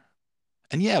ever.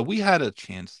 And yeah, we had a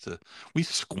chance we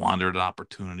squandered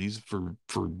opportunities for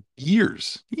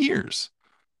years.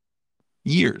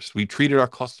 Years. We treated our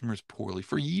customers poorly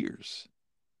for years.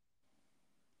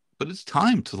 But it's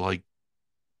time to, like,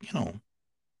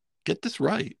 get this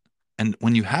right. And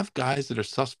when you have guys that are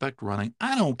suspect running,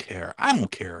 I don't care. I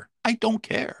don't care. I don't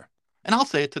care. And I'll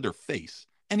say it to their face.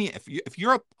 If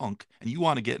you're a punk and you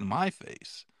want to get in my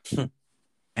face,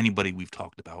 anybody we've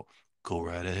talked about, go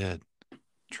right ahead.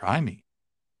 Try me.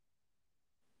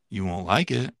 You won't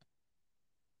like it.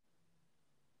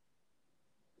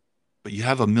 But you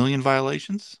have a million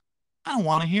violations? I don't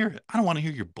want to hear it. I don't want to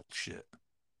hear your bullshit.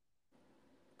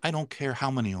 I don't care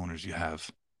how many owners you have.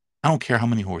 I don't care how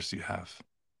many horses you have.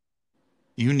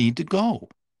 You need to go.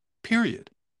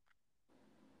 Period.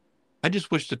 I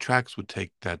just wish the tracks would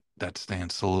take that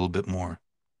stance a little bit more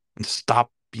and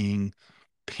stop being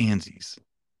pansies.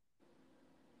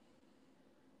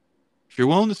 If you're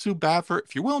willing to sue Baffert,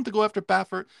 if you're willing to go after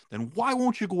Baffert, then why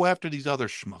won't you go after these other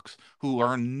schmucks who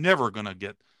are never going to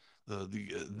get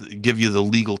give you the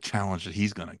legal challenge that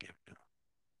he's going to give you?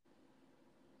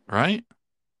 Right?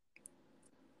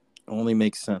 Only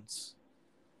makes sense.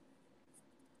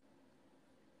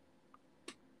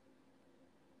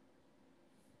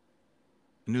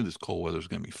 I knew this cold weather was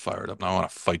going to be fired up, and I want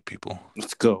to fight people.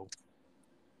 Let's go.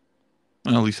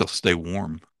 Well, at least I'll stay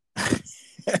warm.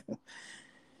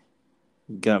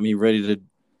 Got me ready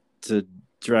to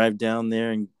drive down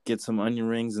there and get some onion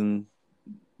rings and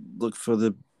look for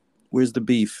where's the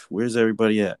beef? Where's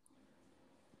everybody at?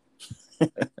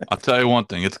 I'll tell you one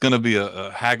thing. It's going to be a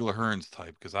Hagler Hearns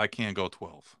type because I can't go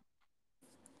 12.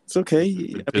 It's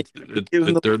okay.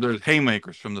 There's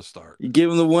haymakers from the start. You give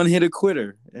them the one-hitter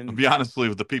quitter. And I'll be honest with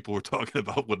you, the people we're talking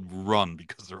about would run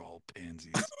because they're all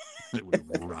pansies. They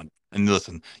would run. And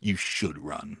listen, you should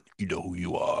run. You know who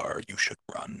you are. You should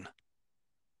run.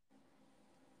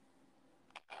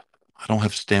 I don't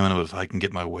have stamina, but if I can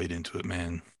get my weight into it,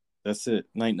 man. That's it.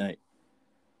 Night-night.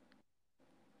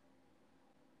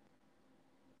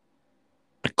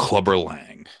 Clubber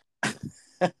Lang.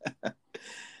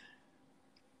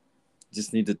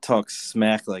 Just need to talk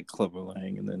smack like Clubber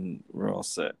Lang, and then we're all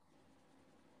set.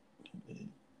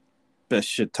 Best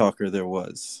shit talker there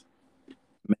was.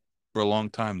 For a long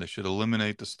time, they should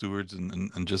eliminate the stewards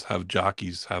and just have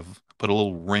jockeys put a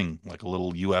little ring, like a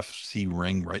little UFC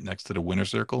ring right next to the winner's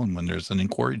circle. And when there's an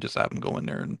inquiry, just have them go in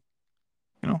there and,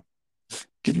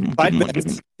 give them.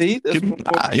 See,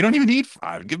 you don't even need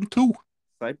 5. Give them 2.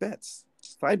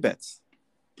 Side bets.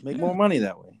 Make more money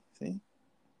that way. See?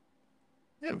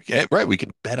 Yeah, right. We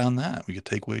could bet on that. We could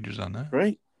take wagers on that.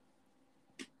 Right.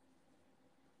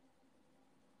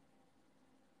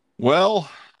 Well,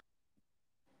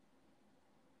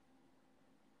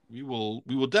 we will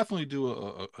definitely do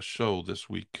a show this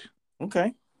week.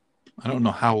 Okay. I don't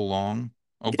know how long.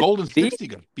 Oh, Golden 60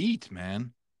 got beat,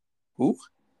 man. Who?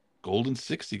 Golden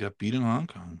 60 got beat in Hong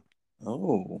Kong.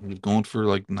 Oh. He was going for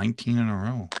like 19 in a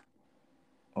row.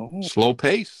 Oh. Slow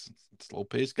pace. Slow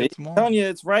pace gets them all. I'm telling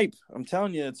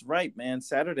you, it's ripe. Man.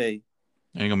 Saturday.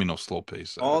 Ain't gonna be no slow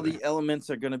pace. Saturday. All the elements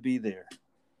are gonna be there.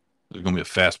 There's gonna be a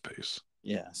fast pace.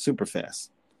 Yeah, super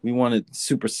fast. We want it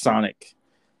supersonic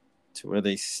to where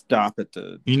they stop at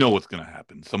the. You know what's gonna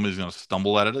happen. Somebody's gonna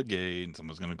stumble out of the gate, and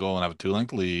someone's gonna go and have a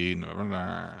 2-length lead.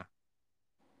 I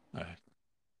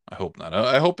hope not.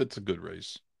 I hope it's a good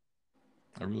race.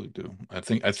 I really do. I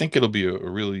think it'll be a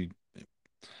really.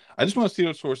 I just want to see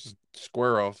those horses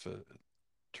square off,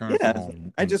 turn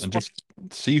home, and just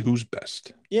see who's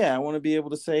best. Yeah, I want to be able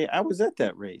to say I was at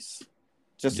that race,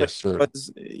 just yes, like I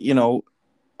was,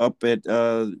 up at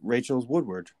Rachel's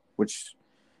Woodward, which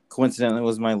coincidentally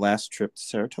was my last trip to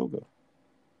Saratoga,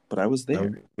 but I was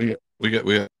there. We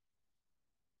got.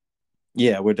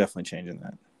 Yeah, we're definitely changing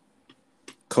that.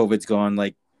 COVID's gone.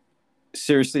 Like,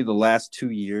 seriously, the last 2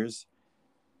 years,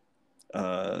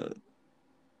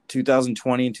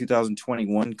 2020 and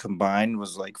 2021 combined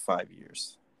was like 5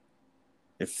 years.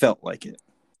 It felt like it.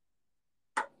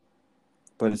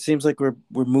 But it seems like we're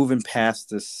moving past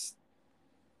this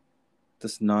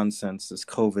nonsense, this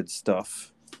COVID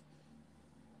stuff.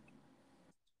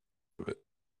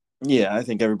 Yeah, I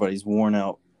think everybody's worn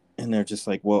out, and they're just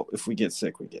like, well, if we get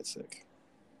sick, we get sick.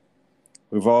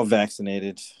 We've all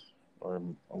vaccinated, or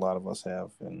a lot of us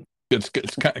have, and it's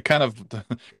kind of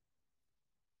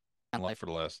life for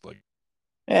the last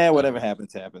whatever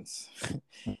happens.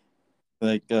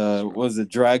 Like, was it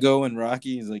Drago and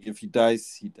Rocky? He's like, if he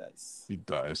dies, he dies. He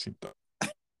dies.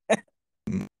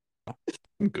 I'm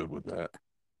good with that.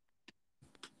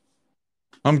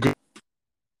 I'm good.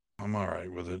 I'm all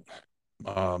right with it.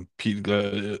 Pete,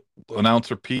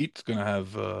 announcer Pete's gonna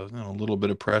have a little bit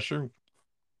of pressure,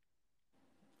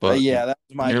 but that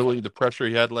was nearly the pressure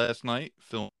he had last night.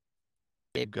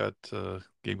 Gabe got a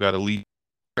lead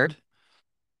wound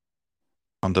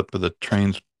up with the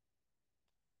trains,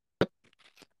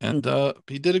 and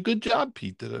he did a good job.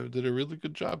 Pete did a really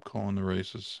good job calling the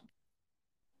races.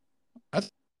 That's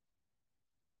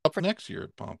up for next year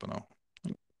at Pompano.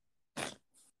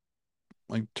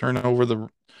 Like turn over the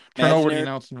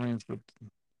announcing reins, but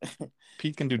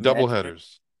Pete can do double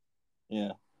headers.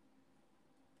 Yeah.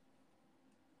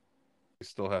 It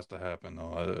still has to happen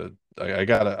though. I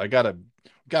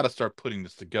gotta start putting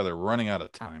this together. We're running out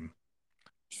of time.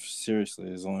 Seriously,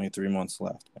 there's only 3 months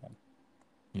left, man.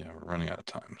 Yeah, we're running out of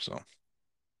time. So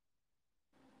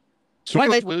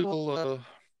anyway, we'll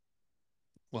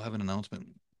have an announcement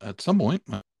at some point.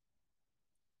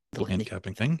 The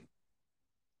handicapping thing.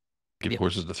 Give you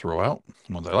horses to throw out,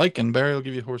 the ones I like, and Barry will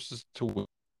give you horses to win.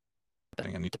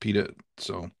 I need to Pete it.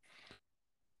 So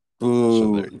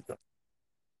there you go.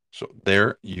 So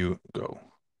there you go.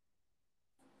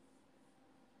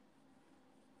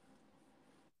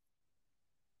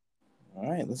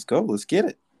 All right, let's go. Let's get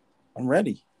it. I'm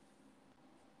ready.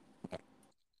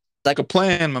 Like a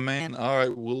plan, my man. All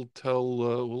right, we'll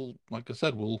tell. Like I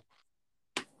said, we'll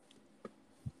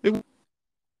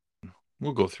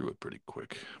go through it pretty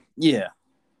quick. Yeah.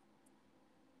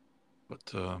 But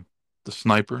the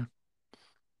sniper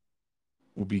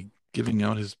will be giving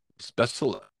out his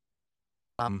special.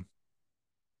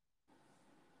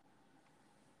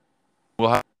 We'll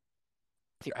have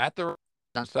at the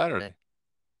on Saturday,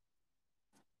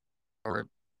 or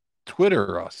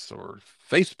Twitter us, or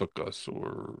Facebook us,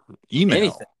 or email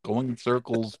anything.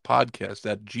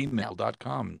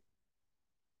 goingcirclespodcast@gmail.com.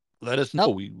 Let us know.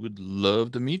 We would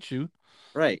love to meet you.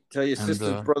 Right. Tell your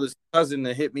sister's brother's cousin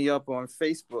to hit me up on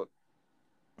Facebook.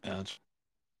 It's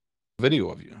a video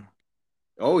of you.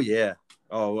 Oh, yeah.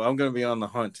 Oh, I'm going to be on the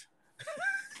hunt.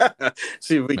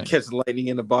 See if we catch lightning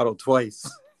in the bottle twice.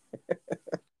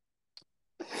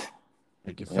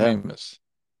 Make you famous.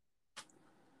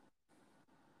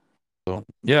 So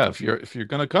yeah, if you're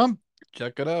gonna come,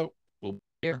 check it out. We'll be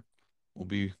here. We'll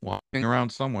be walking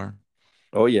around somewhere.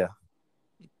 Oh yeah.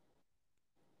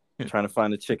 Trying to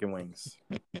find the chicken wings.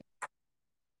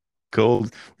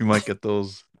 Cold. We might get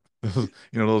those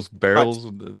those barrels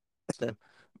with the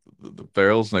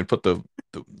barrels, and they put the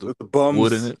bums.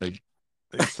 Wood in it. They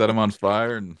set them on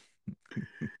fire and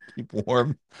keep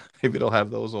warm. Maybe they'll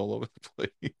have those all over the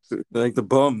place. Like the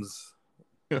bums.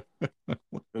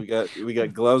 we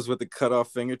got gloves with the cut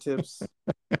off fingertips.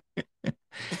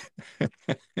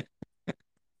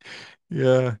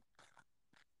 Yeah.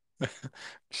 You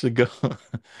should go.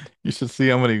 You should see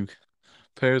how many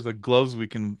pairs of gloves we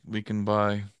can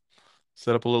buy.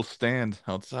 Set up a little stand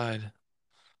outside.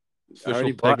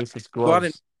 Official Pegasus gloves. Bought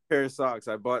a pair of socks.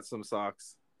 I bought some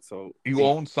socks. So you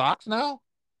own socks now?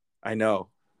 I know.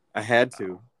 I had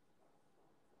to.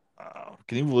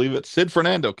 Can you believe it? Sid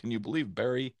Fernando, can you believe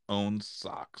Barry owns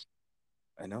socks?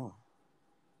 I know.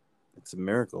 It's a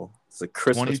miracle. It's a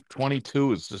Christmas.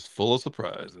 2022 is just full of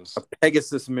surprises. A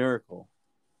Pegasus miracle.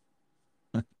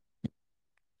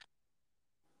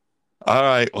 All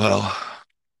right. Well,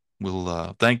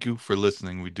 we'll thank you for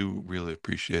listening. We do really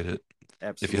appreciate it.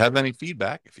 Absolutely. If you have any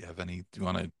feedback, do you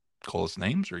want to call us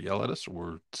names or yell at us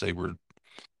or say we're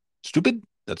stupid,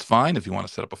 that's fine. If you want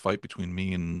to set up a fight between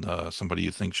me and somebody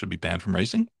you think should be banned from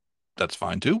racing, that's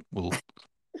fine too. We'll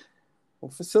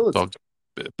facilitate.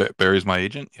 Barry's my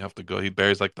agent. You have to go.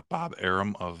 Barry's like the Bob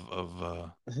Arum of.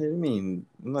 What do you mean?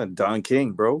 I'm not Don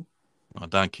King, bro. Oh,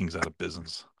 Don King's out of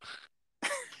business.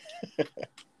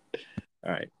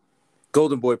 All right,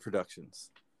 Golden Boy Productions.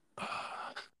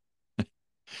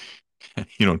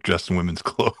 You don't dress in women's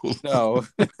clothes. No.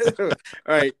 All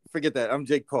right, forget that. I'm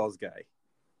Jake Paul's guy.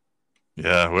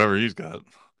 Yeah, whoever he's got.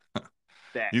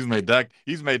 He's made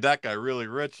that guy really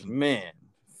rich. Man,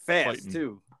 fast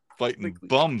too. Fighting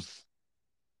bums.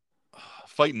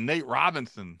 Fighting Nate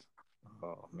Robinson.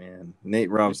 Oh man, Nate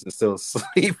Robinson's still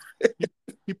asleep.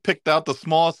 He picked out the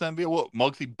smallest NBA. What?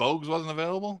 Muggsy Bogues wasn't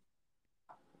available.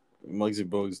 Muggsy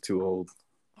Bogues is too old.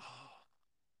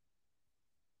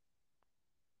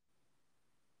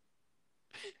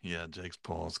 Yeah, Jake's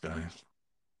Paul's guy.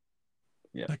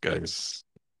 Yeah, that guy's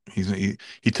he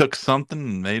took something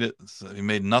and made it. He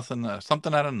made nothing,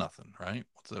 something out of nothing, right?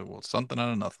 Something out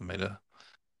of nothing made an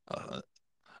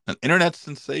internet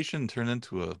sensation, turned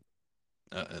into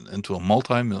a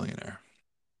multi-millionaire,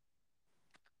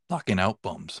 knocking out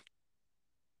bums.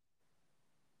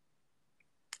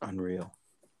 Unreal.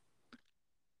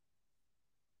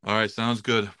 All right, sounds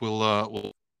good.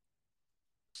 We'll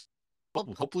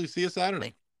hopefully see you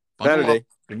Saturday. Saturday.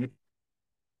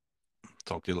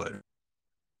 Talk to you later.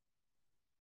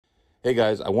 Hey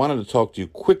guys, I wanted to talk to you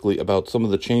quickly about some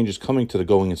of the changes coming to the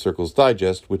Going in Circles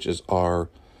Digest, which is our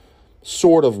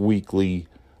sort of weekly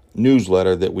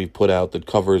newsletter that we've put out that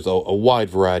covers a wide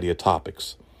variety of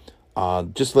topics.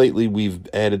 Just lately, we've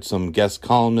added some guest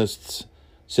columnists.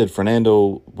 Sid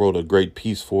Fernando wrote a great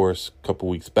piece for us a couple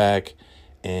weeks back,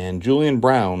 and Julian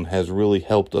Brown has really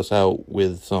helped us out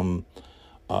with some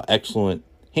excellent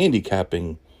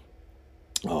handicapping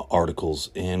articles,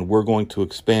 and we're going to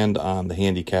expand on the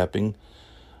handicapping,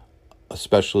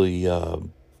 especially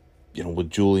with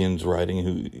Julian's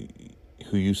writing,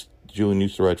 Julian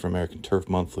used to write for American Turf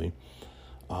Monthly,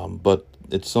 but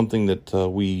it's something that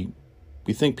we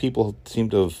think people seem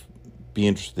to be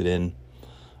interested in,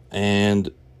 and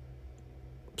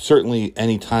certainly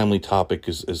any timely topic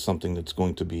is something that's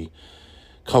going to be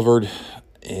covered,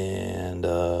 and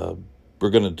we're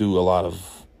going to do a lot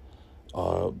of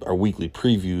our weekly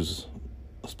previews,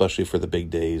 especially for the big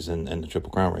days and the Triple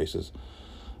Crown races.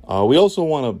 We also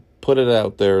want to put it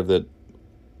out there that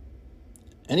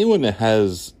anyone that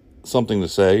has something to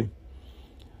say,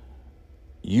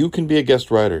 you can be a guest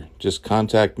writer. Just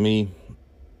contact me.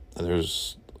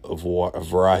 There's a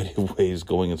variety of ways.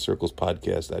 Going in Circles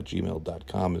podcast at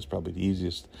gmail.com is probably the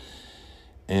easiest.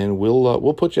 And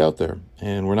we'll put you out there.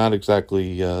 And we're not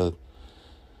exactly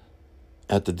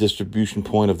at the distribution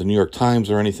point of the New York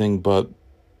Times or anything, but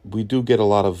we do get a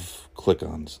lot of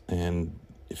click-ons. And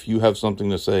if you have something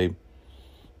to say,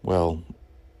 well,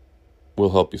 we'll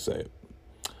help you say it.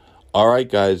 All right,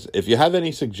 guys, if you have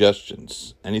any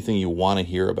suggestions, anything you want to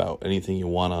hear about, anything you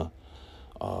want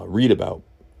to read about,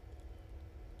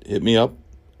 hit me up,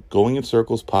 Going in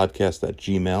Circles podcast at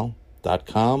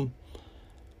gmail.com,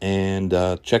 and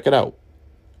check it out.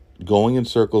 Going in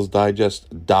Circles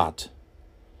Digest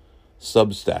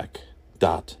substack.com.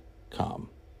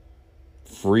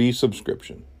 Free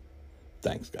subscription.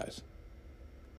 Thanks, guys.